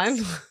hoops earrings on.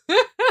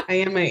 I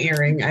am an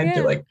earring. I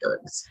do like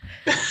earrings.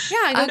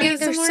 Go get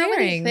some more many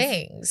earrings.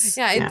 Things.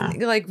 Yeah,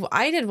 it's like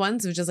I did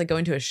once. It was just like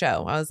going to a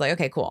show. I was like,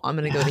 okay, cool. I'm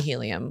gonna go to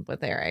Helium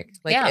with Eric.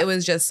 Like it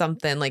was just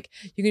something like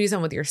you can do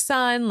something with your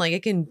son. Like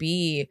it can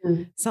be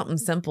something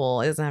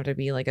simple. It doesn't have to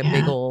be like a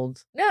big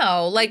old.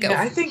 No, like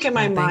I think in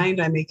my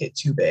mind I make it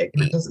too big.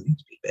 It doesn't need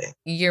to be big.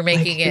 You're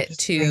making it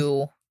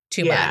too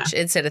much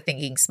instead of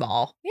thinking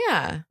small.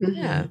 Yeah.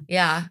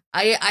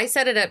 I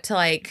set it up to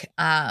like,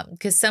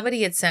 cause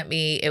somebody had sent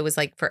me, it was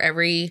like for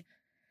every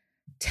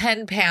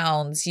 10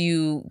 pounds,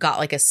 you got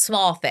like a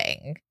small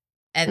thing.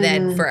 And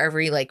then for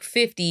every like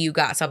 50, you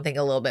got something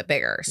a little bit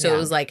bigger. So it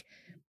was like,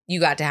 you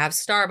got to have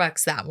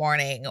Starbucks that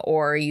morning,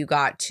 or you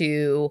got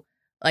to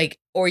like,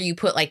 or you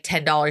put like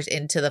 $10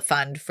 into the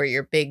fund for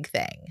your big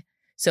thing.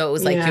 So it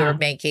was like you were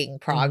making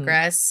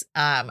progress.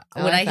 When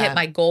I hit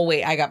my goal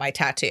weight, I got my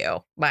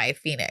tattoo, my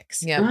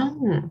Phoenix. Yeah.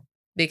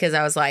 Because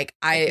I was like,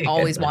 I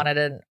always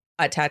wanted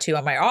a tattoo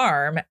on my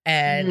arm.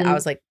 And I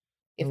was like,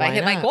 if I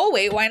hit my goal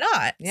weight, why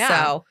not? Yeah.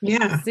 So you're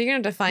going to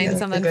have to find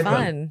something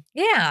fun.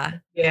 Yeah.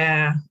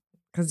 Yeah.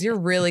 Because you're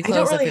really close I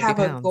don't really to 50 have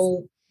pounds. a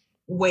goal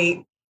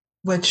weight,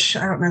 which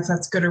I don't know if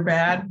that's good or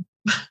bad.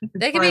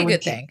 That could be a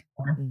good thing.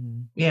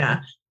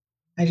 Yeah.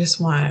 I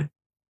just want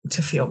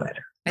to feel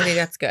better. I think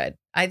that's good.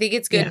 I think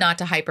it's good not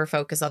to hyper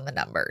focus on the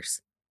numbers.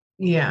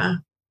 Yeah.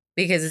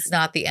 Because it's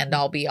not the end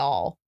all be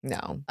all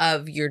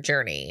of your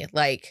journey.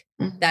 Like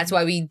that's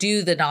why we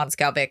do the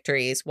non-scale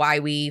victories, why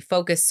we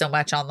focus so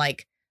much on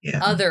like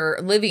other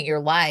living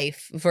your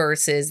life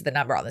versus the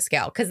number on the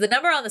scale. Because the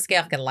number on the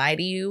scale can lie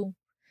to you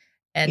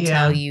and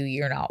tell you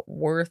you're not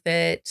worth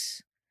it.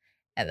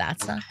 And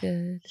that's not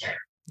good.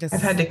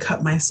 I've had to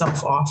cut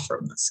myself off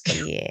from the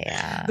scale.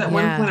 Yeah. At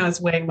one point I was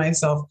weighing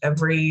myself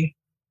every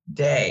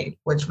day,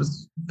 which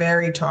was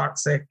very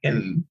toxic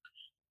and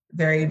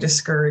very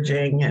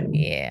discouraging. And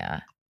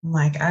I'm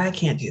like, I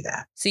can't do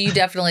that. So you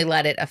definitely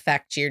let it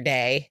affect your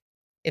day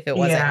if it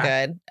wasn't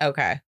good.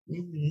 Okay.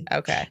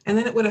 Okay. And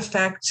then it would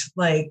affect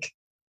like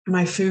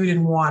my food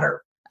and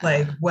water,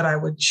 like what I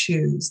would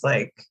choose.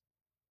 Like,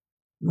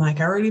 I'm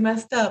like, I already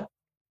messed up.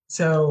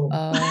 So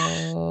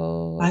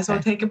might as well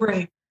take a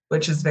break,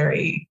 which is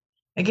very,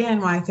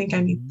 again, why I think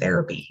I need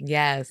therapy.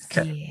 Yes.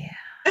 Yeah.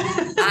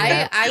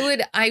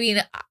 I mean,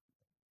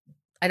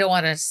 I don't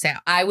want to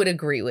sound, I would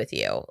agree with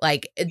you.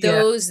 Like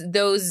those are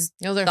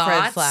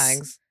red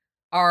flags.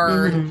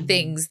 Are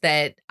things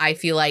that I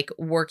feel like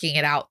working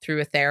it out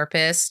through a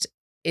therapist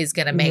is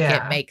going to make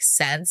it make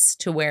sense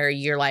to where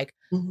you're like,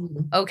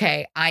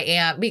 okay, I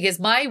am, because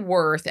my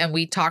worth, and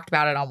we talked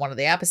about it on one of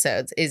the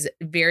episodes, is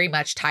very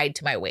much tied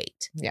to my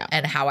weight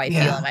and how I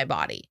feel in my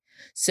body.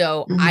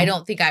 So I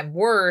don't think I'm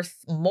worth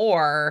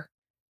more.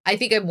 I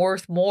think I'm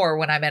worth more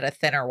when I'm at a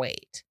thinner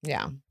weight.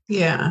 Yeah.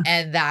 Yeah.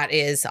 And that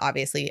is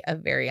obviously a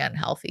very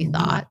unhealthy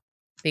thought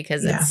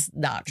because it's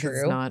not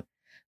true. It's not.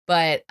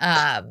 But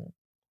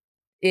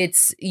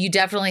you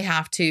definitely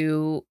have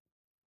to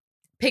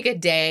pick a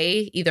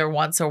day, either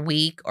once a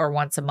week or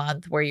once a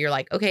month, where you're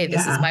like, okay,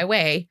 this is my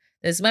way.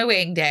 This is my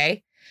weighing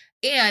day.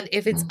 And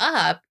if it's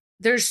up,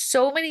 there's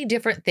so many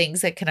different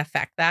things that can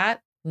affect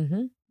that.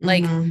 Mm-hmm.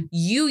 Like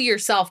you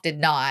yourself did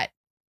not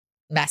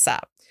mess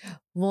up.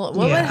 Well,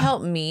 what would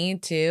help me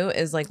too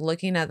is like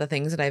looking at the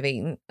things that I've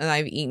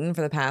eaten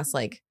for the past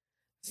like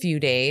few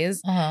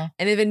days. And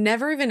if it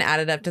never even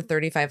added up to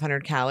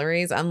 3,500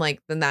 calories, I'm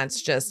like, then that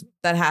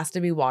has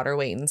to be water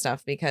weight and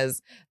stuff,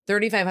 because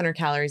 3,500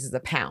 calories is a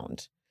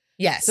pound.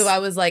 Yes. So I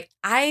was like,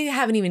 I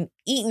haven't even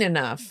eaten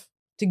enough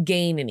to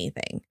gain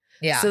anything.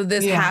 Yeah. So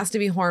this has to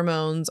be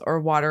hormones or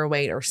water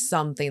weight or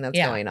something that's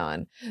going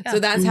on. Yeah. So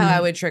that's how I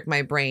would trick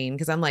my brain,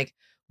 because I'm like,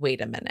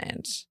 wait a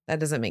minute, that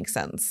doesn't make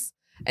sense.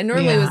 And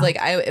normally it was like,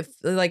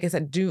 like I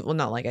said,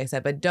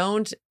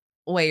 don't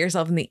weigh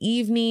yourself in the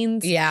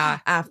evenings,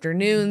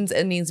 afternoons.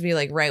 It needs to be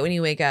like right when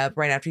you wake up,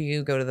 right after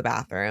you go to the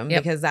bathroom,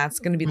 because that's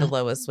going to be the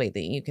lowest weight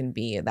that you can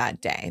be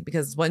that day.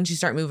 Because once you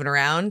start moving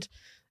around,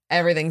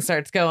 everything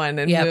starts going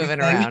and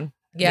moving around.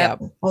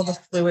 Yep. All the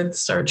fluids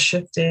start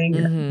shifting.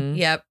 Mm-hmm.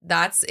 Yep.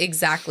 That's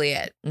exactly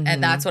it.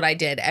 And that's what I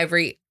did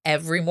every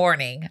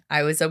morning.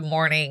 I was a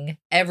morning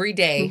every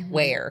day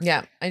weigher.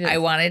 Yeah. I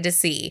wanted to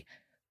see.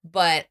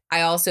 But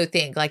I also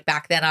think like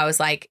back then I was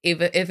like,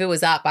 if it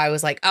was up, I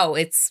was like, oh,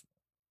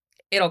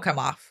 it'll come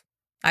off.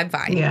 I'm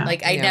fine. Yeah.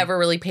 Like I never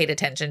really paid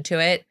attention to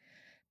it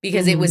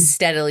because it was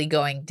steadily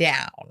going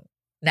down.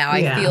 Now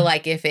I feel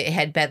like if it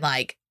had been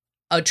like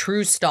a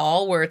true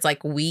stall where it's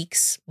like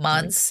weeks,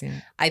 months,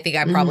 I think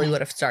I probably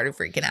would have started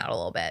freaking out a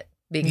little bit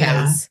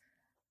because.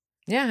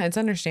 Yeah, it's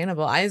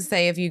understandable. I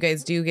say if you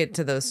guys do get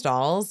to those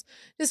stalls,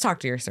 just talk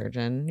to your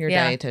surgeon, your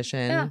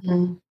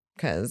dietitian.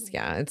 Because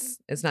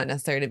it's not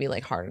necessary to be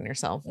like hard on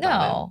yourself.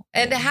 No.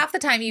 And half the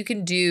time you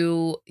can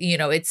do,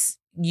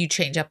 you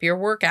change up your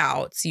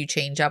workouts, you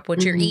change up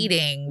what you're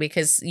eating,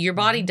 because your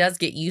body does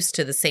get used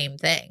to the same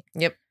thing.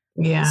 Yep.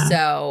 Yeah.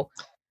 So.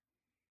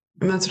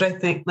 And that's what I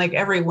think. Like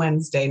every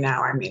Wednesday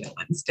now, I meet a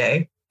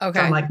Wednesday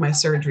from like my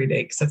surgery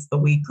day, because it's the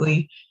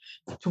weekly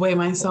to weigh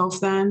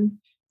myself then.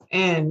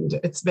 And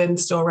it's been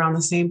still around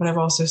the same, but I've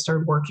also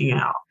started working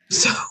out.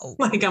 So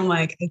like, I'm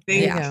like, I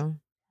think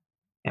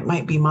it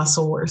might be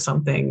muscle or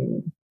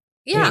something.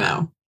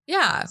 Yeah.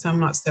 Yeah. So I'm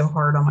not so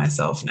hard on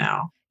myself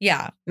now.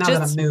 Yeah. Now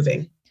that I'm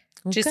moving.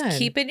 Just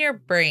keep in your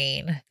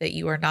brain that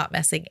you are not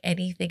messing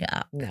anything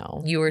up.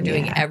 No. You are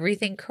doing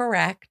everything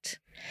correct.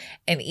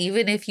 And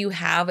even if you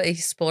have a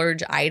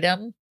splurge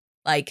item,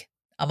 like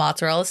a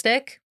mozzarella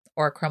stick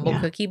or a crumble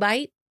cookie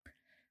bite,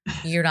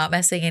 you're not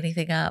messing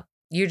anything up.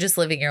 You're just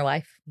living your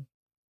life.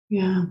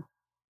 Yeah.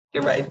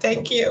 You're right.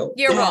 Thank you.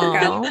 You're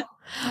welcome.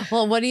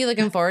 Well, what are you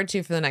looking forward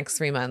to for the next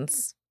 3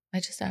 months? I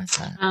just asked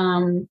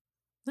that.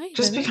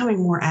 Just becoming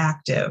more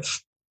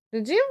active.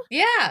 Did you?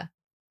 Yeah.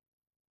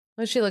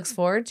 What she looks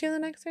forward to in the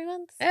next 3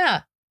 months?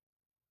 Yeah.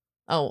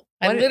 Oh,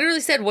 I literally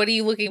said, what are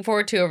you looking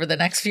forward to over the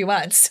next few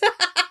months?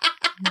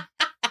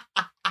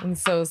 I'm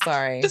so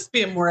sorry. Just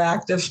being more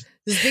active.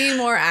 Just being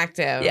more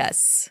active.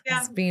 Yes.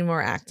 Just being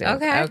more active.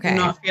 Okay. I'm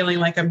not feeling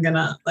like I'm going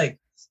to like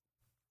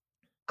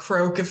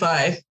croak if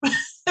I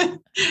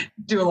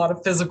do a lot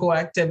of physical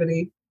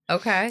activity.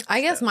 Okay.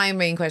 I guess my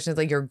main question is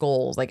like your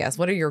goals, I guess.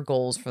 What are your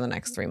goals for the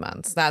next 3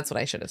 months? That's what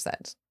I should have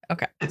said.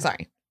 Okay.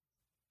 Sorry.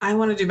 I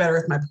want to do better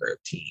with my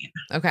protein.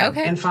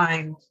 Okay. And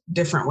find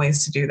different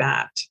ways to do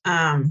that.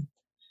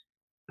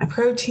 My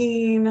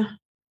protein,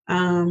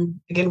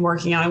 again,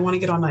 working out. I want to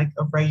get on like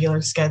a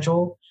regular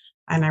schedule,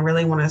 and I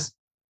really want to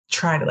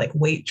try to like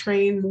weight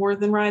train more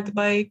than ride the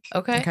bike.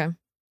 Okay.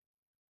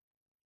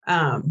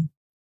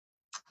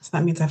 So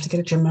that means I have to get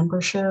a gym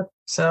membership.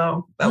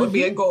 So that would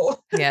be a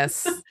goal.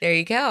 Yes. There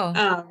you go.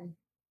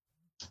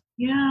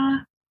 Yeah.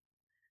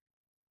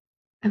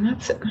 And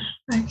that's it.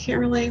 I can't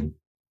really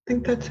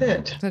think that's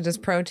it. So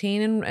just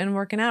protein and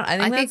working out. I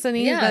think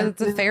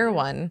that's a fair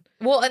one.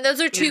 Well, and those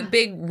are two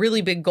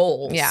really big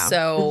goals. Yeah.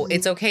 So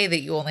it's okay that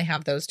you only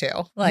have those two.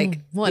 Like,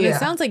 and it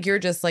sounds like you're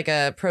just like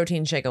a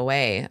protein shake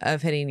away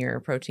of hitting your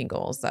protein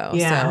goals, though.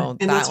 Yeah. So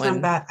and that's one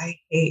bad. I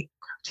hate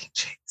protein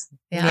shakes.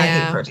 Yeah. I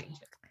hate protein shakes.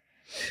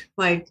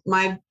 Like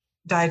my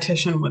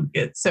dietitian would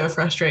get so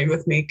frustrated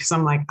with me because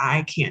I'm like,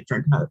 I can't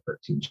drink another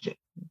protein shake.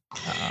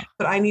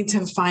 But I need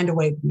to find a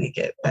way to make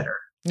it better.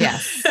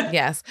 Yes.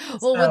 Yes.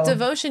 Well, with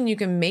Devotion, you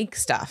can make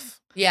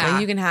stuff. Yeah.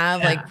 Like you can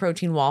have like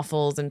protein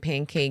waffles and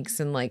pancakes,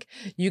 and like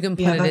you can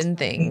put it in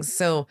things.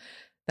 So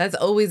that's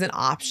always an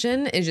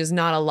option. It's just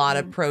not a lot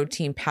of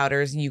protein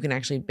powders you can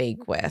actually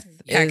bake with.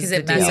 Yeah, because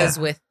it messes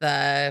with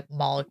the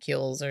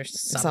molecules or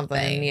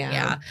something.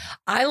 Yeah.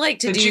 I like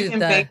to do you can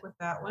bake with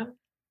that one.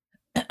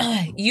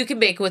 You can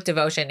bake with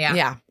Devotion.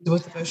 Yeah.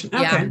 With Devotion.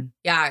 Okay.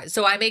 Yeah.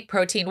 So I make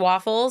protein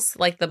waffles,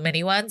 like the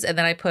mini ones, and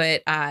then I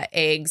put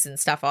eggs and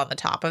stuff on the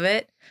top of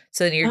it.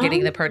 So then you're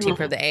getting the protein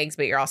from the eggs,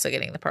 but you're also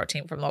getting the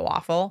protein from the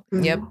waffle.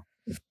 Mm-hmm. Yep.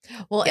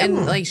 Well,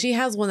 and like she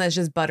has one that's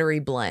just buttery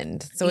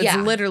blend. So it's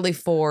literally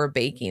for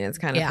baking. It's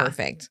kind of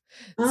perfect.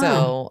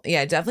 So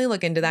definitely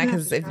look into that,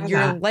 because if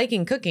you're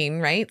liking cooking,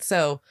 right?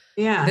 So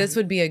this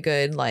would be a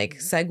good like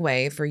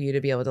segue for you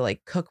to be able to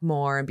like cook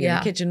more and be in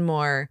the kitchen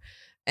more.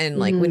 And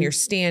like when you're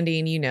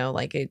standing,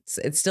 like it's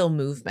still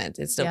movement.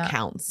 It still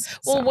counts.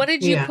 Well, so. What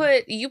did you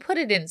put? You put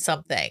it in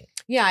something.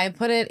 Yeah, I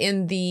put it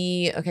in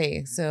the,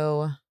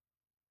 so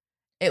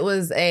It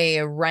was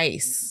a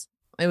rice.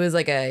 It was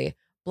like a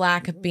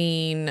black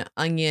bean,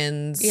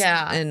 onions,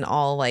 and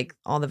all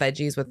the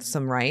veggies with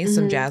some rice,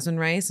 some jasmine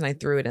rice, and I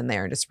threw it in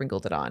there and just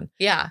sprinkled it on.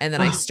 Yeah. And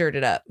then I stirred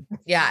it up.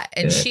 Yeah.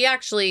 And she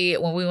actually,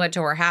 when we went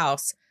to her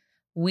house,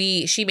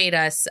 she made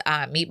us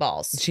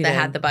meatballs that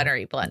had the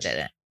buttery blend in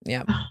it.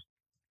 Yep.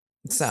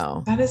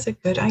 So that is a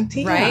good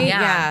idea. Right?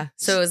 Yeah.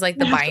 So it was like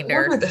the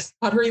binder. Order this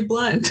buttery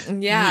blend.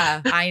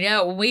 Yeah. I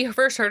know. When we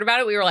first heard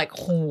about it, we were like,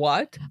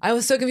 what? I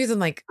was so confused. I'm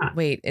like,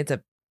 wait, it's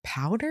a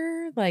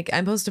powder? Like,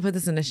 I'm supposed to put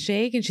this in a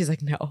shake? And she's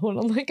like, no. And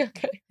I'm like,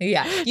 okay.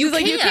 Yeah. You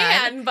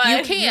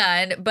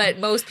can, but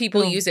most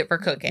people use it for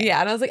cooking. Yeah.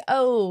 And I was like,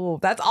 oh,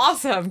 that's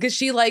awesome. Because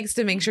she likes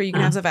to make sure you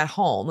can have stuff at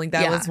home. Like,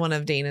 that was one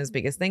of Dana's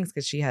biggest things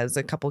because she has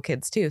a couple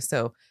kids too.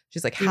 So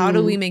she's like, how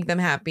do we make them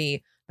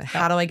happy? But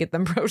how do I get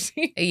them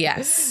protein?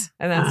 Yes.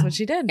 And that's what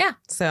she did. Yeah.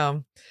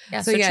 So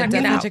check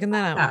definitely checking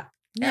that out.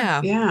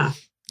 Yeah. Yeah.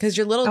 Because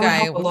your little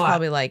guy would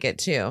probably like it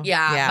too.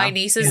 Yeah. My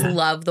nieces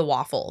love the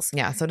waffles.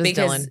 Yeah. So does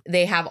because Dylan.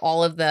 They have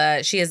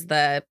she has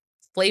the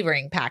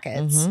flavoring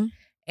packets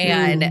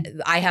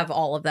and I have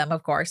all of them,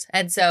 of course.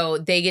 And so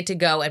they get to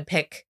go and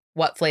pick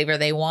what flavor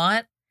they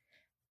want.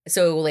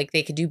 So like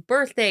they could do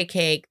birthday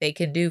cake. They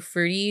can do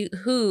fruity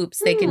hoops.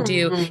 They can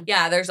do,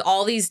 there's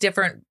all these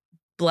different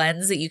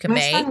blends that you can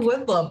make. My son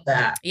would love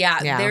that.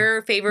 Yeah.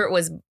 Their favorite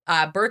was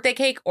birthday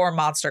cake or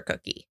monster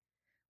cookie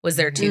was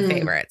their two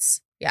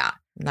favorites. Yeah.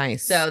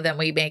 Nice. So then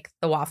we make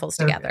the waffles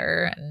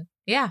together and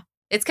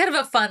it's kind of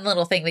a fun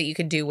little thing that you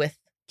can do with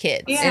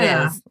kids.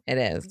 Yeah. It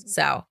is.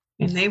 So.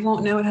 And they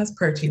won't know it has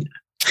protein.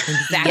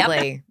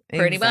 Exactly.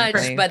 Pretty much.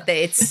 But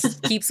it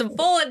keeps them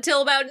full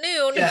until about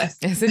noon. Yes.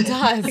 Yes, it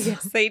does.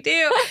 Yes, they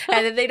do.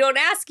 And then they don't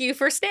ask you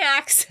for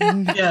snacks.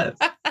 Yes.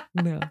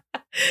 No.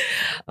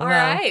 All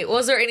right. Well,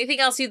 is there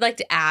anything else you'd like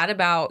to add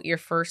about your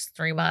first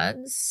 3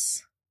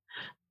 months?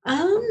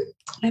 I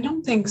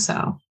don't think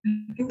so.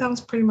 I think that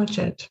was pretty much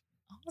it.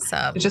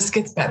 Awesome. It just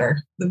gets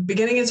better. The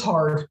beginning is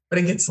hard, but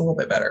it gets a little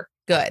bit better.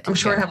 Good. I'm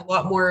sure I have a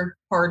lot more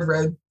hard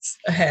roads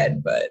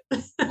ahead, but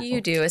you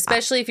do,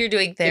 especially if you're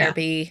doing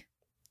therapy.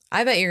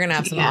 I bet you're going to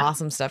have some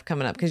awesome stuff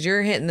coming up because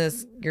you're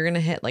going to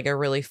hit like a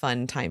really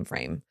fun time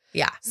frame.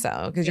 Yeah.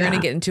 So, because you're going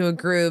to get into a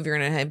groove, you're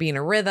going to be in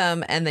a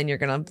rhythm, and then you're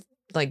going to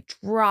like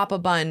drop a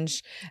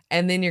bunch,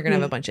 and then you're going to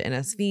have a bunch of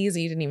NSVs that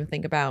you didn't even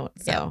think about.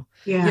 So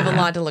you have a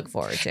lot to look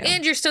forward to.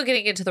 And you're still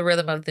getting into the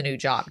rhythm of the new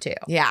job too.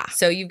 Yeah.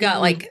 So you've got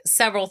like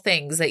several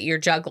things that you're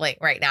juggling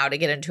right now to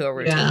get into a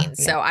routine. Yeah.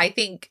 So I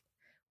think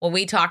when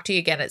we talk to you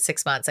again at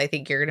 6 months, I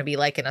think you're going to be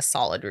like in a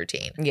solid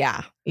routine.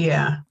 Yeah.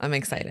 Yeah. I'm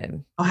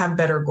excited. I'll have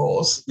better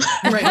goals.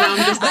 Right now, I'm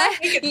just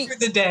like, make it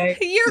through the day.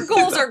 Your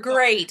goals are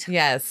great.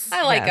 Yes.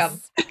 I like them.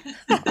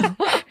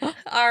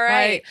 All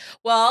right.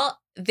 Well,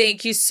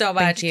 thank you so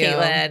much,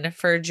 Kaitlyn,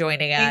 for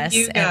joining us. Thank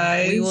you,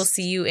 guys. And we will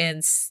see you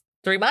in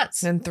 3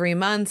 months. In 3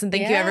 months. And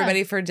thank you,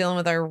 everybody, for dealing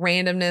with our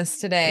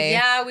randomness today.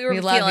 Yeah, we were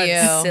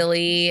feeling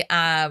silly.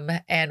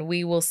 And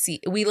we will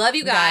see. We love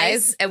you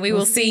guys. And we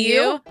will see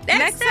you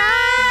next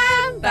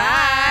time.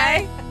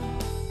 Bye.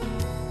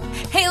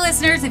 Hey,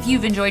 listeners, if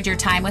you've enjoyed your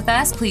time with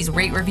us, please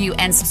rate, review,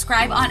 and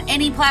subscribe on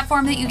any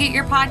platform that you get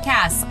your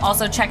podcasts.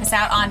 Also, check us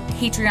out on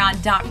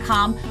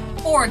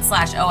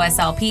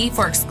patreon.com/OSLP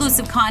for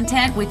exclusive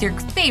content with your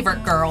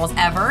favorite girls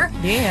ever.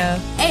 Yeah.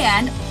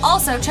 And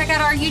also check out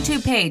our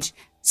YouTube page.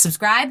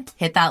 Subscribe,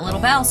 hit that little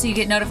bell so you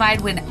get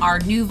notified when our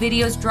new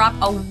videos drop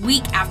a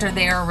week after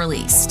they are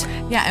released.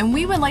 Yeah, and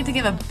we would like to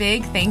give a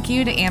big thank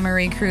you to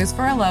Anne-Marie Cruz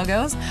for our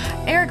logos,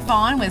 Eric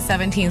Vaughn with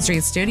 17th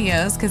Street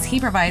Studios because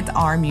he provides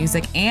our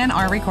music and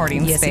our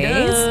recording space. He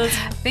does.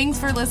 Thanks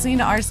for listening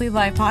to our Sleep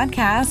Life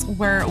podcast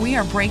where we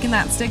are breaking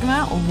that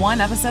stigma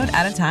one episode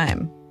at a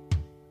time.